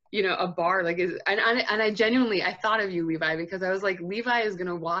 you know, a bar? Like, and I genuinely, I thought of you, Levi, because I was like, Levi is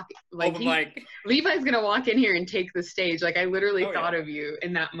gonna walk like Levi's gonna walk in here and take the stage. Like, I literally thought of you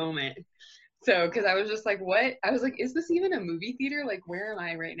in that moment. So, because I was just like, what? I was like, is this even a movie theater? Like, where am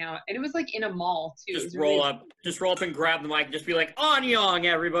I right now? And it was like in a mall too. Just roll up and grab the mic and just be like, Annyeong,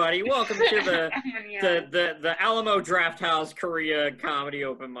 everybody. Welcome to the Alamo Drafthouse Korea Comedy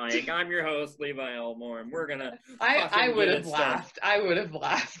Open Mic. I'm your host, Levi Elmore, and we're gonna I would have laughed. I would have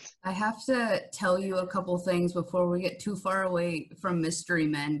laughed. I have to tell you a couple things before we get too far away from Mystery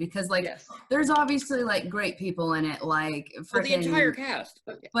Men, because like there's obviously like great people in it, like the entire cast.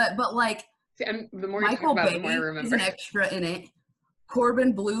 But like and the more Michael Bay Bay is an extra in it.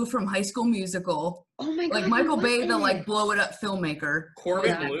 Corbin Bleu from High School Musical. Oh my god! Like Michael Bay, the like blow it up filmmaker.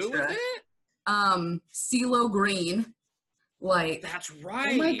 Corbin Bleu was it? CeeLo Green. Like that's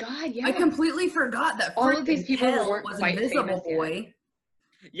right. Oh my god! Yeah. I completely forgot that all of these people was Invisible Boy.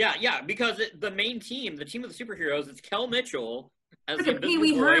 Yeah, because the main team, the team of the superheroes, it's Kel Mitchell as the Pee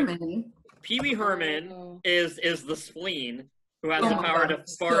Wee Herman. Pee Wee Herman is the spleen who has the power to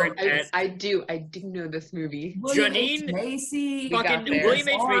fart. I do know this movie. William H. Macy. Janine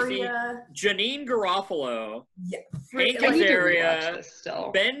Garofalo. Yeah. Hank Azaria.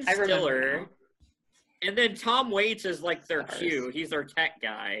 Ben Stiller. And then Tom Waits is like their Q. He's their tech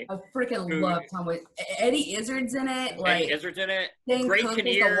guy. I freaking love Tom Waits. Eddie Izzard's in it. Like, Eddie Izzard's in it. Dane Great Cook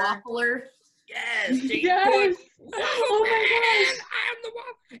Kinnear. is the Waffler. Yes. Yes. Oh my gosh. I am the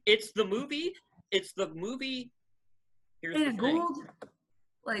Waffler. It's the movie. Here's the thing. Gould.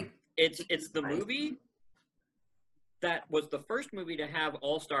 Like it's the movie that was the first movie to have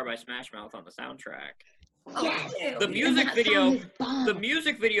All Star by Smash Mouth on the soundtrack. Yes. The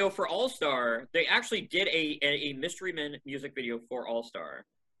music video for All Star, they actually did a Mystery Men music video for All Star.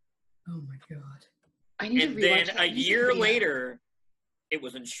 Oh my god. And then a year later, it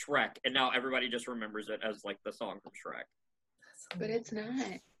was in Shrek, and now everybody just remembers it as like the song from Shrek. But it's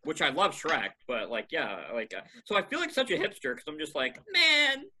not. Which I love Shrek, but like, yeah, like, so I feel like such a hipster because I'm just like,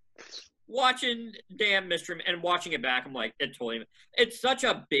 man, watching damn Mystery Men and watching it back, I'm like, it's such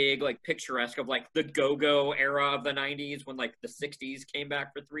a big, like, picturesque of like the go-go era of the 90s when like the 60s came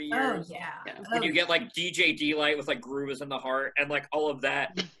back for 3 years. Oh, yeah. When you get like DJ D-Light with like Groove Is in the Heart and like all of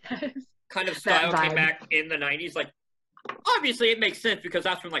that kind of style came back in the 90s. Like, obviously it makes sense because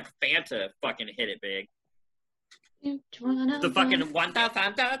that's when like Fanta fucking hit it big. The fucking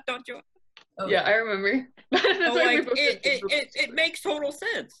Fanta, don't you? Oh, yeah, I remember. That's like, it makes total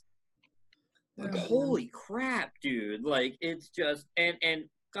sense. Like, holy crap, dude! Like, it's just and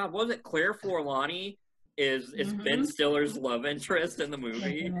God, was it Claire Forlani is Ben Stiller's love interest in the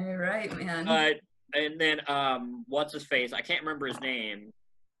movie? Right, man. And then what's his face? I can't remember his name.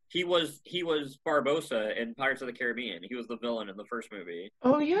 He was Barbossa in Pirates of the Caribbean. He was the villain in the first movie.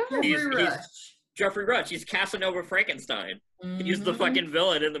 Oh yeah, he's Jeffrey Rush. He's Casanova Frankenstein. He's the fucking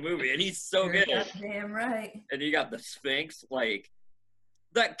villain in the movie, and he's so good. Damn right. And you got the Sphinx. Like,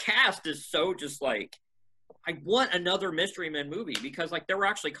 that cast is so just like, I want another Mystery Men movie because like there were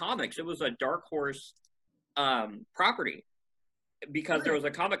actually comics. It was a Dark Horse property because there was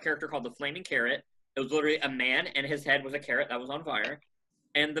a comic character called the Flaming Carrot. It was literally a man, and his head was a carrot that was on fire.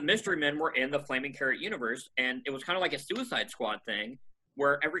 And the Mystery Men were in the Flaming Carrot universe, and it was kind of like a Suicide Squad thing,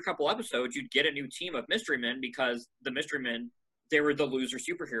 where every couple episodes you'd get a new team of Mystery Men because the Mystery Men, they were the loser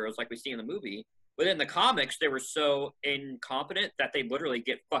superheroes like we see in the movie. But in the comics, they were so incompetent that they literally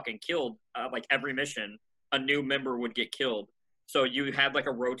get fucking killed. Like every mission, a new member would get killed. So you had like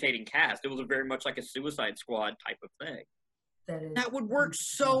a rotating cast. It was very much like a Suicide Squad type of thing. That would work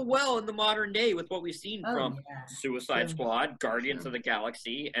so well in the modern day with what we've seen from Suicide Squad, Guardians of the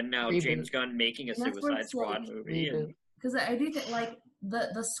Galaxy, and now James Gunn making a Suicide Squad movie. Because I do think like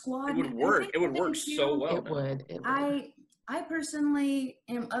the squad. It would work. It would work so well. It would. I personally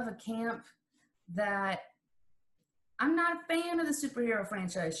am of a camp that I'm not a fan of the superhero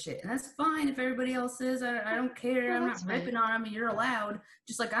franchise shit, and that's fine if everybody else is. I don't care. I'm not ripping on them. You're allowed,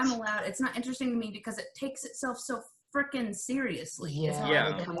 just like I'm allowed. It's not interesting to me because it takes itself so freaking seriously. Is how Yeah. I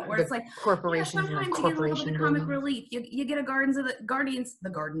look at it, where it's like corporations sometimes and you get a little bit of comic corporation relief. You get a Guardians of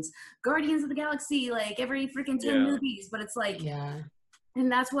the Galaxy like every freaking 10 Yeah. movies, but it's like,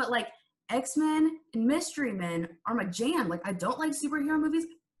 and that's what like X-Men and Mystery Men are my jam. Like I don't like superhero movies,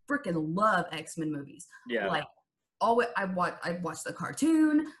 freaking love X-Men movies. Yeah. Like always, I watched the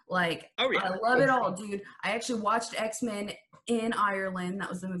cartoon. Like Oh, yeah. I love it all, dude. I actually watched X-Men in Ireland. That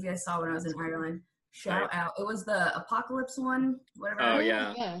was the movie I saw when I was in Ireland. Shout out. It was the Apocalypse one, whatever. Oh,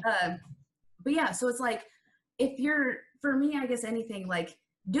 yeah. But yeah, so it's like, for me, I guess anything, like,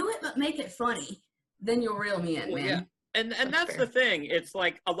 do it but make it funny, then you'll reel me in, man. Yeah. And that's the thing. It's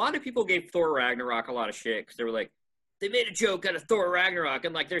like, a lot of people gave Thor Ragnarok a lot of shit, because they were like, they made a joke out of Thor Ragnarok,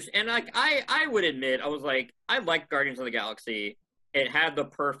 and like, I would admit, I was like, I liked Guardians of the Galaxy. It had the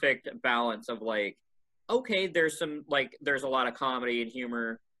perfect balance of like, okay, there's a lot of comedy and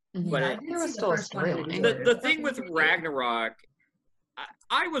humor, but there was still a storyline. The thing with Ragnarok,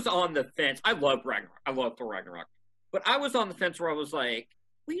 I was on the fence. I love Ragnarok. I love Thor Ragnarok. But I was on the fence where I was like,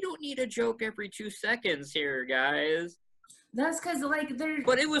 we don't need a joke every 2 seconds here, guys. That's because, like, they're...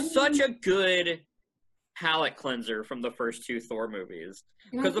 But it was such a good palate cleanser from the first 2 Thor movies.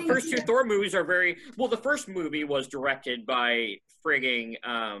 Because the first 2 Thor movies are very... Well, the first movie was directed by frigging...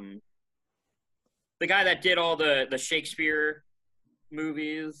 the guy that did all the Shakespeare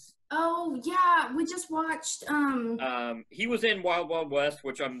movies. Oh, yeah. We just watched... he was in Wild Wild West,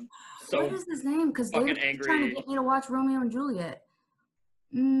 which I'm so... What is his name? Because they were angry. trying to get me to watch Romeo and Juliet.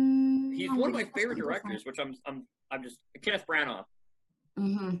 He's one of my favorite directors, which I'm just... Kenneth Branagh.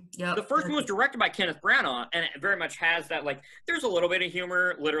 Yep. The first one was directed by Kenneth Branagh, and it very much has that, like, there's a little bit of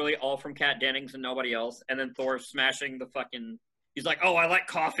humor, literally all from Kat Dennings and nobody else, and then Thor smashing the fucking... He's like, oh, I like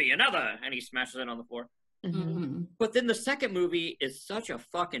coffee, another! And he smashes it on the floor. But then the second movie is such a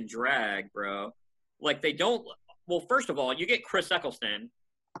fucking drag, bro. Like, they don't... Well, first of all, you get Chris Eccleston,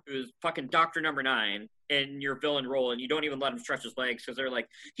 who's fucking Dr. Number 9, in your villain role, and you don't even let him stretch his legs, because they're like,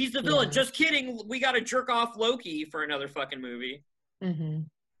 he's the villain, just kidding, we gotta jerk off Loki for another fucking movie. And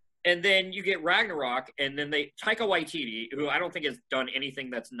then you get Ragnarok, and then Taika Waititi, who I don't think has done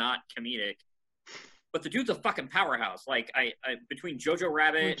anything that's not comedic, but the dude's a fucking powerhouse. Like, I between Jojo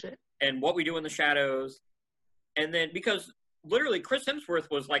Rabbit and What We Do in the Shadows, and then, because literally Chris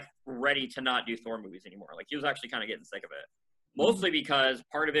Hemsworth was, like, ready to not do Thor movies anymore. Like, he was actually kind of getting sick of it. Mostly because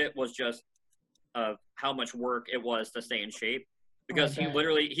part of it was just of how much work it was to stay in shape. Because he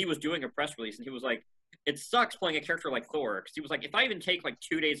was doing a press release, and he was like, it sucks playing a character like Thor, because he was like, if I even take like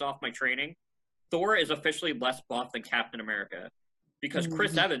 2 days off my training, Thor is officially less buff than Captain America, because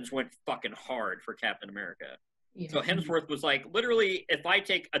Chris Evans went fucking hard for Captain America. So Hemsworth was like, literally, if I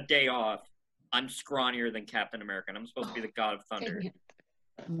take a day off, I'm scrawnier than Captain America, and I'm supposed to be the god of thunder.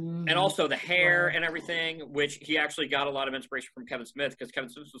 And also the hair and everything, which he actually got a lot of inspiration from Kevin Smith, because Kevin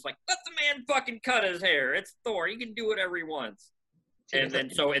Smith was like, let the man fucking cut his hair. It's Thor. He can do whatever he wants. And then,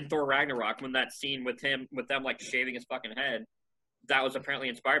 so in Thor Ragnarok, when that scene with them, like, shaving his fucking head, that was apparently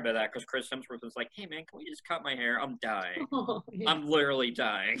inspired by that, because Chris Hemsworth was like, hey, man, can we just cut my hair? I'm dying. I'm literally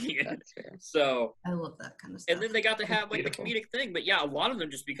dying. That's fair. So... I love that kind of stuff. And then they got to have, like, the comedic thing. But, yeah, a lot of them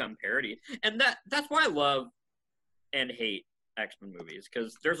just become parody. And that's why I love and hate X-Men movies,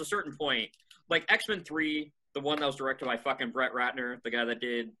 because there's a certain point, like, X-Men 3, the one that was directed by fucking Brett Ratner, the guy that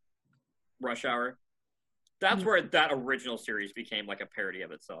did Rush Hour, that's where that original series became like a parody of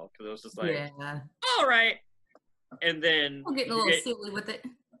itself, because it was just like, all right. And then we'll get a little silly with it.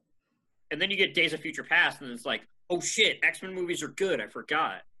 And then you get Days of Future Past, and it's like, oh shit, X-Men movies are good. I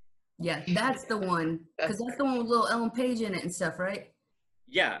forgot. Yeah, that's the one, because that's the one with little Ellen Page in it and stuff, right?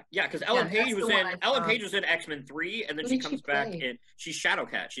 Yeah, because Ellen Page was in X-Men 3, and then she comes back in. She's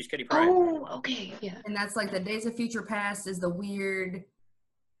Shadowcat. She's Kitty Pryde. Oh, okay, yeah. And that's like the Days of Future Past is the weird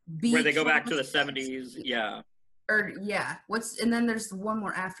beach where they go back to the 70s, and then there's one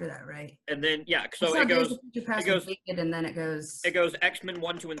more after that, right? And then so it goes X-Men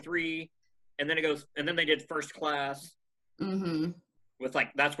 1, 2, and 3, and then they did First Class. With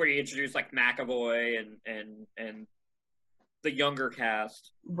like, that's where you introduce like McAvoy and the younger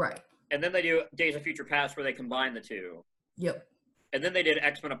cast, right? And then they do Days of Future Past, where they combine the two. Yep. And then they did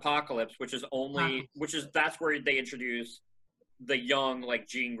X-Men Apocalypse, that's where they introduce the young, like,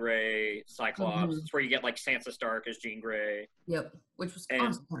 Jean Grey Cyclops. It's where you get like Sansa Stark as Jean Grey. Yep, which was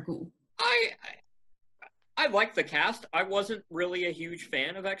honestly kind of cool. I liked the cast. I wasn't really a huge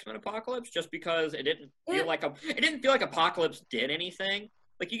fan of X-Men Apocalypse, just because it didn't feel like Apocalypse did anything.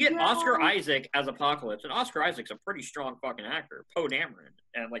 Like, you get Oscar Isaac as Apocalypse, and Oscar Isaac's a pretty strong fucking actor, Poe Dameron,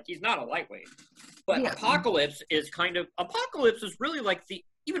 and like, he's not a lightweight. But Apocalypse is really like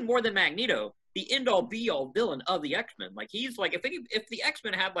even more than Magneto, the end all be all villain of the X-Men. Like he's like if the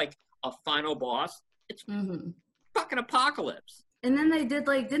X-Men had like a final boss, it's fucking Apocalypse. And then they did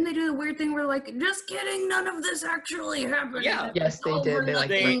like, didn't they do the weird thing where like, just kidding, none of this actually happened? Yeah. Yes, they did. They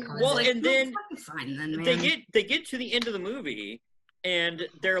like well, and then fine then, man. they get to the end of the movie, and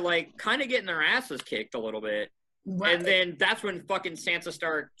they're like kind of getting their asses kicked a little bit. Right. And then that's when fucking Sansa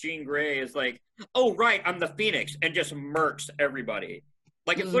Stark, Jean Grey, is like, "Oh right, I'm the Phoenix," and just murks everybody.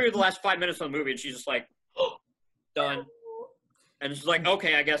 Like it's literally the last 5 minutes of the movie, and she's just like, oh, "Done." And it's like,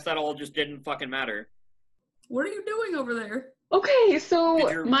 okay, I guess that all just didn't fucking matter. What are you doing over there? Okay,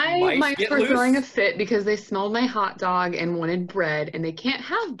 so my mice were throwing a fit because they smelled my hot dog and wanted bread, and they can't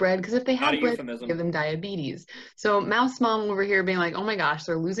have bread because if they have bread, they give them diabetes. So Mouse Mom over here being like, oh my gosh,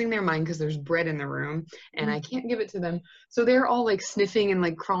 they're losing their mind because there's bread in the room, and I can't give it to them. So they're all like sniffing and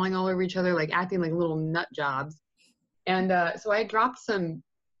like crawling all over each other, like acting like little nut jobs. And so I dropped some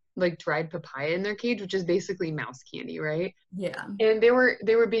like dried papaya in their cage, which is basically mouse candy, right? Yeah. And they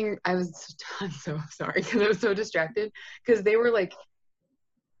were being, I'm so sorry because I was so distracted because they were like,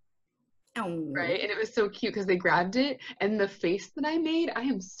 right? And it was so cute because they grabbed it, and the face that I made, I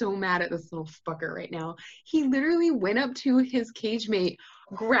am so mad at this little fucker right now. He literally went up to his cage mate,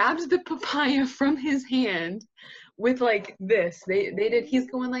 grabbed the papaya from his hand with like this. They did, he's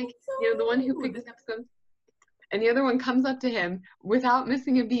going like, you know, the one who picked up some, and the other one comes up to him without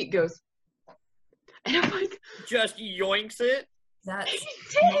missing a beat, goes, and I'm like, just yoinks it. That's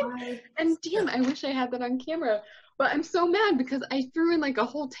and damn, I wish I had that on camera. But I'm so mad because I threw in like a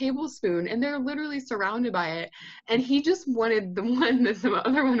whole tablespoon, and they're literally surrounded by it. And he just wanted the one that the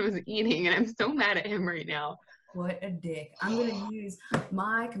other one was eating, and I'm so mad at him right now. What a dick. I'm gonna use,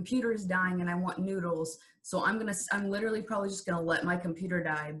 my computer is dying and I want noodles. So I'm literally probably just gonna let my computer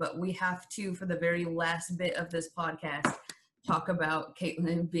die, but we have to, for the very last bit of this podcast, talk about Kate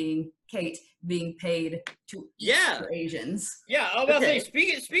being paid to eat for Asians. Yeah, I was about to say,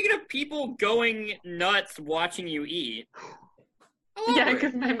 speaking of people going nuts watching you eat. Yeah,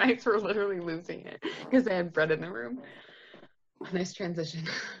 because my mics were literally losing it because they had bread in the room. Nice transition.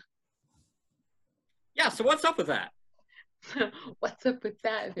 Yeah, so what's up with that? What's up with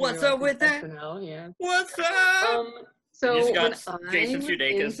that? What's up with that? SNL, yeah. What's up? So you when just got Jason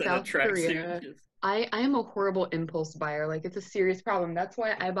Sudeikis in a tracksuit. I am a horrible impulse buyer. Like, it's a serious problem. That's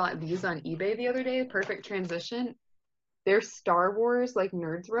why I bought these on eBay the other day. Perfect transition. They're Star Wars, like,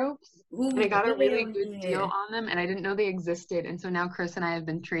 Nerds ropes. Ooh, and I got a really good deal on them, and I didn't know they existed. And so now Chris and I have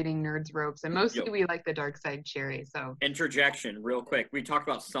been trading Nerds ropes. And mostly we like the Dark Side Cherry, so. Interjection, real quick. We talked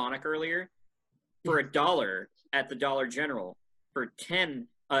about Sonic earlier. For $1 at the Dollar General, for 10,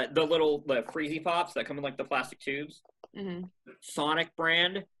 the Freezy Pops that come in, like, the plastic tubes. Mm-hmm. Sonic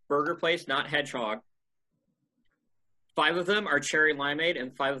brand, burger place, not Hedgehog. 5 of them are cherry limeade,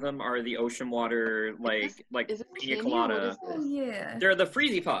 and 5 of them are the ocean water, like pina colada. Oh, yeah. They're the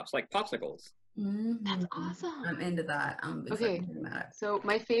Freezy Pops, like popsicles. Mm-hmm. That's awesome. I'm into that. Okay, so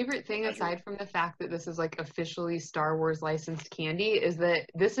my favorite thing, aside from the fact that this is like officially Star Wars licensed candy, is that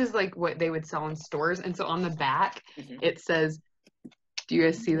this is like what they would sell in stores. And so on the back, it says, do you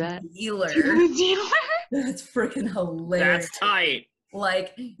guys see that? Dealer. Dealer. That's freaking hilarious. That's tight.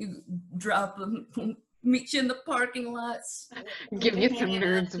 Like, you drop them, meet you in the parking lots. Give you some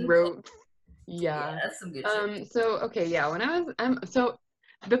Nerds ropes. Yeah, that's some good shit. So, okay, yeah, so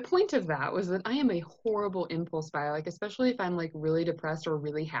the point of that was that I am a horrible impulse buyer, like, especially if I'm, like, really depressed or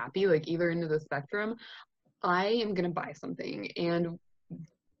really happy, like, either end of the spectrum, I am going to buy something. And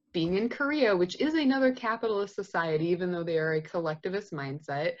being in Korea, which is another capitalist society, even though they are a collectivist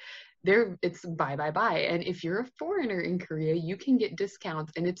mindset, it's buy. And if you're a foreigner in Korea, you can get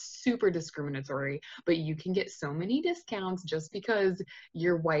discounts, and it's super discriminatory, but you can get so many discounts just because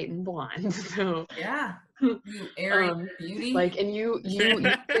you're white and blonde. So yeah, you Aryan beauty. Like, and you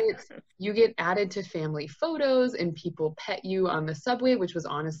get added to family photos, and people pet you on the subway, which was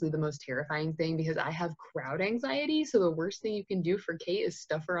honestly the most terrifying thing because I have crowd anxiety. So the worst thing you can do for Kate is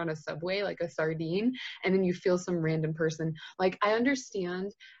stuff her on a subway like a sardine, and then you feel some random person. Like, I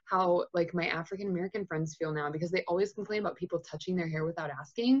understand how, like, my African American friends feel now because they always complain about people touching their hair without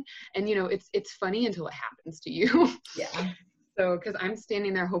asking, and you know, it's funny until it happens to you. Yeah. So, because I'm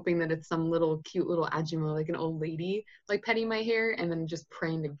standing there hoping that it's some little cute little Ajumma, like an old lady, like petting my hair, and then just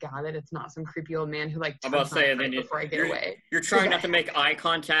praying to God that it's not some creepy old man who like. I'm about to say, and then before I get away. You're trying not to make eye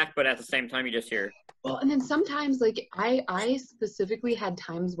contact, but at the same time, you just hear. Well, and then sometimes, like, I specifically had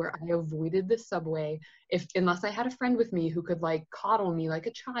times where I avoided the subway unless I had a friend with me who could like coddle me like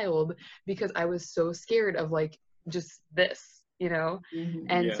a child because I was so scared of like just this. you know? Mhm.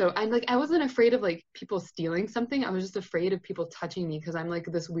 And Yeah. so I wasn't afraid of like people stealing something. I was just afraid of people touching me because I'm like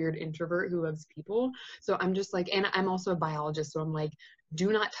this weird introvert who loves people. So I'm just like, and I'm also a biologist. So I'm like,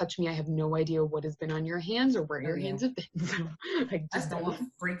 do not touch me. I have no idea what has been on your hands or where your hands have been. So I I just don't want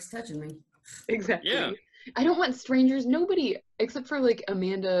freaks touching me. Exactly. Yeah. I don't want strangers, nobody, except for like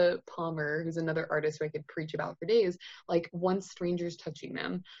Amanda Palmer, who's another artist who I could preach about for days, like wants strangers touching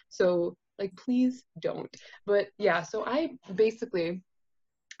them. So like, please don't. But yeah, so I basically,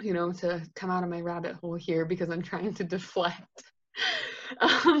 you know, to come out of my rabbit hole here because I'm trying to deflect.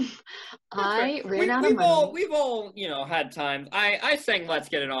 um, I ran out of money. We've all, you know, had times. I sang "Let's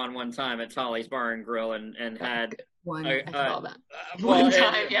Get It On" one time at Tolly's Bar and Grill, and had One. I saw that. well, One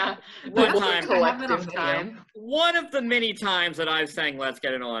time, yeah. one The time, collective time. one of the many times that I've sang "Let's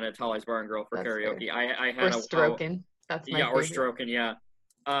Get It On" at Tolly's Bar and Grill for That's karaoke. fair. I had Or stroking. That's my yeah, or favorite. stroking, yeah.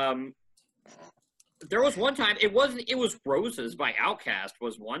 There was one time. It was "Roses" by Outkast.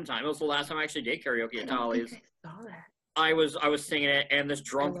 Was one time. It was the last time I actually did karaoke at Tolly's. I saw that. I was singing it, and this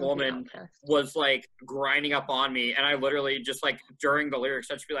drunk woman was like grinding up on me, and I literally just like during the lyrics,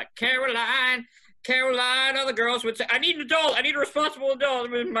 I'd just be like, Caroline, all the girls would say, I need an adult, I need a responsible adult.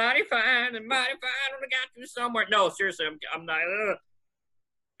 It was mighty fine and mighty fine when I got to somewhere. No, seriously, I'm not.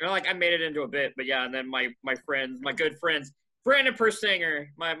 You know, like I made it into a bit, but yeah, and then my good friends, Brandon Persinger,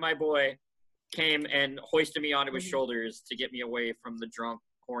 my boy, came and hoisted me onto his shoulders to get me away from the drunk,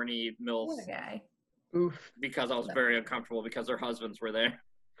 horny MILFs. What a guy. Oof. Because I was very uncomfortable because their husbands were there.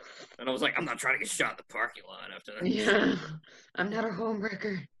 And I was like, I'm not trying to get shot in the parking lot after that. Yeah. I'm not a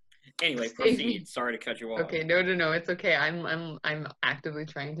homewrecker. Anyway, proceed. Sorry to cut you off. Okay, no, it's okay. I'm actively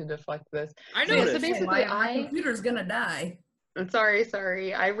trying to deflect this. I know. So basically, my computer's gonna die. I'm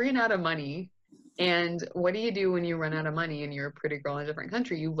sorry. I ran out of money. And what do you do when you run out of money and you're a pretty girl in a different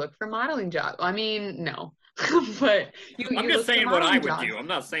country? You look for modeling jobs. I mean, no. But I'm just saying what I would do. I'm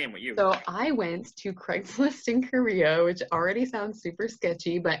not saying what you would do. So I went to Craigslist in Korea, which already sounds super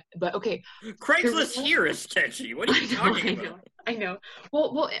sketchy, but okay. Craigslist here is sketchy. What are you talking about? I know.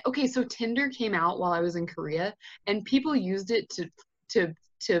 Well, okay, so Tinder came out while I was in Korea, and people used it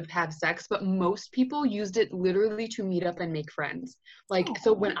to have sex, but most people used it literally to meet up and make friends. Like,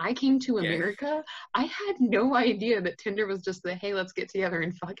 so when I came to America, I had no idea that Tinder was just the, hey, let's get together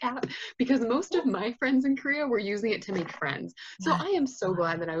and fuck app, because most of my friends in Korea were using it to make friends. So I am so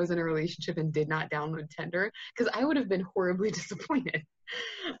glad that I was in a relationship and did not download Tinder, because I would have been horribly disappointed.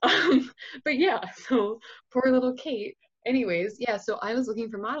 But yeah, so poor little Kate. Anyways, yeah, so I was looking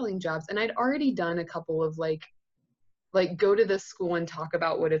for modeling jobs, and I'd already done a couple of like go to this school and talk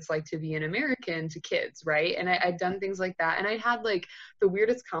about what it's like to be an American to kids, right? And I'd done things like that. And I'd had like the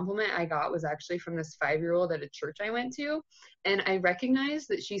weirdest compliment I got was actually from this 5-year-old at a church I went to. And I recognized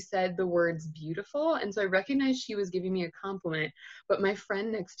that she said the words beautiful. And so I recognized she was giving me a compliment. But my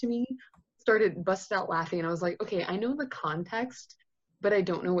friend next to me busted out laughing. And I was like, okay, I know the context, but I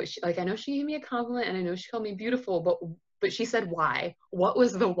don't know what I know she gave me a compliment and I know she called me beautiful, but she said why? What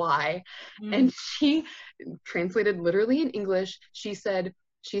was the why? And she translated literally in English. She said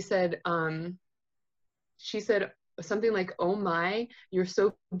something like, oh my, you're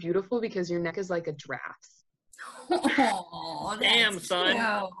so beautiful because your neck is like a giraffe's. Oh, damn, son.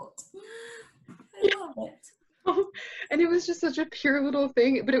 I love it. And it was just such a pure little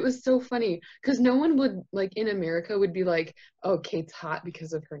thing, but it was so funny because no one would, like, in America would be like, oh, Kate's hot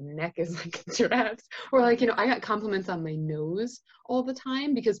because of her neck is like a giraffe's, or like, you know, I got compliments on my nose all the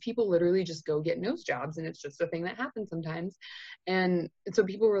time because people literally just go get nose jobs, and it's just a thing that happens sometimes. And so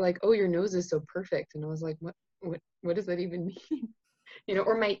people were like, oh, your nose is so perfect, and I was like, what does that even mean? You know,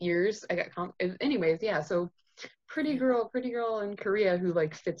 or my ears. I got anyways, yeah. So pretty girl in Korea who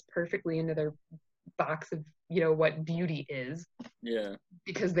like fits perfectly into their box of, you know, what beauty is. Yeah.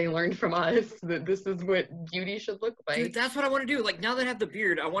 Because they learned from us that this is what beauty should look like. Dude, that's what I want to do. Like, now that I have the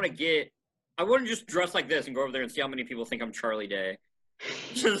beard, I want to just dress like this and go over there and see how many people think I'm Charlie Day.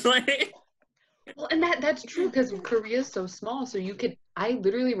 Just like... Well, and that's true because Korea is so small, so I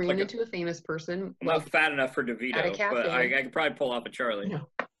literally ran into a famous person. I'm not fat enough for DeVito, but I could probably pull off a Charlie. No.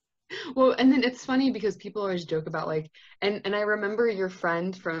 Well, and then it's funny because people always joke about like, and I remember your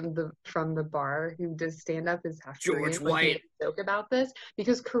friend from the bar who does stand up is half George Korean, White. Joke about this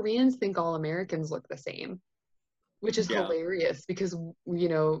because Koreans think all Americans look the same, which is hilarious because, you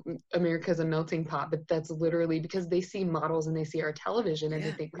know, America's a melting pot, but that's literally because they see models and they see our television and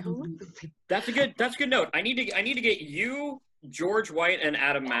they think we don't look the same. That's a good note. I need to get you, George White, and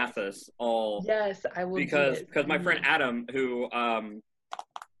Adam Mathis all. Yes, I will. Because my friend Adam, who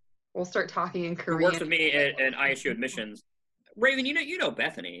we'll start talking in Korean. Works with me at ISU admissions. Raven, you know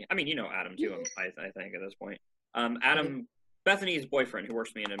Bethany. I mean, you know Adam too. I think at this point, Adam Bethany's boyfriend, who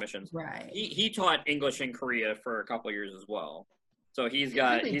works with me in admissions, Right. He taught English in Korea for a couple of years as well. So he's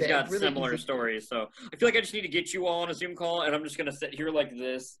got really similar easy. stories. So I feel like I just need to get you all on a Zoom call, and I'm just gonna sit here like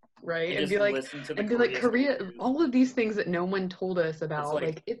this, right, and just be like, listen to the Korea, stories. all of these things that no one told us about.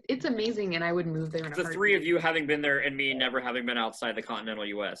 like It's amazing, and I would move there in a the heartbeat. three of you having been there, and me never having been outside the continental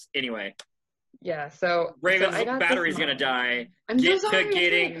U.S. Anyway. Yeah, so Raven's I got battery's gonna die. I'm Get so sorry. to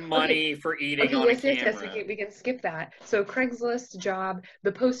getting money for eating on a camera. Yes. We can skip that. So Craigslist job.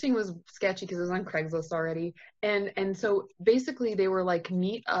 The posting was sketchy because it was on Craigslist already, and so basically they were like,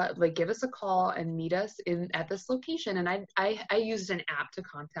 give us a call and meet us at this location. And I used an app to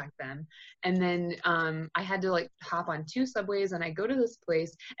contact them, and then I had to like hop on 2 subways, and I go to this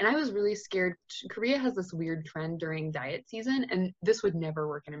place, and I was really scared. Korea has this weird trend during diet season, and this would never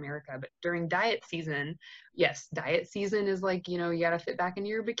work in America, but during diet season, yes, diet season is like, you gotta fit back into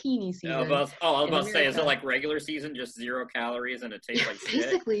your bikini season. I was about to say, is it like regular season, just 0 calories and it tastes like shit?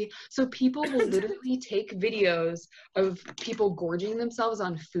 Basically, so people will literally take videos of people gorging themselves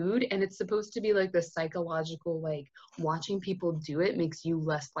on food, and it's supposed to be like the psychological, like, watching people do it makes you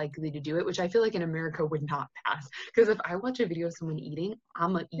less likely to do it, which I feel like in America would not pass. Because if I watch a video of someone eating,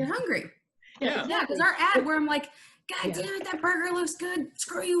 I'm gonna eat. You're hungry. Yeah, because our ad where I'm like, God damn it, that burger looks good.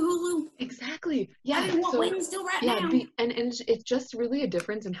 Screw you, Hulu. Exactly. Yeah. I didn't want wings still now. And it's just really a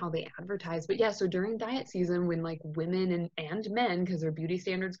difference in how they advertise. But yeah, so during diet season, when like women and men, because their beauty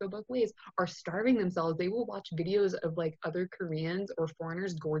standards go both ways, are starving themselves, they will watch videos of like other Koreans or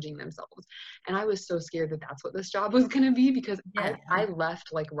foreigners gorging themselves. And I was so scared that that's what this job was going to be, because I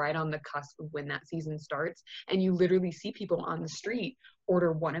left like right on the cusp of when that season starts, and you literally see people on the street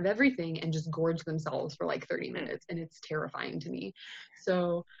order one of everything and just gorge themselves for like 30 minutes, and it's terrifying to me.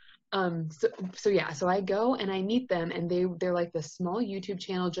 So I go and I meet them, and they're like this small YouTube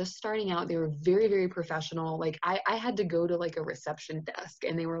channel just starting out. They were very, very professional. Like I had to go to like a reception desk,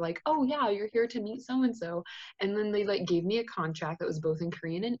 and they were like, oh yeah, you're here to meet so-and-so. And then they like gave me a contract that was both in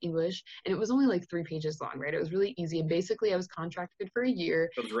Korean and English, and it was only like 3 pages long, right? It was really easy. And basically I was contracted for a year,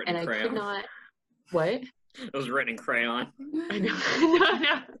 and I could not, what? It was written in crayon. I know.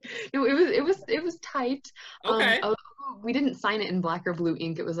 No, it was typed. Okay. We didn't sign it in black or blue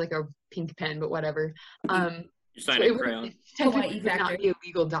ink. It was like a pink pen, but whatever. You signed it in crayon. It technically would not be a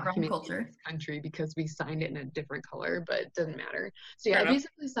legal document in this country because we signed it in a different color, but it doesn't matter. So yeah, I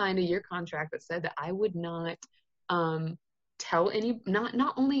basically signed a year contract that said that I would not tell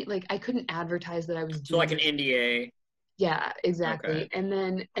not only like I couldn't advertise that I was doing so like an NDA. Yeah, exactly.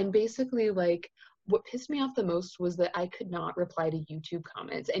 Okay. And basically like what pissed me off the most was that I could not reply to YouTube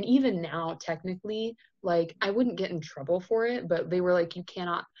comments. And even now, technically, like I wouldn't get in trouble for it, but they were like, you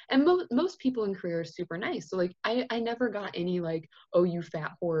cannot. And most people in Korea are super nice. So like, I never got any like, oh, you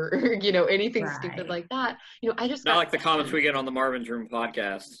fat whore, or, anything stupid like that. I just not like the comments we get on the Marvin's Room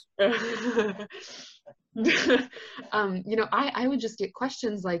podcast. I would just get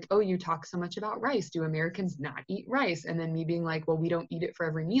questions like, oh, you talk so much about rice. Do Americans not eat rice? And then me being like, well, we don't eat it for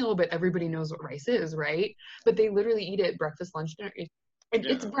every meal, but everybody knows what rice is, right? But they literally eat it breakfast, lunch, dinner.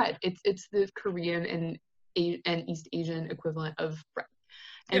 It's bread. It's the Korean and East Asian equivalent of bread.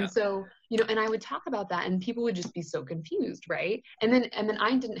 And so, and I would talk about that, and people would just be so confused, right? And then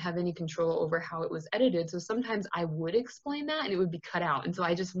I didn't have any control over how it was edited. So sometimes I would explain that and it would be cut out. And so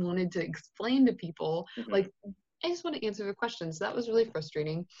I just wanted to explain to people, like, I just want to answer the questions. So that was really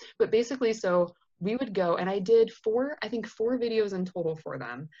frustrating. But basically, so we would go, and I did 4 videos in total for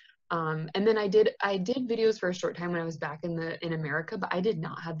them. And then I did videos for a short time when I was back in America, but I did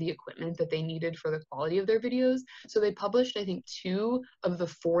not have the equipment that they needed for the quality of their videos. So they published, I think, 2 of the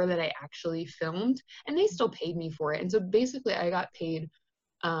 4 that I actually filmed, and they still paid me for it. And so basically I got paid,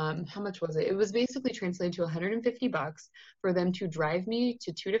 how much was it? It was basically translated to $150 for them to drive me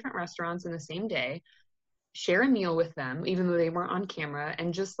to 2 different restaurants in the same day, share a meal with them, even though they weren't on camera,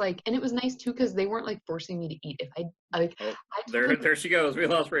 and just like, and it was nice too, because they weren't like forcing me to eat. If there she goes. We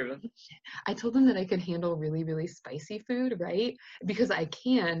lost Raven. I told them that I could handle really, really spicy food, right? Because I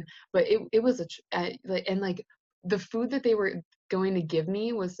can, but it was like the food that they were going to give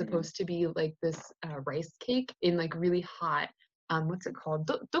me was supposed to be like this rice cake in like really hot. What's it called?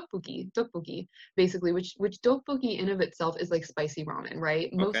 Tteokbokki, basically, which tteokbokki in of itself is like spicy ramen,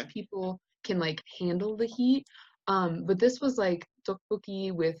 right? Most people can like handle the heat, but this was like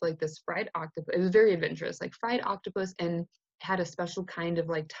tteokbokki with like this fried octopus. It was very adventurous, like fried octopus, and had a special kind of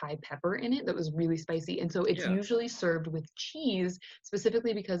like Thai pepper in it that was really spicy. And so it's usually served with cheese,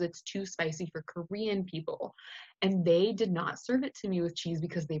 specifically because it's too spicy for Korean people. And they did not serve it to me with cheese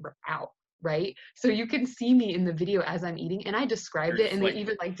because they were out. right? So you can see me in the video as I'm eating, and I described it, and they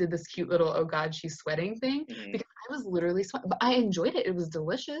even like did this cute little "oh God, she's sweating" thing because I was literally sweating, but I enjoyed it. It was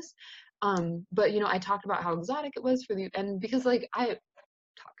delicious. But I talked about how exotic it was and because like I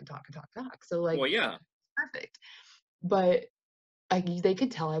talk, so like, well, yeah, perfect. But they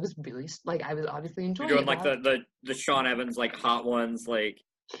could tell I was really like I was obviously enjoying You're doing it. like the Sean Evans like hot ones, like,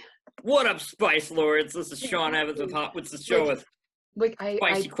 what up, Spice Lords? This is Sean Evans with What's the show with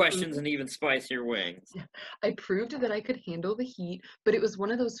spicy questions and even spicier wings. I proved that I could handle the heat, but it was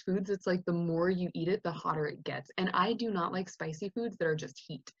one of those foods that's like the more you eat it, the hotter it gets. And I do not like spicy foods that are just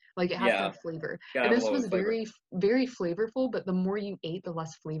heat. Like it has to have flavor. And this was very, very flavorful, but the more you ate, the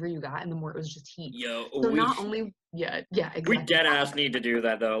less flavor you got, and the more it was just heat. So exactly. We dead ass need to do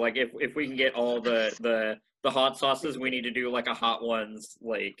that though. Like if we can get all the hot sauces, we need to do like a hot ones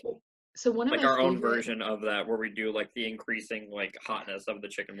like. So one of like our own version of that, where we do like the increasing like hotness of the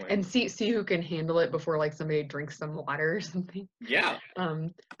chicken wing, and see who can handle it before like somebody drinks some water or something. Yeah.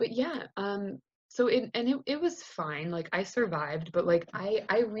 But yeah. So it was fine. Like I survived, but like I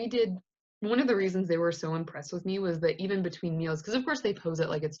redid. One of the reasons they were so impressed with me was that even between meals, because of course they pose it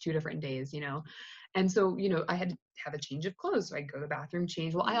like it's 2 different days, and so I had to have a change of clothes, so I'd go to the bathroom,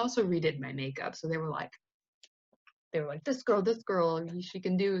 change. Well, I also redid my makeup, so they were like, this girl, she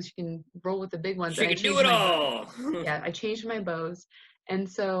can roll with the big ones. She can do it all. Yeah, I changed my bows. And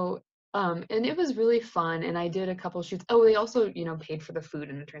so, and it was really fun. And I did a couple shoots. Oh, they also, paid for the food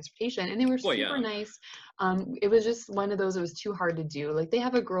and the transportation, and they were super nice. It was just one of those, it was too hard to do. Like they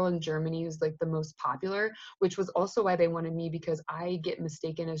have a girl in Germany who's like the most popular, which was also why they wanted me, because I get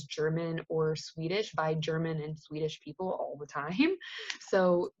mistaken as German or Swedish by German and Swedish people all the time.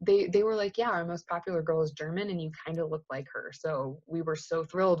 So they were like, yeah, our most popular girl is German and you kind of look like her. So we were so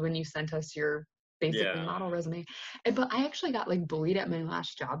thrilled when you sent us your basically model resume. But I actually got like bullied at my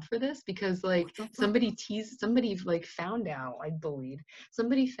last job for this, because like somebody like found out, I bullied.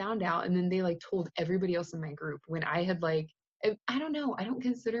 Somebody found out, and then they like told everybody else in my group, when I had like, I don't know, I don't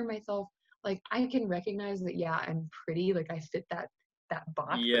consider myself, like, I can recognize that, yeah, I'm pretty, like I fit that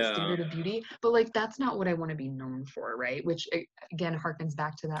box, that standard of beauty, but like that's not what I want to be known for, right? Which again harkens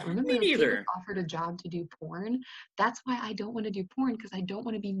back to that. Remember, if you offered a job to do porn, that's why I don't want to do porn, because I don't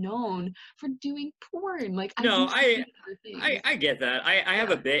want to be known for doing porn. Like I get that. I have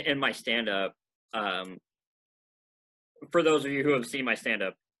a bit in my stand-up. For those of you who have seen my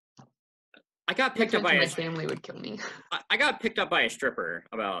stand-up, I got picked up by my family would kill me. I got picked up by a stripper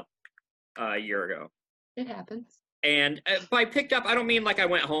about a year ago. It happens. And by picked up, I don't mean like I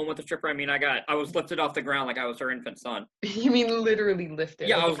went home with the stripper. I mean I was lifted off the ground like I was her infant son. You mean literally lifted?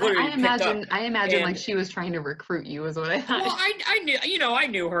 Yeah, I was literally I imagine like she was trying to recruit you, is what I thought. Well, I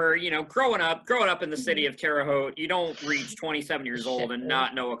knew her. Growing up in the city of Terre Haute, you don't reach 27 years old and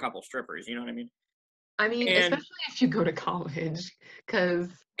not know a couple strippers. You know what I mean? Especially if you go to college, because.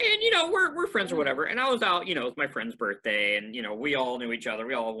 And we're friends or whatever. And I was out. It was my friend's birthday, and we all knew each other.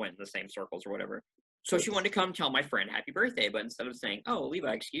 We all went in the same circles or whatever. So she wanted to come tell my friend happy birthday, but instead of saying, "Oh,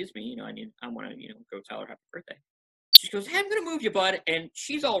 Levi, excuse me, I want to, go tell her happy birthday," she goes, "Hey, I'm gonna move you, bud." And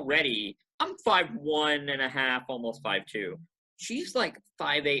she's already, I'm 5'1.5", almost 5'2". She's like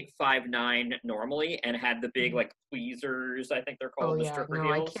 5'8", 5'9" normally, and had the big like tweezers, I think they're called, the stripper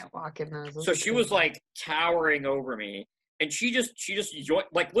heels. I can't walk in those. So she was like towering over me, and she just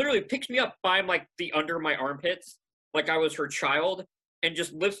like literally picks me up by like the under my armpits, like I was her child, and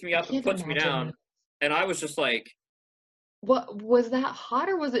just lifts me up and puts me down. And I was just like, what was that hot,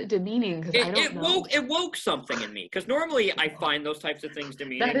 or was it demeaning? Because I don't know. It woke something in me. Because normally I find those types of things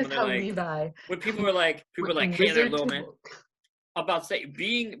demeaning. That is how Levi. When people are like, "Hey there, little man." I'm about to say,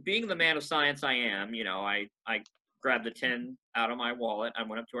 being the man of science I am, I grabbed the tin out of my wallet. I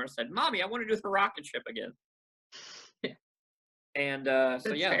went up to her and said, "Mommy, I want to do the rocket ship again." And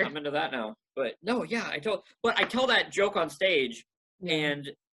so yeah, fair. I'm into that now. But no, yeah, I tell that joke on stage,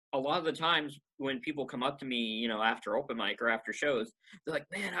 and a lot of the times when people come up to me, after open mic or after shows, they're like,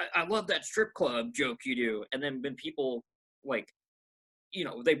 "Man, I love that strip club joke you do." And then when people like,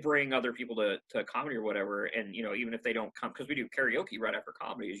 they bring other people to comedy or whatever, and even if they don't come, because we do karaoke right after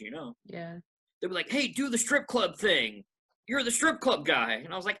comedy, as you know. Yeah. They'll be like, "Hey, do the strip club thing. You're the strip club guy."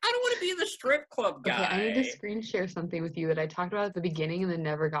 And I was like, I don't want to be the strip club guy. Okay, I need to screen share something with you that I talked about at the beginning and then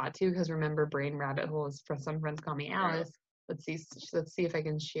never got to, because remember, brain rabbit holes, for some friends call me Alice. Yeah. Let's see if I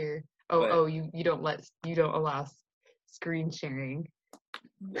can share. You don't allow screen sharing.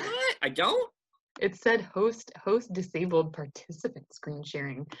 What? I don't? It said host disabled participant screen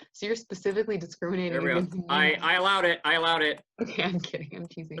sharing. So you're specifically discriminating There we go. against me. I allowed it. I allowed it. Okay, I'm kidding. I'm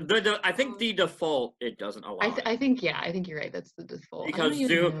teasing. I think the default it doesn't allow it. I think you're right. That's the default. Because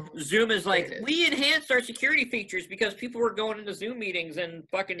Zoom is like, we enhanced our security features because people were going into Zoom meetings and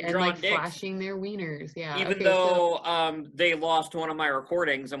fucking and drawing like dicks. flashing their wieners. Yeah. Even though they lost one of my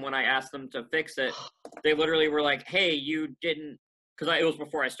recordings, and when I asked them to fix it, they literally were like, "Hey, you didn't," because it was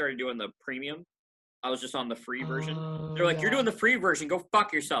before I started doing the premium. I was just on the free version. They're like, "You're doing the free version. Go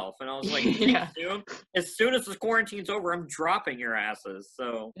fuck yourself." And I was like, Yeah. As soon as this quarantine's over, I'm dropping your asses.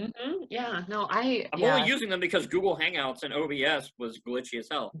 So yeah, no, I'm only using them because Google Hangouts and OBS was glitchy as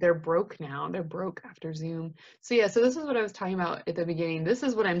hell. They're broke now. They're broke after Zoom. So yeah, so this is what I was talking about at the beginning. This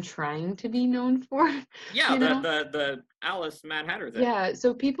is what I'm trying to be known for. Yeah, the Alice Mad Hatter thing. Yeah,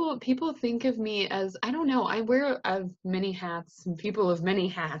 so people think of me as, I don't know, I wear many hats, and people of many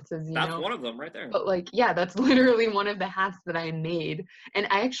hats, as you know. That's one of them right there. But like, yeah, that's literally one of the hats that I made. And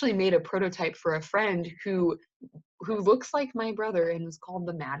I actually made a prototype for a friend who looks like my brother and was called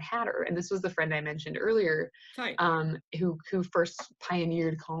the Mad Hatter. And this was the friend I mentioned earlier, who first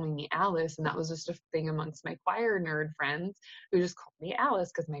pioneered calling me Alice. And that was just a thing amongst my choir nerd friends who just called me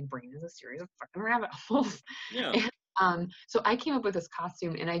Alice because my brain is a series of fucking rabbit holes. Yeah. And, so I came up with this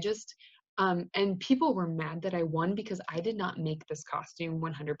costume, and I just, and people were mad that I won because I did not make this costume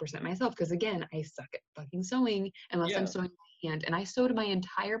 100% myself. Because again, I suck at fucking sewing unless I'm sewing by hand. And I sewed my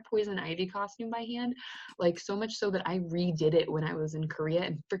entire Poison Ivy costume by hand, like so much so that I redid it when I was in Korea,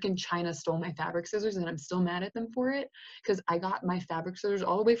 and freaking China stole my fabric scissors, and I'm still mad at them for it because I got my fabric scissors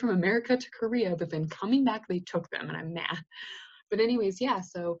all the way from America to Korea, but then coming back, they took them, and I'm mad. But anyways, yeah,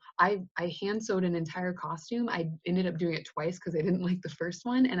 so I hand sewed an entire costume. I ended up doing it twice because I didn't like the first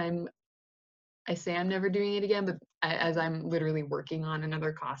one, and I say I'm never doing it again, but as I'm literally working on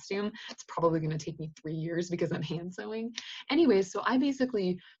another costume, it's probably going to take me 3 years because I'm hand sewing. Anyways, so I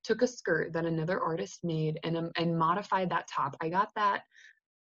basically took a skirt that another artist made and modified that top. I got that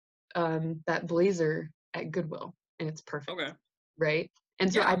blazer at Goodwill, and it's perfect. Okay. Right?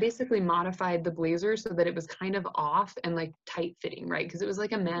 And so I basically modified the blazer so that it was kind of off and like tight fitting, right? Because it was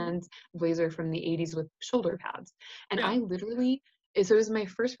like a men's blazer from the 80s with shoulder pads. And I literally, so it was my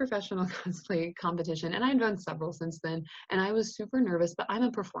first professional cosplay competition, and I've done several since then, and I was super nervous, but I'm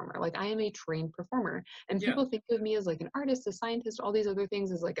a performer. Like, I am a trained performer, and people think of me as like an artist, a scientist, all these other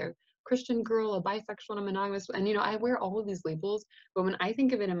things, as like a Christian girl, a bisexual, and a monogamous, and you know, I wear all of these labels, but when I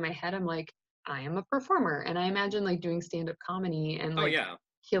think of it in my head, I'm like, I am a performer, and I imagine like doing stand-up comedy and like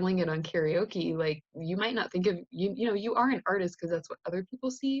killing it on karaoke. Like, you might not think of you know, you are an artist because that's what other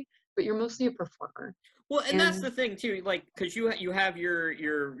people see, but you're mostly a performer. Well, and that's the thing too, like, because you have your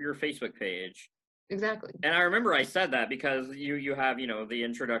Facebook page. Exactly. And I remember I said that because you have, you know, the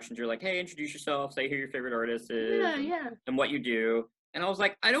introductions. You're like, hey, introduce yourself, say who your favorite artist is, and what you do. And I was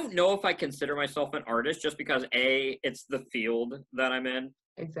like, I don't know if I consider myself an artist just because it's the field that I'm in.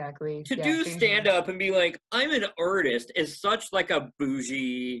 Exactly. To do stand up and be like, I'm an artist is such like a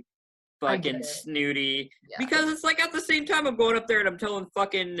bougie fucking snooty because it's like at the same time I'm going up there and I'm telling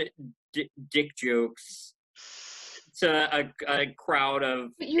fucking dick jokes to a crowd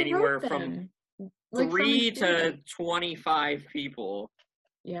of anywhere from like 3 to 25 people.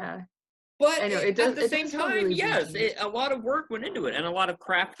 Yeah. But I know, at the same time, really yes, a lot of work went into it, and a lot of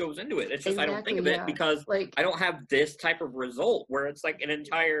craft goes into it. It's just I don't think of it because like, I don't have this type of result where it's like an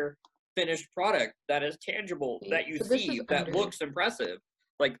entire finished product that is tangible, that you see, that looks impressive.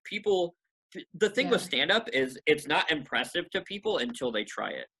 Like people, the thing with stand-up is it's not impressive to people until they try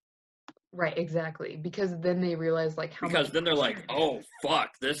it. Right, exactly. Because then they realize like how much then they're like, oh,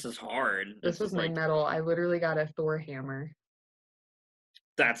 fuck, this is hard. This was my metal. I literally got a Thor hammer.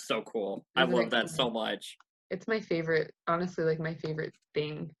 That's so cool. I love that so much. It's my favorite, honestly, like my favorite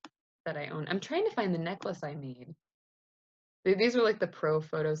thing that I own. I'm trying to find the necklace I made. These are like the pro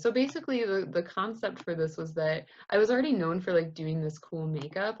photos. So basically the concept for this was that I was already known for like doing this cool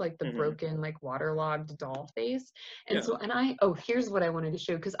makeup, like the broken, like waterlogged doll face. And so, and here's what I wanted to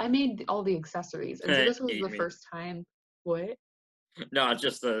show, because I made all the accessories. And so this was the first time. What? No, it's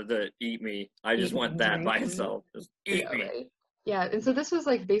just the eat me. I just want that by itself. Just eat me. Right? Yeah, and so this was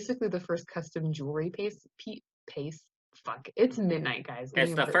like basically the first custom jewelry piece. Fuck, it's midnight, guys.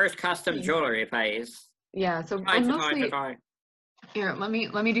 It's the first custom jewelry piece. Yeah, so I'm mostly. Here, let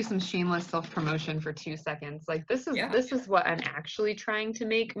me do some shameless self-promotion for 2 seconds. Like this is what I'm actually trying to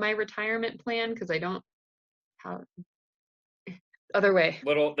make my retirement plan, because I don't how other way.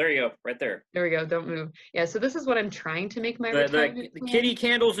 There you go, right there. There we go. Don't move. Yeah, so this is what I'm trying to make my retirement plan. The kitty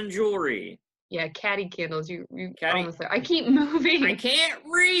candles and jewelry. Yeah, catty candles. You Catty- almost there. I keep moving. I can't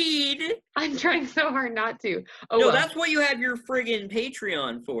read. I'm trying so hard not to. Oh, No, well. that's what you have your friggin'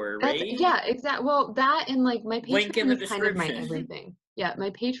 Patreon for, right? Yeah, exactly. Well, that and like my Link in Patreon the is kind of my description. everything. Yeah, my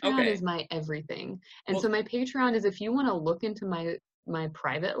Patreon Okay. is my everything. And Well- so my Patreon is if you want to look into my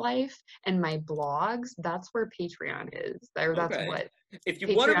private life and my blogs, that's where Patreon is. That's Okay. what. If you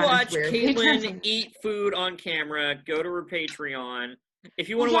Patreon want to is watch where Caitlin Patreon's- eat food on camera, go to her Patreon. If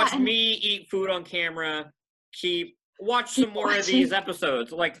you want to Yeah, watch and- me eat food on camera, watch Keep some more of watching. these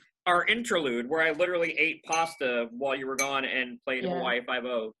episodes, like our interlude where I literally ate pasta while you were gone and played Yeah. Hawaii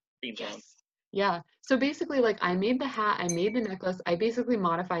Five-0 theme song. Yes. Yeah. So basically, like, I made the hat, I made the necklace, I basically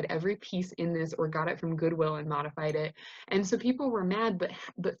modified every piece in this or got it from Goodwill and modified it. And so people were mad,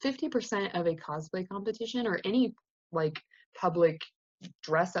 but 50% of a cosplay competition or any like public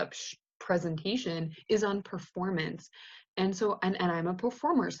dress up presentation is on performance. And so, and I'm a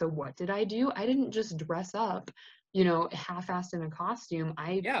performer. So what did I do? I didn't just dress up, half-assed in a costume.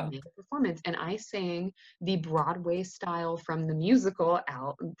 I made a performance and I sang the Broadway style from the musical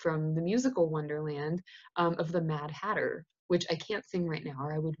Wonderland of the Mad Hatter, which I can't sing right now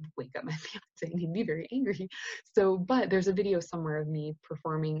or I would wake up my fiance and he'd be very angry. So, but there's a video somewhere of me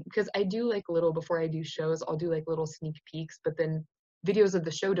performing because I do like before I do shows, I'll do like little sneak peeks, but then videos of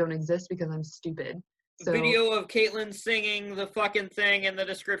the show don't exist because I'm stupid. So, video of Caitlin singing the fucking thing in the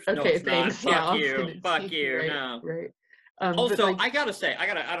description. Okay, No, it's thanks. not. Yeah, Fuck I'll you. send it to Fuck you. Right, No. right. Also, But, like, I gotta say, I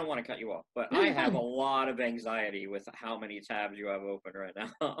don't want to cut you off, but No, I you're have fine. a lot of anxiety with how many tabs you have open right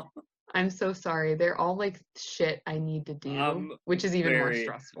now. I'm so sorry. They're all like shit I need to do, which is even more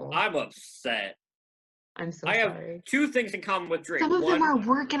stressful. I'm upset. I'm so I have sorry. 2 things in common with Drake. Some of them One, are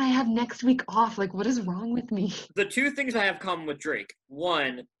work and I have next week off. Like, what is wrong with me? the 2 things I have common with Drake.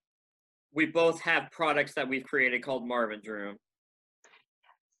 One, we both have products that we've created called Marvin's Room.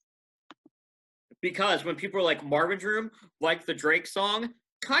 Because when people are like Marvin's Room, like the Drake song,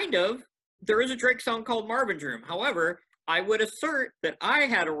 kind of, there is a Drake song called Marvin's Room. However, I would assert that I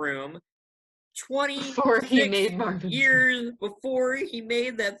had a room 26 years before he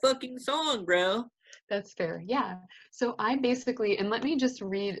made that fucking song, bro. That's fair. Yeah. So I basically, and let me just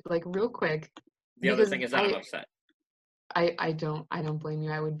read like real quick. The other thing is that I'm upset. I don't blame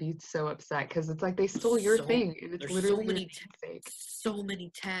you. I would be so upset because it's like they stole your thing and it's literally your namesake. So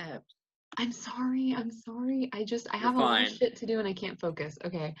many tabs. I'm sorry. I have a lot of shit to do and I can't focus.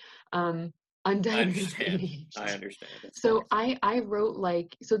 Okay. Undiagnosed ADHD. I understand. So I wrote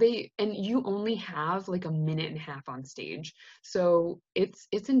and you only have like a minute and a half on stage. So it's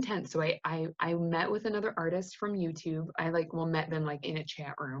intense. So I met with another artist from YouTube. I met them like in a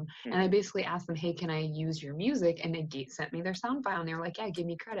chat room and I basically asked them, hey, can I use your music? And they sent me their sound file and they were like, yeah, give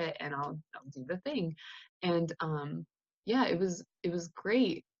me credit and I'll do the thing. And yeah, it was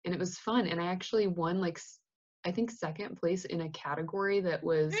great and it was fun. And I actually won I think second place in a category that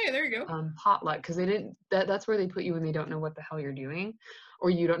was hey, there you go. Potluck because they didn't that's where they put you when they don't know what the hell you're doing or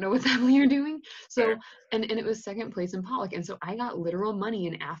you don't know what the hell you're doing. So and it was second place in Potluck and so I got literal money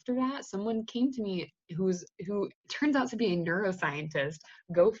and after that someone came to me who turns out to be a neuroscientist,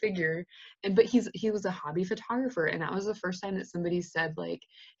 go figure, but he was a hobby photographer and that was the first time that somebody said like,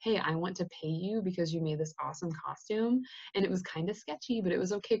 hey, I want to pay you because you made this awesome costume. And it was kind of sketchy, but it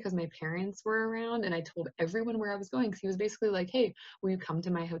was okay because my parents were around and I told everyone where I was going because he was basically like, hey, will you come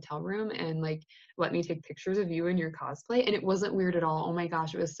to my hotel room and like let me take pictures of you in your cosplay? And it wasn't weird at all. Oh my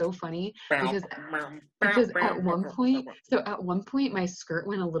gosh, it was so funny because at one point my skirt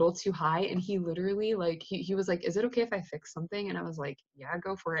went a little too high and he literally like he was like, is it okay if I fix something? And I was like, yeah,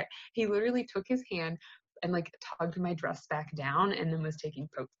 go for it. He literally took his hand and like tugged my dress back down and then was taking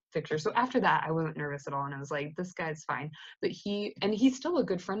pictures. So after that I wasn't nervous at all and I was like, this guy's fine. But he's still a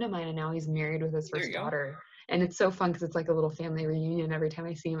good friend of mine and now he's married with his first daughter. And it's so fun because it's like a little family reunion every time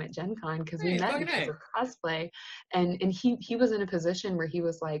I see him at Gen Con because we met because of cosplay. And he was in a position where he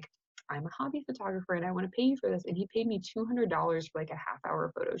was like, I'm a hobby photographer and I want to pay you for this. And he paid me $200 for like a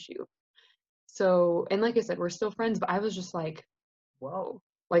half-hour photo shoot. So, and like I said, we're still friends, but I was just like, whoa,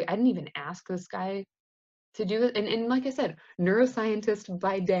 like I didn't even ask this guy to do it. And like I said, neuroscientist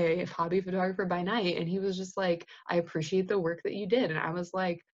by day, hobby photographer by night. And he was just like, I appreciate the work that you did. And I was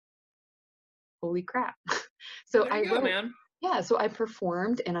like, holy crap. So so I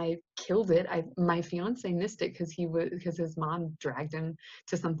performed and I killed it. My fiance missed it because his mom dragged him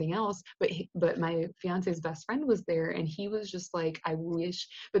to something else. But my fiance's best friend was there and he was just like, I wish,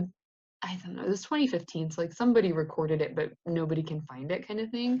 but I don't know, it was 2015, so like somebody recorded it, but nobody can find it kind of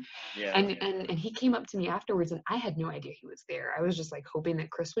thing. Yeah. And he came up to me afterwards and I had no idea he was there. I was just like hoping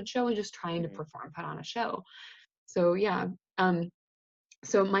that Chris would show and just trying to put on a show. So yeah.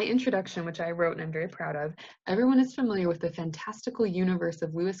 So my introduction, which I wrote and I'm very proud of, everyone is familiar with the fantastical universe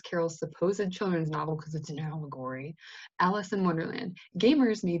of Lewis Carroll's supposed children's novel because it's an allegory, Alice in Wonderland.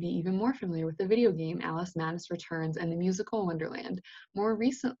 Gamers may be even more familiar with the video game Alice Madness Returns and the musical Wonderland. More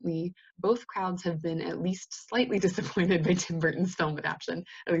recently, both crowds have been at least slightly disappointed by Tim Burton's film adaptation.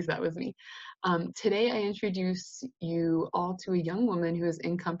 At least that was me. Today I introduce you all to a young woman who has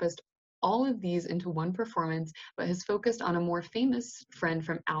encompassed all of these into one performance, but has focused on a more famous friend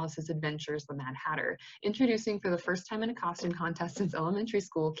from Alice's Adventures, the Mad Hatter. Introducing for the first time in a costume contest since elementary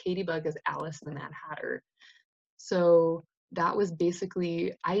school, Katie Bug as Alice the Mad Hatter. So that was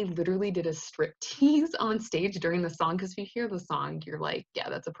basically, I literally did a striptease on stage during the song, because if you hear the song, you're like, yeah,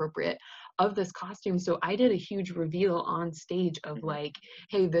 that's appropriate, of this costume. So I did a huge reveal on stage of like,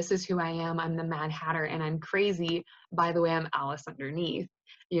 hey, this is who I am. I'm the Mad Hatter and I'm crazy. By the way, I'm Alice underneath.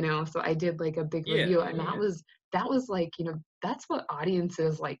 You know, so I did like a big reveal, and that was like, you know, that's what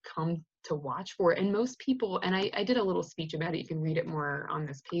audiences like come to watch for. And most people, and I did a little speech about it, you can read it more on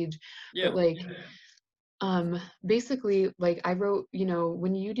this page, but like basically, like I wrote, you know,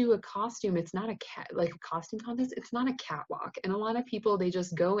 when you do a costume, it's not a costume contest, it's not a catwalk. And a lot of people, they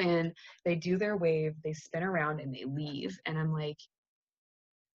just go in, they do their wave, they spin around and they leave. And I'm like,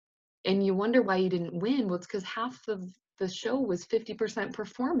 and you wonder why you didn't win. Well, it's because half of the show was 50%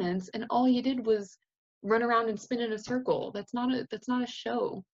 performance and all you did was run around and spin in a circle. That's not a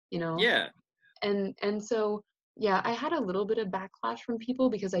show, you know? Yeah. And so, yeah, I had a little bit of backlash from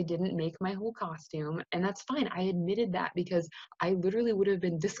people because I didn't make my whole costume, and that's fine. I admitted that because I literally would have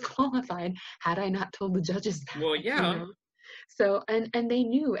been disqualified had I not told the judges that. Well, yeah. You know? So, and they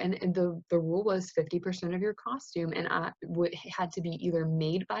knew, and the rule was 50% of your costume, and had to be either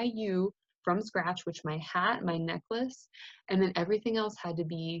made by you from scratch, which my hat, my necklace, and then everything else had to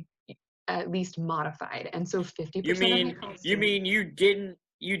be at least modified. And so 50% of my costume. You mean you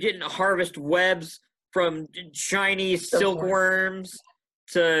didn't harvest webs from Chinese silkworms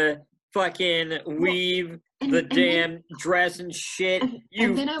to fucking weave the damn dress and shit?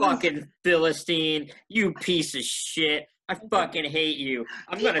 You fucking Philistine, you piece of shit. I fucking hate you.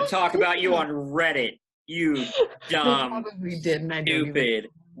 I'm gonna talk about you on Reddit. You dumb, stupid,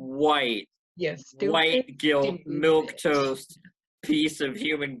 white, white guilt, milk toast, piece of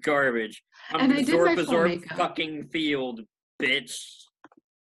human garbage. I'm Zorp fucking field, bitch.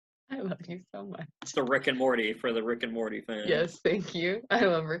 I love you so much. It's the Rick and Morty for the Rick and Morty fans. Yes, thank you. I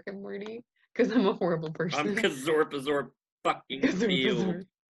love Rick and Morty because I'm a horrible person. I'm Zorp fucking field,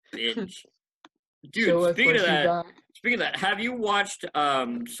 bitch. Dude, speaking of that, have you watched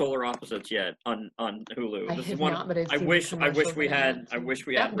Solar Opposites yet on Hulu? I have not, but I wish we had.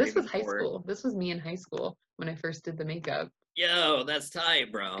 This was high school. This was me in high school when I first did the makeup. Yo, that's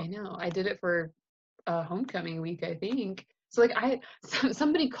tight, bro. I know. I did it for homecoming week, I think. So like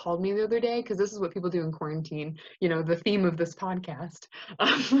somebody called me the other day, because this is what people do in quarantine, you know, the theme of this podcast.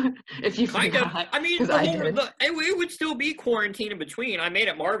 If you forgot, I mean, it would still be quarantine in between. I made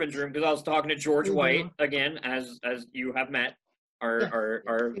it Marvin's room because I was talking to George White again, as you have met.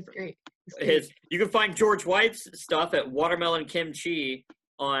 He's great. You can find George White's stuff at Watermelon Kimchi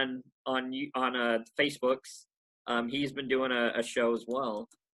on Facebook's. He's been doing a show as well.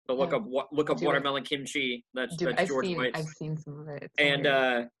 So look up Watermelon Kimchi. That's George White's. I've seen some of it.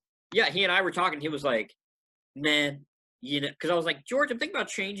 And he and I were talking. He was like, "Man, you know," because I was like, "George, I'm thinking about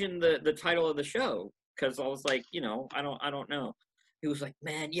changing the title of the show." Because I was like, you know, I don't know. He was like,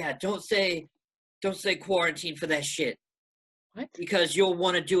 "Man, yeah, don't say quarantine for that shit. What? Because you'll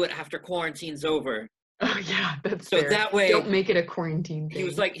want to do it after quarantine's over." Oh yeah, that's so fair. That way, don't make it a quarantine thing. He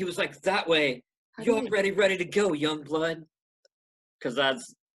was like that way. You're ready to go, young blood. Because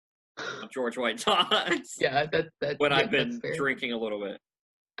that's George White talks. Yeah, that's when I've been drinking a little bit.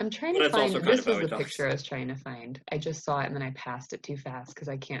 I'm trying to find. This was the picture I was trying to find. I just saw it and then I passed it too fast because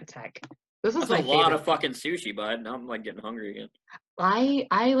I can't tech. This is a lot of fucking sushi, bud. Now I'm like getting hungry again. I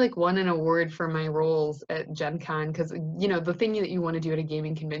like won an award for my roles at Gen Con because, you know, the thing that you want to do at a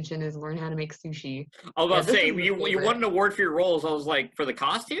gaming convention is learn how to make sushi. I was about to say, you won an award for your roles. I was like, for the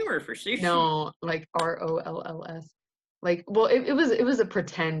costume or for sushi? No, like ROLLS. Like, well, it was a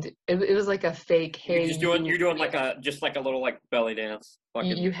pretend. It was like a fake. Hey, you're doing like a little like belly dance.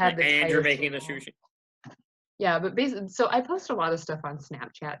 You had the and you're making the sushi. Yeah, but basically, so I post a lot of stuff on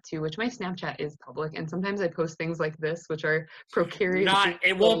Snapchat too, which my Snapchat is public, and sometimes I post things like this, which are precarious.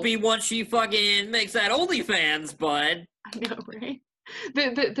 It won't be once she fucking makes that OnlyFans, bud. I know, right?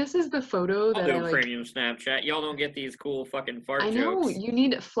 This is the photo that I like. Premium Snapchat. Y'all don't get these cool fucking fart jokes. I know, you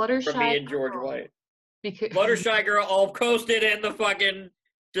need Fluttershy. From me and George White. Fluttershy girl, I'll post it in the fucking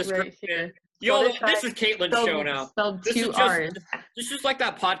description. Yo, this is Caitlin's show now. Spelled This is two just R's. this is like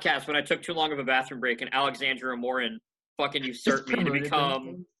that podcast when I took too long of a bathroom break and Alexandra Morin fucking usurped me to promoted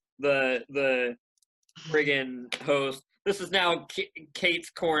become the friggin' host. This is now Kate's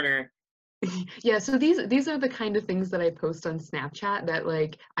Corner. Yeah, so these are the kind of things that I post on Snapchat that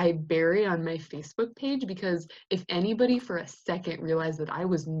like I bury on my Facebook page, because if anybody for a second realized that I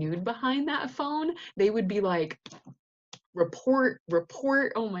was nude behind that phone, they would be like, report,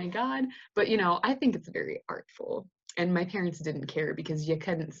 oh my God. But you know, I think it's very artful. And my parents didn't care because you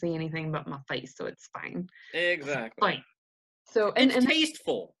couldn't see anything but my face, so it's fine. Exactly. Fine. So it's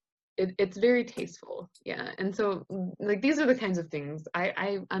tasteful. It's very tasteful, yeah. And so like these are the kinds of things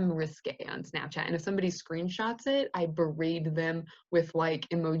I'm risque on Snapchat, and if somebody screenshots it, I berate them with like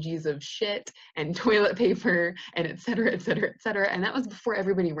emojis of shit and toilet paper and et cetera, et cetera, et cetera. And that was before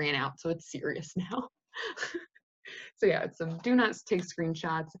everybody ran out, so it's serious now. So yeah, so do not take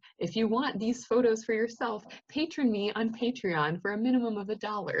screenshots. If you want these photos for yourself, patron me on Patreon for a minimum of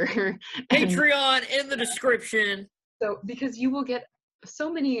 $1. Patreon in the description. So because you will get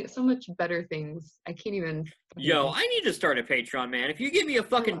so much better things. I can't even. Yo, I need to start a Patreon, man. If you give me a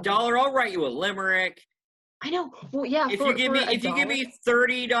fucking $1, I'll write you a limerick. I know. Well, yeah. If you give me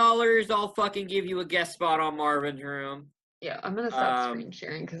 $30, I'll fucking give you a guest spot on Marvin's Room. Yeah, I'm gonna stop screen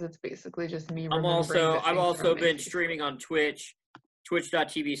sharing because it's basically just me. I've also been streaming on Twitch,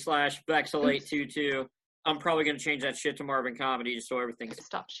 twitch.tv/Vexel822. I'm probably gonna change that shit to Marvin Comedy just so everything's.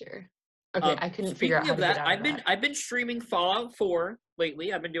 Stop share. Okay, I couldn't figure out how to get out of that. I've been streaming Fallout 4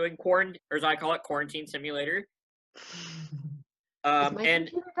 lately. I've been doing or as I call it, Quarantine Simulator. Is my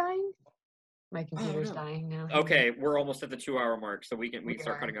computer dying? My computer's dying now. Okay, we're almost at the 2-hour mark, so we can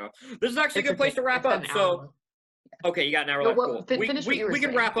start cutting off. This is actually a good place to wrap up. So, okay, you got an hour left. Cool. We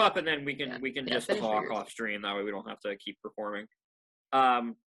can wrap up and then we can just talk off stream. That way we don't have to keep performing.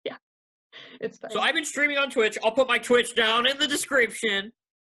 Yeah, it's fine. So I've been streaming on Twitch. I'll put my Twitch down in the description.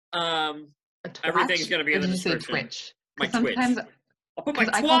 Everything's gonna be in the description. Twitch? My Twitch. I'll put my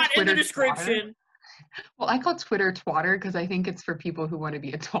twat in the description. Well, I call Twitter twatter because I think it's for people who want to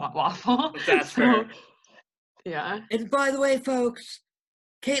be a twat waffle. That's fair. Yeah. And by the way, folks,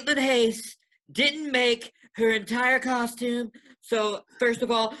 Caitlin Hayes didn't make her entire costume. So first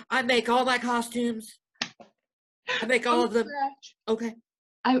of all, I make all my costumes. I make all of them. Okay.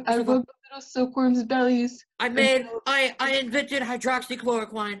 I rubbed little silkworms' bellies. I invented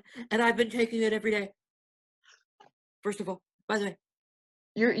hydroxychloroquine, and I've been taking it every day. First of all, by the way,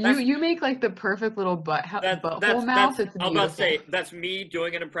 you make like the perfect little butthole mouth. It's I'm about to say that's me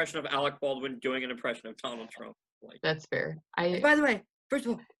doing an impression of Alec Baldwin doing an impression of Donald Trump. Like, that's fair. By the way, first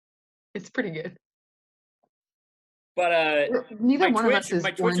of all, it's pretty good. But neither one of us is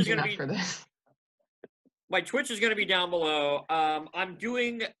orange enough for this. My Twitch is going to be down below. I'm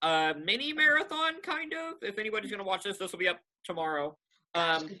doing a mini marathon, kind of. If anybody's going to watch this will be up tomorrow.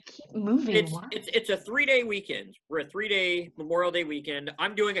 Keep moving. It's a 3-day weekend. We're a 3-day Memorial Day weekend.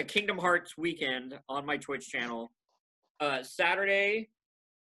 I'm doing a Kingdom Hearts weekend on my Twitch channel. Saturday,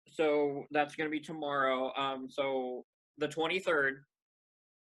 so that's going to be tomorrow. So the 23rd.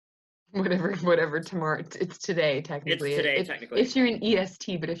 Whatever tomorrow. It's today, technically. It's today, technically. If you're in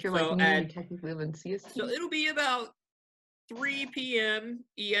EST, but if you're like me, you technically live in CST. So it'll be about 3 p.m.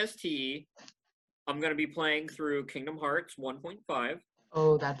 EST. I'm going to be playing through Kingdom Hearts 1.5.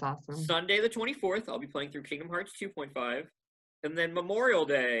 Oh, that's awesome. Sunday the 24th, I'll be playing through Kingdom Hearts 2.5. And then Memorial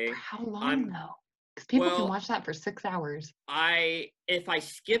Day. How long, though? Because people can watch that for 6 hours. If I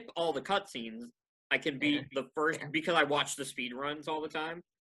skip all the cutscenes, I can beat the first, because I watch the speed runs all the time.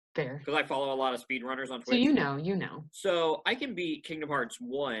 Fair. Because I follow a lot of speedrunners on Twitch. So you know. So I can beat Kingdom Hearts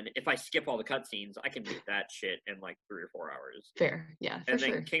 1. If I skip all the cutscenes, I can beat that shit in like 3 or 4 hours. Fair, yeah, for sure. And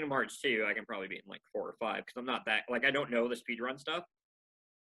then Kingdom Hearts 2, I can probably beat in like 4 or 5, because I'm not that, like, I don't know the speedrun stuff.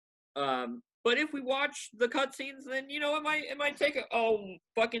 But if we watch the cutscenes, then, you know, it might take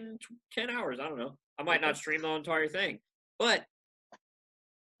fucking 10 hours. I don't know. I might not stream the entire thing. But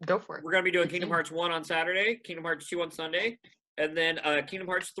go for it. We're going to be doing Kingdom Hearts 1 on Saturday, Kingdom Hearts 2 on Sunday, and then Kingdom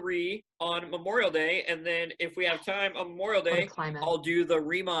Hearts 3 on Memorial Day. And then if we have time on Memorial Day, I'll do the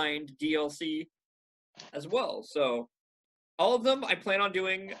Remind DLC as well. So all of them I plan on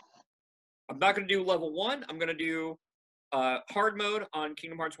doing. I'm not going to do level 1. I'm going to do hard mode on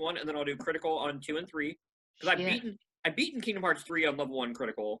Kingdom Hearts 1, and then I'll do critical on 2 and 3. Because I've beaten Kingdom Hearts 3 on level 1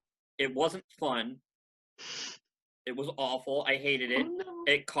 critical. It wasn't fun. It was awful. I hated it. Oh, no.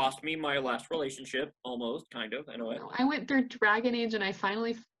 It cost me my last relationship, almost, kind of, in a way. I went through Dragon Age, and I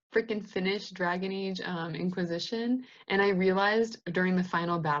finally freaking finished Dragon Age Inquisition, and I realized during the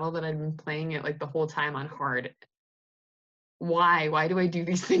final battle that I'd been playing it like the whole time on hard. Why do I do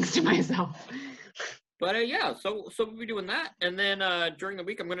these things to myself? But yeah, so we'll be doing that, and then during the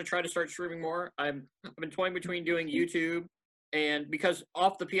week I'm going to try to start streaming more. I've been toying between doing YouTube, and because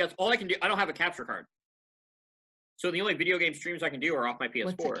off the PS, all I can do, I don't have a capture card, so the only video game streams I can do are off my PS4.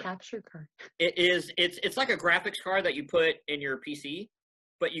 What's a capture card? It's like a graphics card that you put in your PC,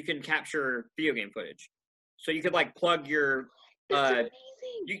 but you can capture video game footage. So you could like plug your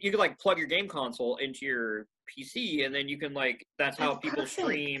you could like plug your game console into your PC, and then you can like that's how people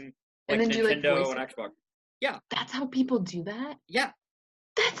stream. Like and then Nintendo and Xbox. Yeah. That's how people do that? Yeah.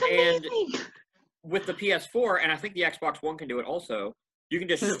 That's amazing. And with the PS4, and I think the Xbox One can do it also, you can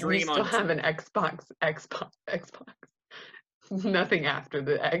just stream on... We still have an Xbox. Nothing after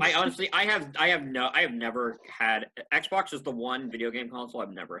the Xbox. I honestly, I have never had... Xbox is the one video game console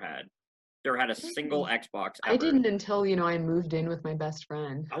I've never had. Never had a single Xbox ever. I didn't until, I moved in with my best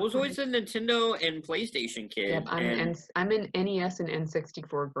friend. I was always a Nintendo and PlayStation kid. Yep, I'm an NES and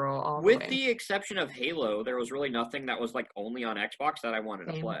N64 girl all with the way. the exception of Halo, there was really nothing that was like only on Xbox that I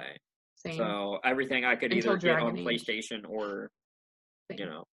wanted to play. Same. So everything I could either get on PlayStation or,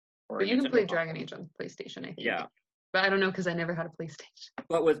 or but you can play Dragon Age on PlayStation, I think. Yeah. But I don't know because I never had a PlayStation.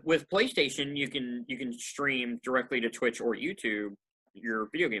 But with PlayStation, you can stream directly to Twitch or YouTube your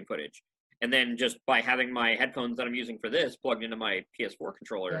video game footage. And then just by having my headphones that I'm using for this plugged into my PS4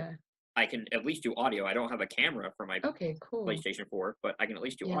 controller, I can at least do audio. I don't have a camera for my PlayStation 4, but I can at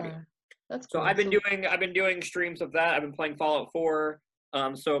least do audio. That's cool. So I've been doing streams of that. I've been playing Fallout 4.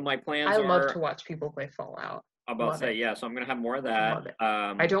 So my plans are... I love to watch people play Fallout. I'm about to say, yeah, so I'm going to have more of that.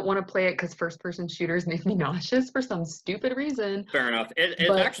 I don't want to play it because first-person shooters make me nauseous for some stupid reason. Fair enough.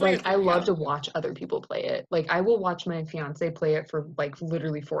 But actually, I love to watch other people play it. Like, I will watch my fiance play it for, like,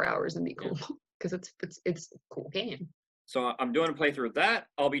 literally 4 hours and be cool. Because it's a cool game. So I'm doing a playthrough of that.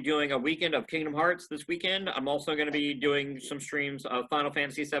 I'll be doing a weekend of Kingdom Hearts this weekend. I'm also going to be doing some streams of Final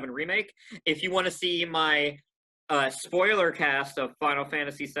Fantasy VII Remake. If you want to see my... spoiler cast of Final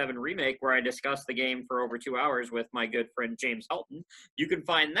Fantasy VII Remake, where I discussed the game for over 2 hours with my good friend James Helton. You can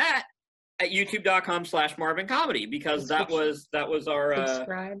find that at youtube.com/MarvinComedy because that was our.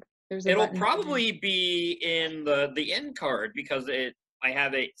 Subscribe. It'll probably be in the end card because I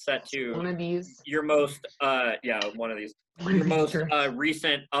have it set to one of these. Your most one of these. Your most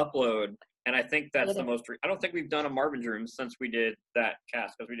recent upload, and I think that's the most. I don't think we've done a Marvin's Room since we did that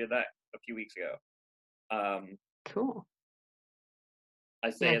cast because we did that a few weeks ago. Cool. I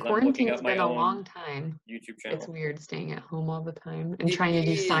say as quarantine's I'm looking up my been a own long time. YouTube channel. It's weird staying at home all the time and trying to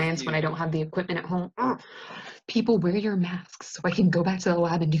do science when I don't have the equipment at home. People, wear your masks so I can go back to the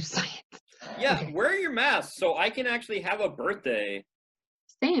lab and do science. Yeah, wear your mask so I can actually have a birthday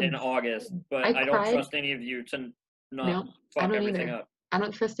in August, but I don't trust any of you to not fuck everything up. I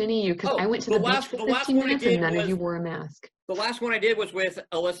don't trust any of you because I went to the beach for 15 minutes and none of you wore a mask. The last one I did was with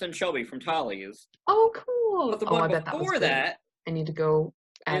Alyssa and Shelby from Tolly's. Oh, cool. But the one before that I need to go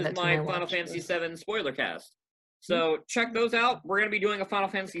add that to my Final Fantasy VII spoiler cast. So check those out. We're going to be doing a Final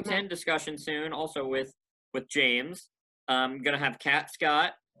Fantasy X discussion soon, also with James. I'm going to have Kat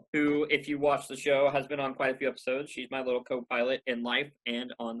Scott, who, if you watch the show, has been on quite a few episodes. She's my little co-pilot in life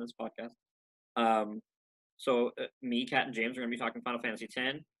and on this podcast. So me, Kat, and James are going to be talking Final Fantasy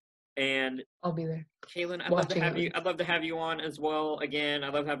X. And I'll be there. Kaylin, I'd love to have you on as well again.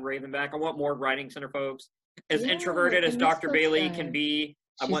 I'd love to have Raven back. I want more Writing Center folks. As introverted as Dr. Bailey can be,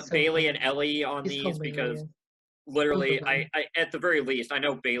 I want Bailey and Ellie on these because literally I at the very least, I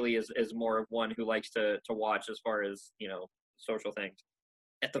know Bailey is more of one who likes to watch as far as, social things.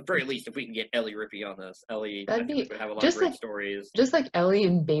 At the very least, if we can get Ellie Rippey on this, Ellie would have a lot of great stories. Just like Ellie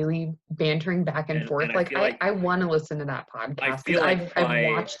and Bailey bantering back and forth. I want to listen to that podcast. I feel like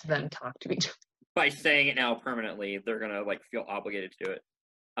I've watched them talk to each other. By saying it now permanently, they're gonna feel obligated to do it.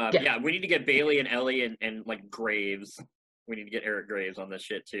 We need to get Bailey and Ellie and Graves. We need to get Eric Graves on this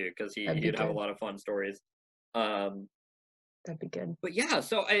shit too because he'd have a lot of fun stories. That'd be good. But yeah,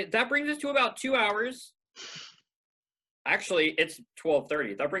 so that brings us to about 2 hours. Actually, it's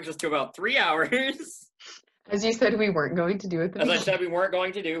 12:30. That brings us to about 3 hours. As you said, we weren't going to do it. As I said, we weren't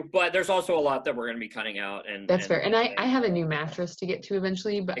going to do, but there's also a lot that we're going to be cutting out. And that's fair. And I have a new mattress to get to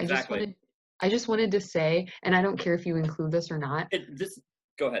eventually, but I just wanted to say, and I don't care if you include this or not.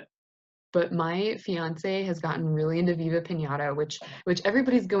 Go ahead. But my fiance has gotten really into Viva Pinata, which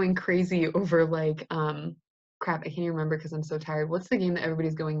everybody's going crazy over. Crap, I can't even remember because I'm so tired. What's the game that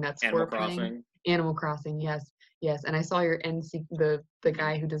everybody's going nuts for? Animal Crossing. Animal Crossing, yes. Yes, and I saw your NC the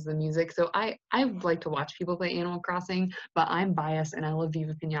guy who does the music. So I like to watch people play Animal Crossing, but I'm biased and I love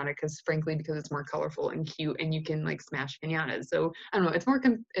Viva Pinata because it's more colorful and cute and you can like smash pinatas. So I don't know, it's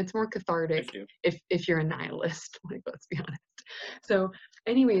more cathartic if you're a nihilist. Like, let's be honest. So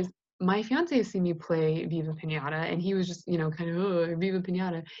anyways, my fiance has seen me play Viva Pinata and he was just, kind of, oh, Viva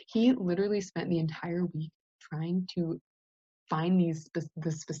Pinata. He literally spent the entire week trying to find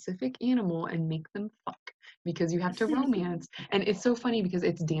the specific animal and make them fuck because you have to romance. And it's so funny because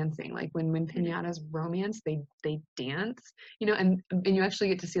it's dancing. Like when pinatas romance, they dance, and you actually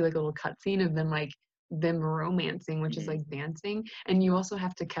get to see like a little cutscene of them romancing, which is like dancing. And you also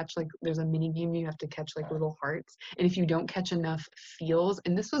have to catch, like, there's a mini game, you have to catch like little hearts, and if you don't catch enough feels,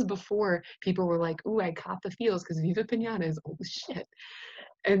 and this was before people were like, ooh, I caught the feels, because Viva Pinata is old as shit,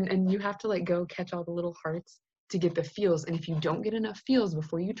 and you have to like go catch all the little hearts to get the feels. And if you don't get enough feels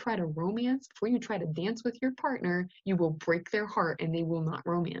before you try to romance, before you try to dance with your partner, you will break their heart and they will not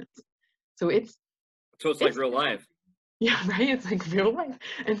romance. So it's like real life. Yeah, right? It's like real life.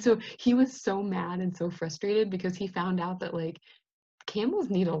 And so he was so mad and so frustrated because he found out that like camels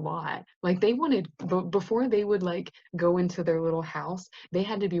need a lot. Like they wanted, before they would like go into their little house, they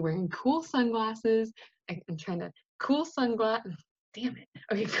had to be wearing cool sunglasses. Cool sunglasses. Damn it.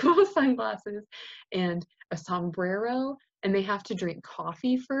 Okay, cool sunglasses and a sombrero, and they have to drink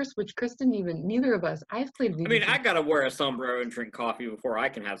coffee first, which neither of us, I've played I mean, I gotta wear a sombrero and drink coffee before I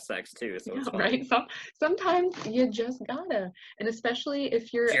can have sex too, so it's fine. Right? Sometimes you just gotta, and especially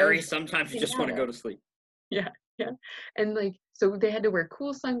if you're Jerry, sometimes you just want to go to sleep. Yeah. And like, so they had to wear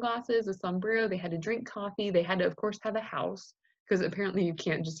cool sunglasses, a sombrero, they had to drink coffee, they had to, of course, have a house, because apparently you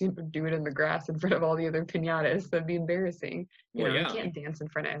can't just do it in the grass in front of all the other pinatas. That'd be embarrassing. You can't dance in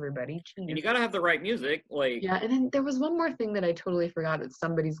front of everybody. Jeez. And you gotta have the right music. Yeah, and then there was one more thing that I totally forgot that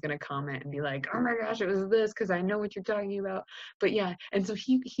somebody's gonna comment and be like, oh my gosh, it was this, because I know what you're talking about. But yeah, and so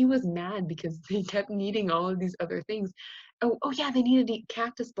he was mad because they kept needing all of these other things. Oh yeah, they needed to eat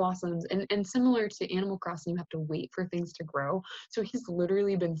cactus blossoms, and similar to Animal Crossing, you have to wait for things to grow. So he's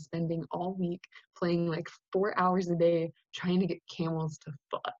literally been spending all week playing like 4 hours a day trying to get camels to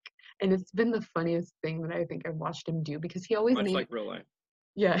fuck. And it's been the funniest thing that I think I've watched him do, because he always like real life.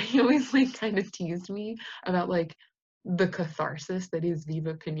 Yeah, he always like kind of teased me about like the catharsis that is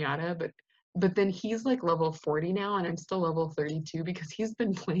Viva Pinata, but then he's like level 40 now and I'm still level 32 because he's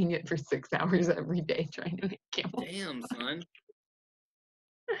been playing it for 6 hours every day trying to make camels. Damn, son.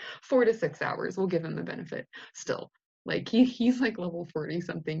 4 to 6 hours. We'll give him the benefit still. Like he's like level 40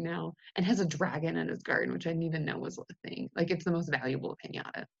 something now and has a dragon in his garden, which I didn't even know was a thing. Like it's the most valuable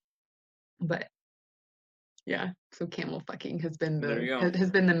pinata. But yeah, so camel fucking has been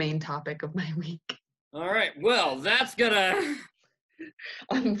the main topic of my week. All right. Well, that's gonna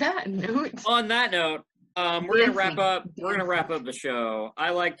On that note, we're gonna wrap up the show.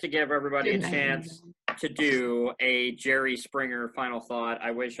 I like to give everybody a chance to do a Jerry Springer final thought.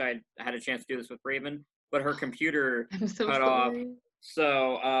 I wish I had a chance to do this with Raven, but her computer cut off.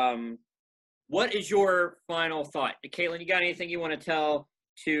 So, what is your final thought, Caitlin? You got anything you want to tell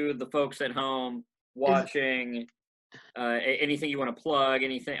to the folks at home watching? Anything you want to plug?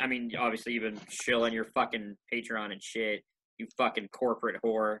 Anything? I mean, obviously you've been chilling your fucking Patreon and shit. You fucking corporate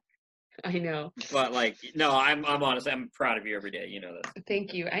whore. I know. But like, no, I'm honestly, I'm proud of you every day. You know that.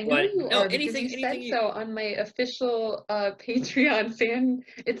 Thank you. I know you are. Anything you said so on my official Patreon fan.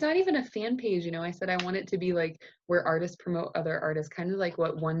 It's not even a fan page, I said I want it to be like where artists promote other artists, kind of like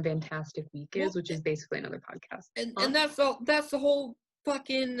what One Fantastic Week is, which is basically another podcast. And that's the whole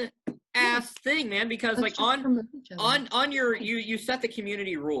fucking ass thing, man. Because like on your you set the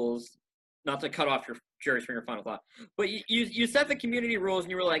community rules. Not to cut off your Jerry Springer final thought, but you set the community rules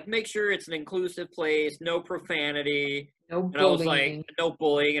and you were like, make sure it's an inclusive place, no profanity, no bullying. And I was like, no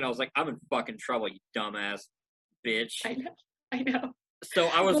bullying, and I was like, I'm in fucking trouble, you dumbass bitch. I know. So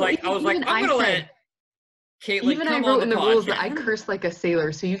I was like, I'm gonna let Caitlin even I wrote in the rules that I curse like a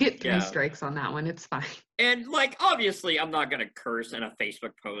sailor, so you get 3 strikes on that one. It's fine. And like, obviously, I'm not gonna curse in a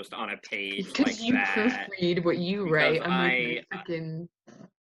Facebook post on a page like that. Because you proofread what you write. I'm like freaking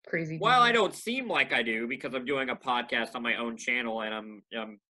crazy. Well, I don't seem like I do because I'm doing a podcast on my own channel and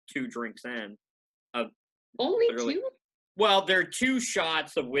I'm 2 drinks in. Only 2? Well, there are 2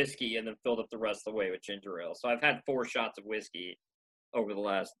 shots of whiskey and then filled up the rest of the way with ginger ale. So I've had 4 shots of whiskey over the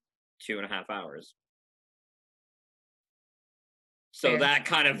last 2.5 hours. So fair. that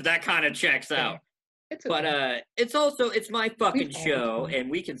kind of checks out. It's okay. But it's my fucking show and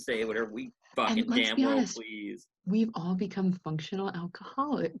we can say whatever we Fucking let's damn be well, honest, please. we've all become functional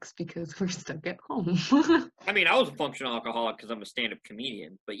alcoholics because we're stuck at home. I mean, I was a functional alcoholic because I'm a stand-up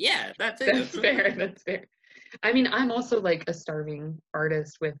comedian, but yeah, that's it. That's fair. That's fair. I mean, I'm also like a starving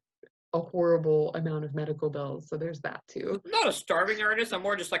artist with a horrible amount of medical bills, so there's that too. I'm not a starving artist. I'm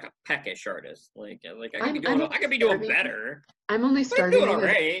more just like a peckish artist. Like I could be doing starving. better. I'm only But I'm starving doing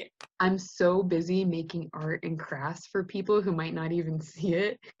because alright. I'm so busy making art and crafts for people who might not even see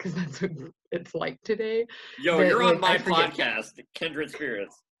it, because that's what it's like today. Yo, that, you're on like, I my forget. podcast, Kindred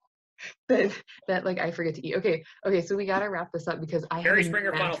Spirits. That like I forget to eat. Okay, so we gotta wrap this up because I Barry have a new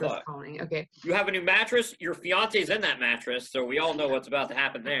Springer, final mattress thought. calling. Okay. You have a new mattress. Your fiance's in that mattress, so we all know what's about to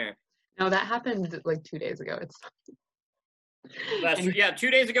happen there. No, that happened like 2 days ago. That's true. Yeah, 2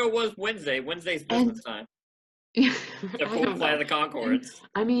 days ago was Wednesday. Wednesday's business time. Yeah, To quote Flight of the Conchords.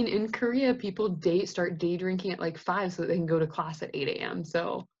 I mean, in Korea, people start day drinking at like 5 so that they can go to class at 8 a.m.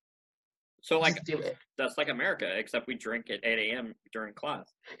 So like, just do it that's like America, except we drink at 8 a.m. during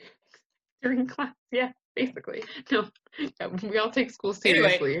class. during class. Yeah, basically. No, yeah, we all take school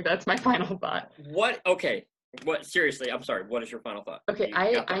seriously. Anyway, that's my final thought. What? Seriously, I'm sorry. What is your final thought? Okay,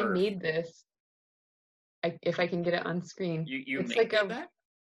 I made this. If I can get it on screen. You it's made like that?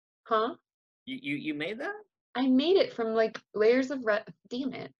 Huh? You made that? I made it from like layers of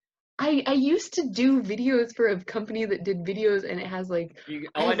damn it. I used to do videos for a company that did videos, and it has like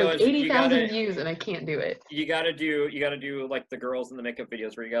all I know like is 80,000 views, and I can't do it. You gotta do like the girls in the makeup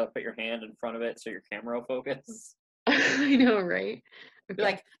videos where you gotta put your hand in front of it so your camera will focus. I know, right? Okay.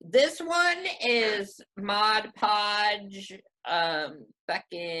 Like, this one is Mod Podge,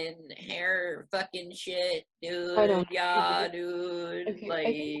 fucking hair, fucking shit, dude. I don't Yeah, dude. Okay, like,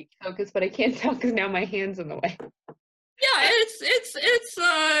 I can focus, but I can't tell because now my hand's in the way. Yeah,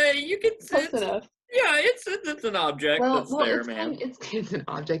 you can. Close enough. Yeah, it's an object that's there, man. It's an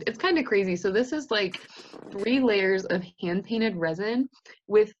object. It's kind of crazy. So this is like 3 layers of hand painted resin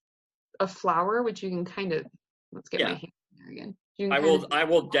with a flower, which you can kind of. Let's get my hand in there again. I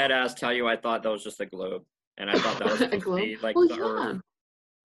will dead ass tell you I thought that was just a globe, and I thought that was a globe. Like well, the yeah. Earth.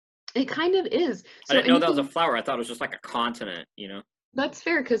 It kind of is. So, I didn't know that was a flower. I thought it was just like a continent, you know? That's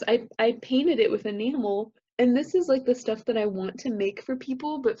fair, because I painted it with enamel, and this is like the stuff that I want to make for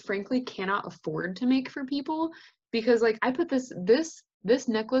people, but frankly cannot afford to make for people, because like I put this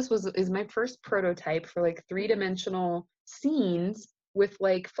necklace is my first prototype for like 3-dimensional scenes with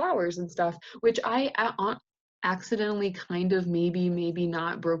like flowers and stuff, which I accidentally kind of maybe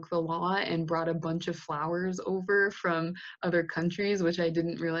not broke the law and brought a bunch of flowers over from other countries, which I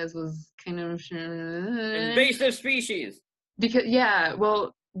didn't realize was kind of invasive species. Because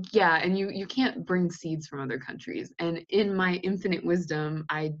and you can't bring seeds from other countries, and in my infinite wisdom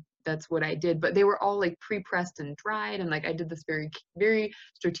that's what I did, but they were all like pre-pressed and dried, and like I did this very very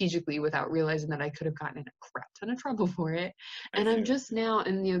strategically without realizing that I could have gotten in a crap ton of trouble for it. And I'm just now,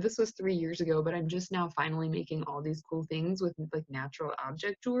 and this was 3 years ago, but I'm just now finally making all these cool things with like natural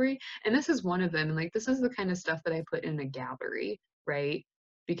object jewelry, and this is one of them. And like this is the kind of stuff that I put in a gallery, right?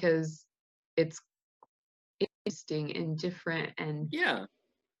 Because it's interesting and different, and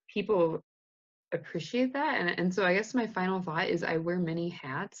people appreciate that. And so I guess my final thought is I wear many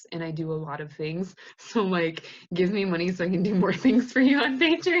hats and I do a lot of things, so like give me money so I can do more things for you on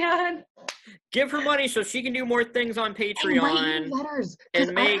Patreon. Give her money so she can do more things on Patreon and write you letters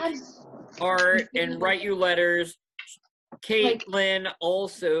and make art and write you letters. Caitlin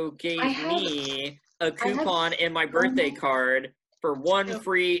also gave me a coupon in my birthday card for 1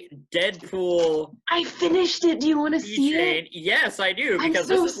 free Deadpool. I finished it. Do you want to see it? Yes, I do, because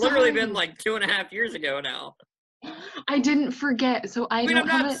this has literally been like 2.5 years ago now. I didn't forget, so I'm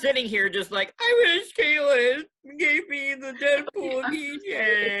not sitting here just like, I wish Caitlin gave me the Deadpool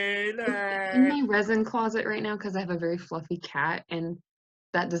keychain. In my resin closet right now because I have a very fluffy cat, and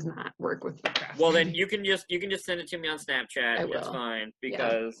that does not work with the craft. Well, then you can just send it to me on Snapchat. I will. It's fine,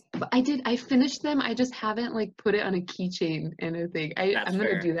 because but I finished them. I just haven't like put it on a keychain and a thing. I'm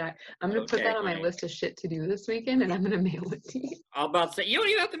gonna do that. I'm gonna put that on my list of shit to do this weekend, and I'm gonna mail it to you. I'm about to say, you don't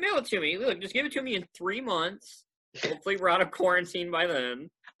even have to mail it to me. Look, just give it to me in 3 months. Hopefully we're out of quarantine by then.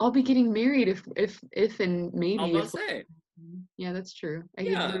 I'll be getting married if and maybe. I'm about to say. Yeah, that's true. I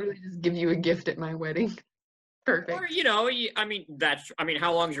could literally just give you a gift at my wedding. Perfect. Or,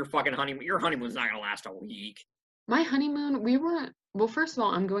 how long's your fucking honeymoon? Your honeymoon's not gonna last a week. My honeymoon, well, first of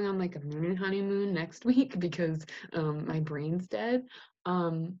all, I'm going on like a mini honeymoon next week because my brain's dead.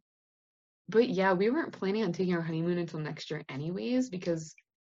 But yeah, we weren't planning on taking our honeymoon until next year anyways, because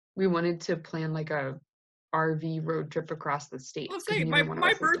we wanted to plan like a RV road trip across the state. Let's say my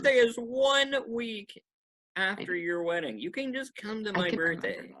birthday is 1 week after your wedding. You can just come to my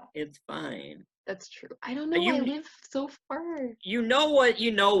birthday. It's fine. That's true. I don't know. I live so far. You know what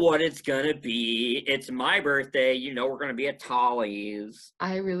it's gonna be. It's my birthday. You know we're gonna be at Tolly's.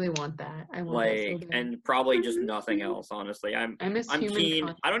 I really want that. I want that so bad. And probably just nothing else. Honestly, I'm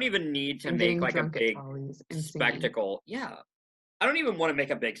keen. I don't even need to make like a big spectacle. Yeah, I don't even want to make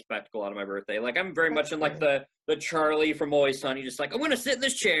a big spectacle out of my birthday. Like I'm very much in like the Charlie from Always Sunny. Just like I'm gonna sit in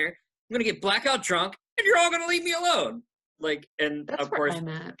this chair. I'm gonna get blackout drunk, and you're all gonna leave me alone. Like, and that's of course. I'm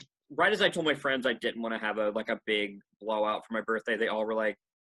at. Right as I told my friends I didn't want to have a big blowout for my birthday, they all were like,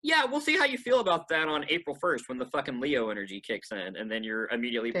 yeah, we'll see how you feel about that on April 1st when the fucking Leo energy kicks in, and then you're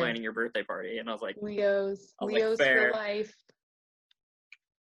immediately planning your birthday party. And I was like, Leo's for life.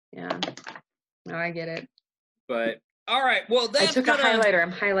 Yeah. No, I get it. But, all right, well, that's I took a highlighter.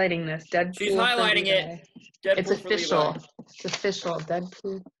 I'm highlighting this. Deadpool. She's highlighting it. Deadpool it's official. It's official.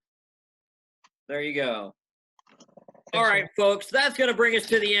 Deadpool. There you go. All right, folks, that's going to bring us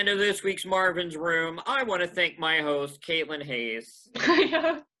to the end of this week's Marvin's Room. I want to thank my host, Caitlin Hayes.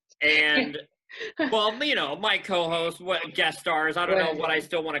 And, well, you know, my co-host, guest stars. I don't know what I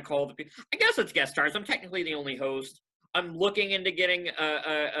still want to call the people. I guess it's guest stars. I'm technically the only host. I'm looking into getting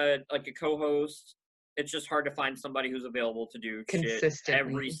a co-host. It's just hard to find somebody who's available to do shit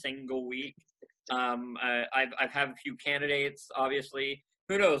every single week. I've had a few candidates, obviously.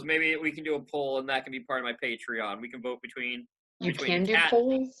 Who knows? Maybe we can do a poll, and that can be part of my Patreon. We can vote between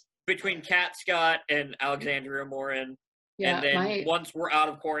polls between Kat Scott and Alexandria Morin, and then once we're out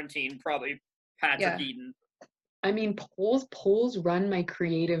of quarantine, probably Patrick Eden. I mean, polls run my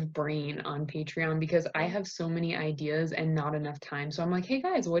creative brain on Patreon because I have so many ideas and not enough time. So I'm like, hey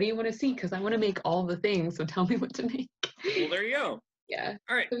guys, what do you want to see? Because I want to make all the things. So tell me what to make. Well, there you go. Yeah.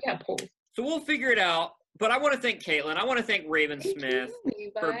 All right. So yeah, polls. So we'll figure it out. But I want to thank Caitlin. I want to thank Raven Smith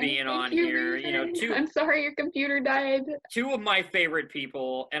for being on here. You know, I'm sorry your computer died. Two of my favorite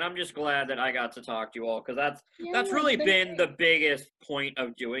people, and I'm just glad that I got to talk to you all because that's really been the biggest point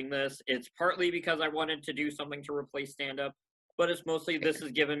of doing this. It's partly because I wanted to do something to replace stand-up, but it's mostly this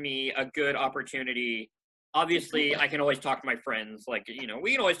has given me a good opportunity. Obviously, I can always talk to my friends. Like, you know,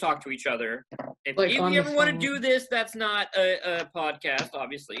 we can always talk to each other. If you ever want to do this, that's not a podcast,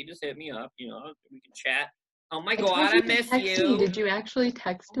 obviously. Just hit me up. You know, we can chat. Oh, my God, I miss you. Did you actually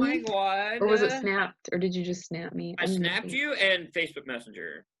text me? Oh, my God. Or was it snapped? Or did you just snap me? I snapped you and Facebook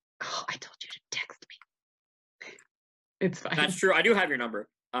Messenger. Oh, I told you to text me. It's fine. That's true. I do have your number.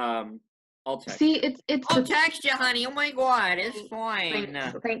 I'll text. See, it's. I'll text you, honey. Oh my God, it's fine.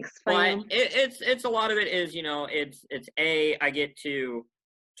 Thanks, but it's a lot of it is, you know, it's A, I get to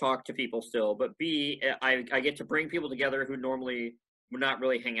talk to people still, but B, I get to bring people together who normally would not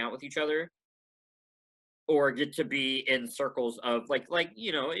really hang out with each other, or get to be in circles of like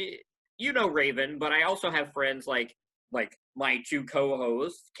you know Raven, but I also have friends like my two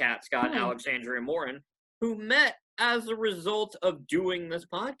co-hosts, Kat Scott and Alexandria Morin, who met as a result of doing this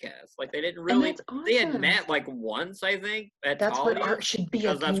podcast. Like they didn't really they had met like once, I think, at that's Tolly's, what art should be,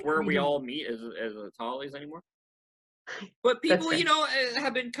 because that's where we all meet as a Tolly's anymore. But people, you know,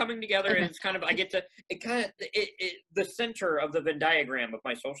 have been coming together, and it's kind of the center of the Venn diagram of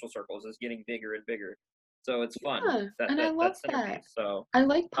my social circles is getting bigger and bigger. So it's fun. Yeah, and I love that. So I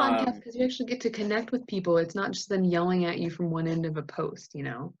like podcasts because you actually get to connect with people. It's not just them yelling at you from one end of a post, you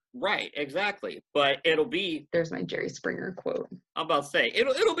know? Right, exactly. But it'll be. There's my Jerry Springer quote. I'm about to say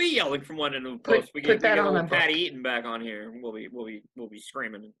it'll be yelling from one end of a post. We get Patty Eaton back on here. We'll be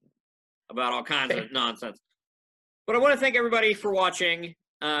screaming about all kinds of nonsense. But I want to thank everybody for watching.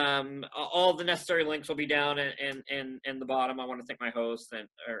 All the necessary links will be down in the bottom. I want to thank my host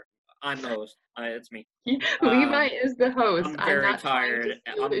I'm the host. It's me. Levi is the host. I'm very tired.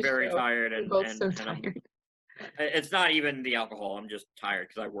 I'm very tired, and both so tired. It's not even the alcohol. I'm just tired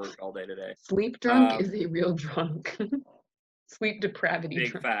because I worked all day today. Sleep drunk is a real drunk. Sleep depravity.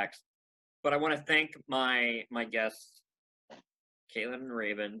 Big drunk. Facts. But I want to thank my guests, Caitlin and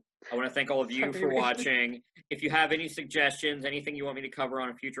Raven. I want to thank all of you for watching. If you have any suggestions, anything you want me to cover on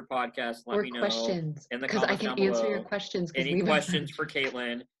a future podcast, let me know. Questions. In the comments I can down answer below. your questions. Any questions for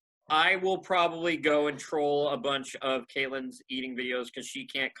Caitlin? I will probably go and troll a bunch of Caitlin's eating videos because she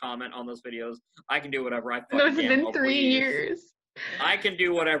can't comment on those videos. I can do whatever I fucking It's been 3 years. I can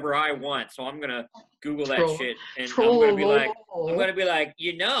do whatever I want, so I'm gonna Google that shit, and I'm gonna be like,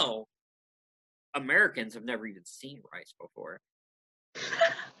 you know, Americans have never even seen rice before.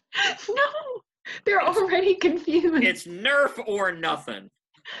 No, they're already confused. It's Nerf or nothing.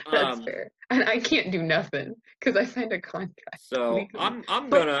 That's fair, and I can't do nothing because I signed a contract. So legally.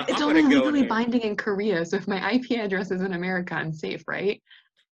 It's only legally binding in Korea. So if my IP address is in America, I'm safe, right?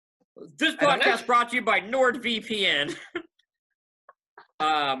 This podcast brought to you by NordVPN.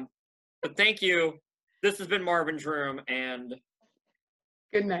 But thank you. This has been Marvin's Room, and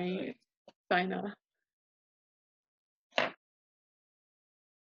good night. Sign off.